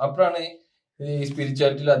അറിയോ, അപ്പോഴാണ് ഈ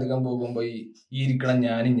സ്പിരിച്വാലിറ്റിയിൽ അധികം പോകുമ്പോ ഈ ഇരിക്കണം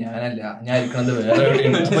ഞാനല്ല, ഞാൻ ഇരിക്കണത് വേറെ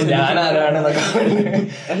എവിടെയാണ്, അപ്പൊ ഞാൻ ആരാണെന്നൊക്കെ.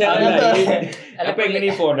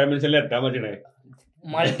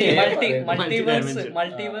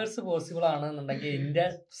 മൾട്ടിവേഴ്സ് പോസിബിൾ ആണെന്നുണ്ടെങ്കിൽ ഇതിന്റെ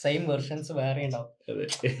സെയിം വെർഷൻസ് വേറെ ഉണ്ടാവും,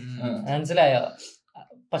 മനസ്സിലായോ?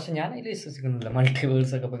 പക്ഷെ ഞാൻ അതിൽ വിശ്വസിക്കുന്നില്ല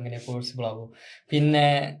മൾട്ടിവേഴ്സ് ഒക്കെ ഇപ്പൊ എങ്ങനെ പോസിബിൾ ആകും. പിന്നെ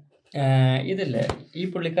ഇതില്ലേ ഈ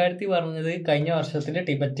പുള്ളിക്കാരത്തി പറഞ്ഞത് കഴിഞ്ഞ വർഷത്തില്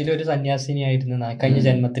ടിബറ്റിലെ ഒരു സന്യാസിനി ആയിരുന്നു കഴിഞ്ഞ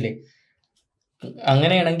ജന്മത്തില്.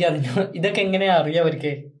 അങ്ങനെയാണെങ്കിൽ ഇതൊക്കെ എങ്ങനെയാ അറിയാം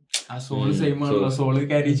അവർക്ക്?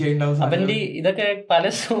 അവന്റെ ഇതൊക്കെ പല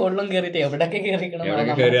സോളിലും കേറിട്ട് എവിടെയൊക്കെ കേറിക്കണം.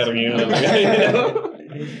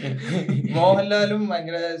 മോഹൻലാലും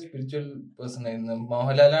ഭയങ്കര സ്പിരിച്വൽ പേഴ്സൺ ആയിരുന്നു.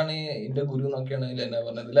 മോഹൻലാലാണ് എന്റെ ഗുരു എന്നൊക്കെയാണ് ലെന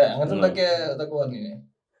പറഞ്ഞത് അല്ലെ? അങ്ങനത്തെ ഇതൊക്കെ പറഞ്ഞേ.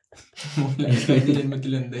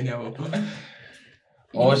 ജന്മത്തിൽ എന്താവോ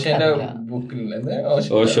ഓഷന്റെ ബുക്കിൽ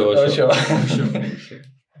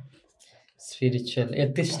സ്പിരിച്വൽ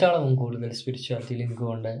എത്തിഷ്ടാളാവും കൂടുതൽ സ്പിരിച്വാലിറ്റി ലിങ്ക്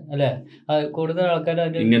കൊണ്ട് അല്ലെ? കൂടുതൽ ആൾക്കാർ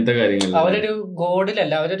അവരൊരു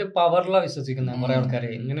ഗോഡിലല്ല, അവരൊരു പവറിലാണ് വിശ്വസിക്കുന്നത്. കുറെ ആൾക്കാർ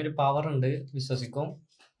ഇങ്ങനെ ഒരു പവർ ഉണ്ട് വിശ്വസിക്കും,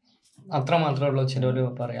 അത്ര മാത്രമേ ഉള്ളൂ. ചിലര്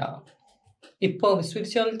പറയാ ഇപ്പൊ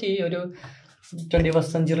സ്പിരിച്വാലിറ്റി ഒരു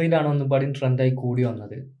 21st സെഞ്ചുറിയിലാണ് ഒന്നുപാടി ട്രെൻഡായി കൂടി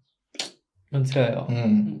വന്നത്, മനസ്സിലായോ?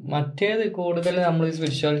 മറ്റേത് കൂടുതൽ നമ്മൾ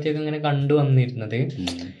സ്പിരിച്വാലിറ്റി ഒക്കെ ഇങ്ങനെ കണ്ടുവന്നിരുന്നത്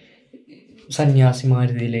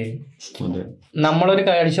സന്യാസിമാരില് നമ്മളൊരു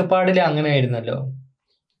കാഴ്ചപ്പാടില് അങ്ങനെ ആയിരുന്നല്ലോ.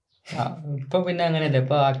 ഇപ്പൊ പിന്നെ അങ്ങനെയല്ല,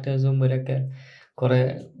 ഇപ്പൊ ആക്ടേഴ്സും ഇവരൊക്കെ കുറെ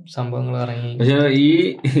സംഭവങ്ങൾ ഇറങ്ങി. പക്ഷെ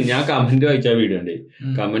ഞാൻ കമന്റ് വായിച്ച വീഡിയോ ഉണ്ട്,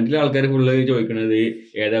 കമന്റിലെ ആൾക്കാർ ഫുള്ള് ചോദിക്കണത്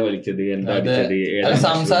ഏതാ വലിച്ചത്, എന്താ അടിച്ചത്,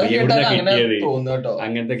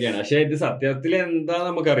 അങ്ങനത്തെയൊക്കെയാണ്. പക്ഷെ ഇത് സത്യത്തിൽ എന്താ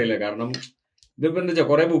നമുക്കറിയില്ല. കാരണം ഇതിപ്പോ എന്താ വെച്ചാൽ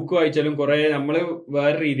കുറെ ബുക്ക് വായിച്ചാലും കുറെ നമ്മള്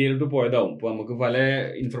വേറെ രീതിയിലോട്ട് പോയതാവും. ഇപ്പൊ നമുക്ക് പല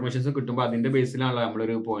ഇൻഫർമേഷൻസും കിട്ടുമ്പോൾ അതിന്റെ ബേസിലാണല്ലോ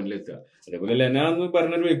നമ്മളൊരു പോയിന്റിൽ എത്തുക. അതേപോലെ ലെന എന്ന്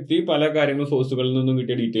പറഞ്ഞൊരു വ്യക്തി പല കാര്യങ്ങളും സോഴ്സുകളിൽ നിന്നും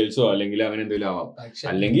കിട്ടിയ ഡീറ്റെയിൽസോ അല്ലെങ്കിൽ അങ്ങനെ എന്തെങ്കിലും ആവാം,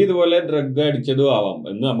 അല്ലെങ്കിൽ ഇതുപോലെ ഡ്രഗ് അടിച്ചതും ആവാം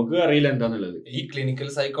എന്ന് നമുക്ക് അറിയില്ല എന്താന്നുള്ളത്. ഈ ക്ലിനിക്കൽ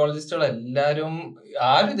സൈക്കോളജിസ്റ്റുകൾ എല്ലാരും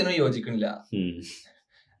ആരും ഇതിനും യോജിക്കണില്ല.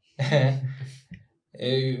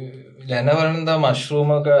 ലെന പറയുന്നത് മഷ്റൂം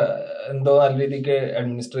ഒക്കെ എന്തോ നല്ല രീതിക്ക്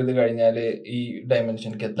അഡ്മിനിസ്റ്റർ ചെയ്ത് കഴിഞ്ഞാല് ഈ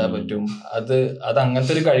ഡയമെൻഷനിക്ക് എത്താൻ പറ്റും. അത്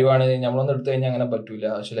അങ്ങനത്തെ ഒരു കഴിവാണ്. നമ്മളൊന്നും എടുത്തു കഴിഞ്ഞാൽ അങ്ങനെ പറ്റൂല.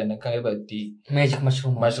 പക്ഷെ ലെനക്ക് അങ്ങനെ പറ്റി.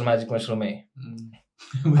 മാജിക് മഷ്റൂമേ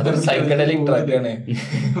അതൊരു സൈക്കഡലിക് ഡ്രഗ് ആണ്.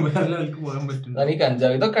 ഈ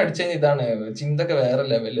കഞ്ചാവ് ഇതൊക്കെ അടിച്ചു കഴിഞ്ഞാൽ ഇതാണ് ചിന്തയൊക്കെ വേറെ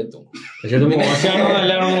ലെവലിലെത്തും. പക്ഷെ അത് മോശമാണോ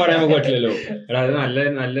നല്ലതാണോ പറയാൻ പറ്റില്ലല്ലോ. അത്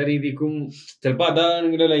നല്ല രീതിക്കും ചിലപ്പോ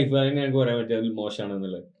അതാണെങ്കിലും ലൈഫ് ഞങ്ങൾക്ക് പറയാൻ പറ്റില്ല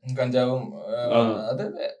മോശമാണെന്നുള്ളത്. കഞ്ചാവും അത്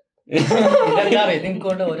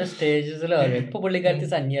നിങ്ങൾക്കൊണ്ട് ഓരോ സ്റ്റേജസിലും അറിയാം. ഇപ്പൊ പുള്ളിക്കാരത്തി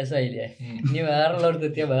സന്യാസമായില്ലേ, ഇനി വേറെയുള്ളവർക്ക്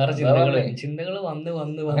എത്തിയ വേറെ ചിന്തകള് വന്ന്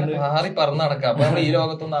മാറി പറന്ന് നടക്കാം. അപ്പൊ നമ്മൾ ഈ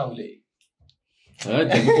ലോകത്തൊന്നും ആവൂലേ.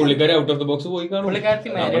 പുള്ളിക്കാരി ഔട്ട് ഓഫ് ദ ബോക്സ് പോയി കാണും. പുള്ളിക്കാരത്തി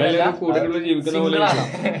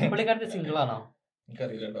സിംഗിൾ ആണോ?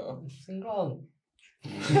 എനിക്കറിയില്ലോ. സിംഗിൾ ആവും.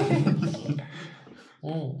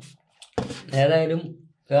 ഏതായാലും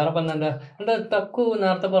വേറെ പറഞ്ഞെന്താ എന്താ തക്കു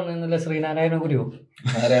നേരത്തെ പറഞ്ഞില്ല, ശ്രീനാരായണ ഗുരുവോ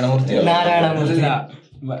നാരായണമൂർത്തി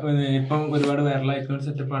ഇപ്പം ഒരുപാട് വൈറലായിട്ടുള്ള ഒരു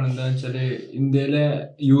സെറ്റപ്പാണ്. എന്താന്ന് വെച്ചാല് ഇന്ത്യയിലെ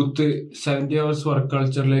യൂത്ത് 70 hours വർക്ക്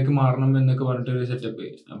കൾച്ചറിലേക്ക് മാറണം എന്നൊക്കെ പറഞ്ഞിട്ടൊരു സെറ്റപ്പ്.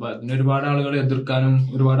 അപ്പൊ അതിന് ഒരുപാട് ആളുകൾ എതിർക്കാനും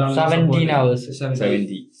ഒരുപാട് ആളുകൾ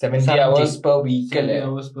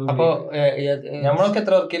അപ്പൊ നമ്മളൊക്കെ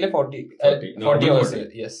എത്ര വർക്കില് 40 hours.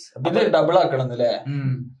 ഡബിൾ ആക്കണം എന്നല്ലേ?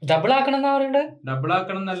 ഡബിൾ ആക്കണം എന്നാ പറയണ്ടേ? ഡബിൾ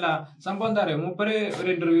ആക്കണം എന്നല്ല സംഭവം. എന്താ പറയാ, മൂപ്പര് ഒരു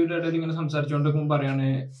ഇന്റർവ്യൂടെ ഇടയിൽ ഇങ്ങനെ സംസാരിച്ചുകൊണ്ടിരിക്കുമ്പോൾ പറയാണ്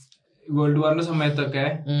വേൾഡ് വാറിന്റെ സമയത്തൊക്കെ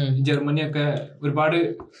ജർമ്മനിയൊക്കെ ഒരുപാട്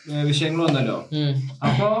വിഷയങ്ങൾ വന്നല്ലോ.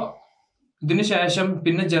 അപ്പോ ഇതിന് ശേഷം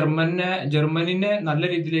പിന്നെ ജർമ്മനിനെ നല്ല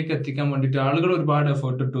രീതിയിലേക്ക് എത്തിക്കാൻ വേണ്ടിട്ട് ആളുകൾ ഒരുപാട്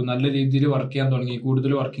എഫേർട്ട് ഇട്ടു. നല്ല രീതിയിൽ വർക്ക് ചെയ്യാൻ തുടങ്ങി,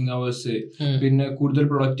 കൂടുതൽ വർക്കിംഗ് അവേഴ്സ്, പിന്നെ കൂടുതൽ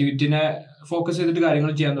പ്രൊഡക്ടിവിറ്റിനെ ഫോക്കസ് ചെയ്തിട്ട്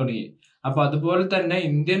കാര്യങ്ങൾ ചെയ്യാൻ തുടങ്ങി. അപ്പൊ അതുപോലെ തന്നെ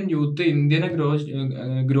ഇന്ത്യൻ യൂത്ത് ഇന്ത്യനെ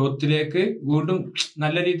ഗ്രോത്തിലേക്ക് വീണ്ടും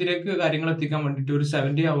നല്ല രീതിയിലേക്ക് കാര്യങ്ങൾ എത്തിക്കാൻ വേണ്ടിട്ട് ഒരു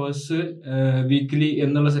 70 hours വീക്ക്ലി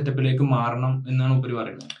എന്നുള്ള സെറ്റപ്പിലേക്ക് മാറണം എന്നാണ് ഉപരി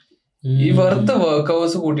പറയുന്നത്. ഈ വെറുതെ വർക്ക്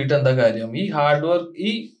അവേഴ്സ് കൂട്ടിയിട്ട് എന്താ കാര്യം? ഈ ഹാർഡ് വർക്ക്,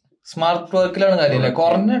 ഈ സ്മാർട്ട് വർക്കിലാണ് കാര്യമില്ല.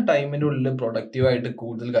 കുറഞ്ഞ ടൈമിന്റെ ഉള്ളിൽ പ്രൊഡക്റ്റീവ് ആയിട്ട്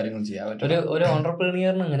കൂടുതൽ കാര്യങ്ങൾ ചെയ്യാൻ പറ്റും. ഒരു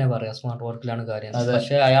ഓണ്ടർപ്രീനിയറിന് ഇങ്ങനെ പറയാം സ്മാർട്ട് വർക്കിലാണ് കാര്യം.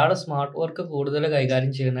 പക്ഷെ അയാള് സ്മാർട്ട് വർക്ക് കൂടുതൽ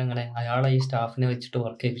കൈകാര്യം ചെയ്യുന്ന അങ്ങനെ അയാളെ ഈ സ്റ്റാഫിനെ വെച്ചിട്ട്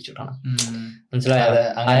വർക്ക് ചെയ്യിപ്പിച്ചിട്ടാണ്. മനസ്സിലായത്?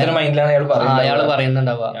 അങ്ങനത്തെ മൈൻഡിലാണ് അയാള്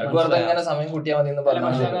പറയുന്നുണ്ടാവുക സമയം കൂട്ടിയാൽ മതി എന്ന്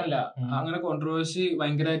പറഞ്ഞാൽ. അങ്ങനെ കോൺട്രവേഴ്സി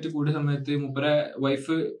ഭയങ്കരമായിട്ട് കൂടിയ സമയത്ത് മൂപ്പരെ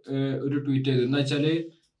വൈഫ് ഒരു ട്വീറ്റ് ചെയ്തു. എന്ന് വെച്ചാല്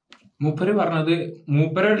മൂപ്പര് പറഞ്ഞത്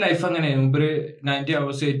മൂപ്പരുടെ ലൈഫ് അങ്ങനെയായിരുന്നു. മൂപ്പര് 90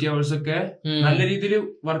 hours 80 hours ഒക്കെ നല്ല രീതിയിൽ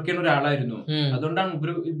വർക്ക് ചെയ്യുന്ന ഒരാളായിരുന്നു. അതുകൊണ്ടാണ്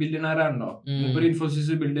മൂപ്പര് ബില്യണയർ ആണല്ലോ. മൂപ്പര്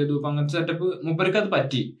ഇൻഫോസിസ് ബിൽഡ് ചെയ്തു. അപ്പൊ അങ്ങനത്തെ സെറ്റപ്പ് മൂപ്പർക്ക് അത്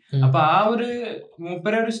പറ്റി. അപ്പൊ ആ ഒരു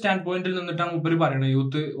മൂപ്പര ഒരു സ്റ്റാൻഡ് പോയിന്റിൽ നിന്നിട്ടാണ് മൂപ്പര് പറയുന്നത്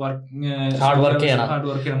യൂത്ത് ഹാർഡ് വർക്ക്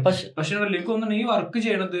ചെയ്യണം. പക്ഷെ എനിക്ക് തോന്നുന്നു ഈ വർക്ക്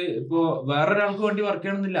ചെയ്യണത് ഇപ്പൊ വേറൊരാൾക്ക് വേണ്ടി വർക്ക്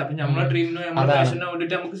ചെയ്യണമെന്നില്ല. അപ്പൊ നമ്മളെ ഡ്രീമിനോ നമ്മുടെ പാഷനോ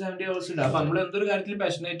വേണ്ടിട്ട് നമുക്ക് 70 hours ഉണ്ട്. അപ്പൊ നമ്മൾ എന്തൊരു കാര്യത്തിൽ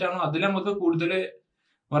പാഷനേറ്റ് ആണോ അതിൽ നമുക്ക് കൂടുതൽ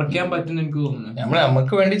വർക്ക് ചെയ്യാൻ പറ്റുന്ന എനിക്ക് തോന്നുന്നു.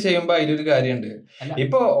 നമുക്ക് വേണ്ടി ചെയ്യുമ്പോ അതിലൊരു കാര്യമുണ്ട്.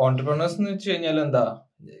 ഇപ്പൊ ഓൺടർപ്രണേഴ്സ് എന്ന് വെച്ച് കഴിഞ്ഞാൽ എന്താ,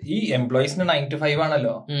 ഈ എംപ്ലോയീസിന് 9 to 5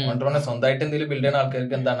 ആണല്ലോ. ഓൺടർപ്രണേഴ്സ് സ്വന്തമായിട്ട് എന്തെങ്കിലും ബിൽഡ് ചെയ്യുന്ന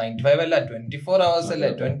ആൾക്കാർക്ക് എന്താ 9 to 5 അല്ല, 24 hours അല്ല,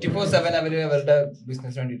 24/7 അവര് അവരുടെ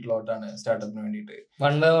ബിസിനസ് വേണ്ടിയിട്ടുള്ളതാണ്, സ്റ്റാർട്ടപ്പിന് വേണ്ടിയിട്ട്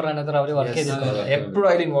എപ്പോഴും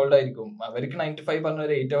അതിൽ ഇൻവോൾവ് ആയിരിക്കും. അവർക്ക് 9 to 5 പറഞ്ഞ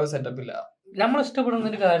ഒരു 8 hours സെറ്റപ്പ് ഇല്ല. നമ്മൾ ഇഷ്ടപ്പെടുന്ന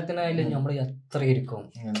ഒരു കാര്യത്തിനായാലും നമ്മൾ എത്ര ഇരിക്കും.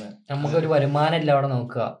 നമുക്കൊരു വരുമാനം ഇല്ല അവിടെ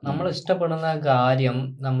നോക്കുക. നമ്മൾ ഇഷ്ടപ്പെടുന്ന കാര്യം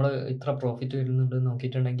നമ്മൾ ഇത്ര പ്രോഫിറ്റ് വരുന്നുണ്ട്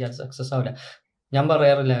നോക്കിയിട്ടുണ്ടെങ്കിൽ അത് സക്സസ് ആവില്ല. ഞാൻ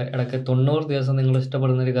പറയാറില്ല ഇടയ്ക്ക് 90 ദിവസം നിങ്ങൾ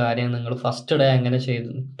ഇഷ്ടപ്പെടുന്ന ഒരു കാര്യം നിങ്ങൾ ഫസ്റ്റ് ഡേ എങ്ങനെ ചെയ്ത്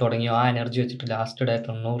തുടങ്ങിയോ ആ എനർജി വെച്ചിട്ട് ലാസ്റ്റ് ഡേ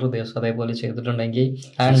 90 ദിവസം അതേപോലെ ചെയ്തിട്ടുണ്ടെങ്കിൽ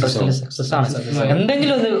ആ ഇൻട്രസ്റ്റിൽ സക്സസ് ആണ്.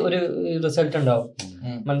 എന്തെങ്കിലും ഒരു റിസൾട്ട് ഉണ്ടാവും.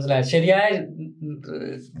 മനസ്സിലായി? ശരിയായ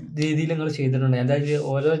രീതിയിൽ നിങ്ങൾ ചെയ്തിട്ടുണ്ടെങ്കിൽ, അതായത്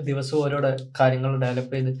ഓരോ ദിവസവും ഓരോ കാര്യങ്ങൾ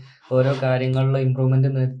ഡെവലപ്പ് ചെയ്ത് ഓരോ കാര്യങ്ങളിലും ഇമ്പ്രൂവ്മെന്റ്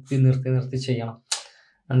നിർത്തി ചെയ്യണം.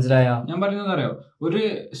 മനസ്സിലായോ? ഞാൻ പറയുന്നത് അറിയോ, ഒരു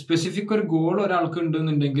സ്പെസിഫിക് ഒരു ഗോൾ ഒരാൾക്ക്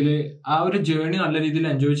ഉണ്ടെന്നുണ്ടെങ്കിൽ ആ ഒരു ജേർണി നല്ല രീതിയിൽ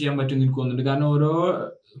എൻജോയ് ചെയ്യാൻ പറ്റുമെന്ന് എനിക്ക് തോന്നുന്നുണ്ട്. കാരണം ഓരോ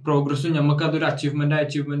പ്രോഗ്രസ്സും നമുക്ക് അതൊരു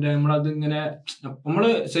അച്ചീവ്മെന്റ് നമ്മളത് ഇങ്ങനെ നമ്മള്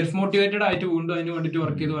സെൽഫ് മോട്ടിവേറ്റഡ് ആയിട്ട് വീണ്ടും അതിന് വേണ്ടിട്ട്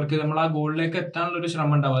വർക്ക് ചെയ്ത് നമ്മൾ ആ ഗോളിലേക്ക് എത്താനുള്ള ഒരു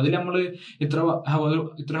ശ്രമം ഉണ്ടാവും. അതിൽ നമ്മൾ ഇത്ര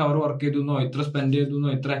ഹവർ വർക്ക് ചെയ്തെന്നോ ഇത്ര സ്പെൻഡ്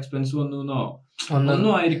ചെയ്തെന്നോ ഇത്ര എക്സ്പെൻസ് വന്നോ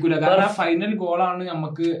ഒന്നും ആയിരിക്കില്ല. കാരണം ആ ഫൈനൽ ഗോളാണ്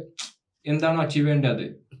നമുക്ക് എന്താണോ അച്ചീവ് ചെയ്യേണ്ടത്.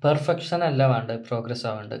 പെർഫെക്ഷൻ അല്ല വേണ്ടത്, പ്രോഗ്രസ്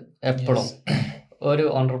ആവേണ്ടത്. എപ്പോഴും ഒരു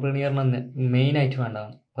ഓണ്ടർപ്രീനിയറിന് മെയിൻ ആയിട്ട്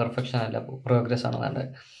വേണ്ടതാണ് പെർഫെക്ഷൻ അല്ല, പ്രോഗ്രസ് ആണ് വേണ്ടത്.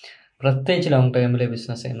 പ്രത്യേകിച്ച് ലോങ് ടൈമിലെ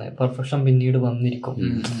ബിസിനസ് ചെയ്യുന്നത് പെർഫെക്ഷൻ പിന്നീട് വന്നിരിക്കും.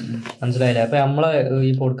 മനസ്സിലായില്ലേ? അപ്പൊ നമ്മളെ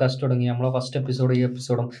ഈ പോഡ്കാസ്റ്റ് തുടങ്ങി നമ്മളെ ഫസ്റ്റ്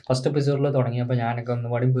എപ്പിസോഡിൽ തുടങ്ങിയപ്പോ ഞാനൊക്കെ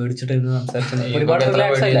ഒന്നുപാടി പേടിച്ചിട്ടിരുന്ന് സംസാരിച്ചു. ഒരുപാട്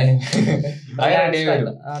റിലാക്സ് ആയില്ലേ?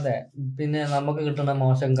 അതെ. പിന്നെ നമുക്ക് കിട്ടുന്ന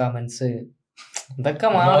മോശം കമന്റ്സ് ഇതൊക്കെ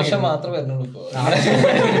മാത്രമേ വരുന്നുള്ളൂ.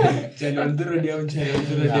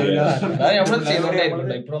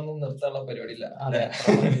 ഇപ്പോഴൊന്നും നിർത്താനുള്ള പരിപാടിയില്ല. അതെ.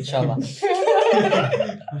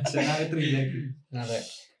 അതെ.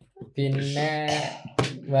 പിന്നെ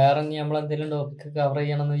വേറെ നമ്മളെന്തെങ്കിലും ടോപ്പിക് കവർ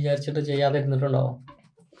ചെയ്യണമെന്ന് വിചാരിച്ചിട്ട് ചെയ്യാതെ ഇരുന്നിട്ടുണ്ടോ?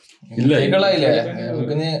 ഇല്ലായില്ലേ?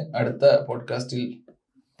 നമുക്ക് അടുത്ത പോഡ്കാസ്റ്റിൽ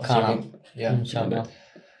കാണാം.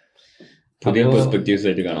 പുതിയ പെർസ്പെക്റ്റീവ്സ്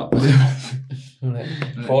ആയിട്ട് കാണാം.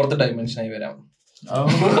 4th dimension വരാം.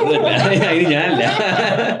 ഞാനല്ല,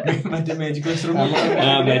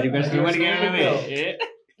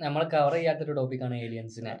 നമ്മൾ കവർ ചെയ്യാത്തൊരു ടോപ്പിക്കാണ്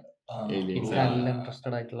ഏലിയൻസിനെ. നല്ല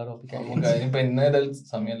ഇൻട്രസ്റ്റഡ് ആയിട്ടുള്ള ടോപ്പിക്കാണ്. ഇന്ന് ഏതായാലും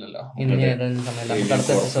സമയമല്ലല്ലോ. നമുക്ക്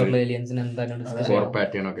അടുത്ത എപ്പിസോഡിൽ ഏലിയൻസിന് എന്തായാലും ഡിസ്കസ്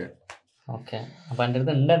ചെയ്യാം. ഓക്കെ. അപ്പൊ എന്റെ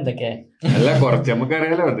അടുത്ത് ഉണ്ട് എന്തൊക്കെ കുറച്ച്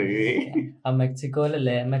നമുക്കറിയാലോ. അത്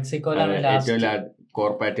മെക്സിക്കോയിലല്ലേ? മെക്സിക്കോയിലാണ് ലാസ്റ്റ്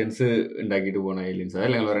കോർ പാറ്റേൺസ് ഉണ്ടാക്കിട്ട് പോണ ഏലിയൻസ്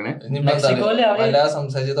അതല്ലേ പറയണേ?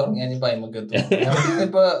 സംസാരിച്ച് തുടങ്ങിയാൽ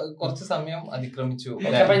കുറച്ച് സമയം അതിക്രമിച്ചു.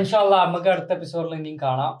 നമുക്ക് അടുത്ത എപ്പിസോഡിൽ ഇനിയും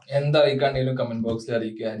കാണാം. എന്താ അറിയിക്കാണെങ്കിലും കമന്റ് ബോക്സിൽ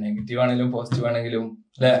അറിയിക്കുക. നെഗറ്റീവ് ആണെങ്കിലും പോസിറ്റീവ് ആണെങ്കിലും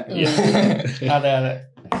അല്ലേ? അതെ അതെ.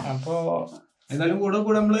 അപ്പോ എന്തായാലും കൂടെ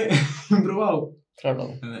നമ്മള് ഇംപ്രൂവ് ആവും.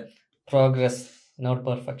 പ്രോഗ്രസ് നോട്ട്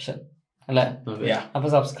പെർഫെക്ഷൻ അല്ലേ? അപ്പൊ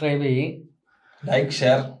സബ്സ്ക്രൈബ് ചെയ്യ്, ലൈക്ക്,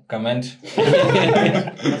 ഷെയർ, കമന്റ്.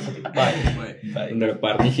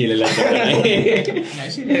 പറഞ്ഞ ശീലല്ല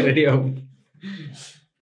റെഡിയാവും.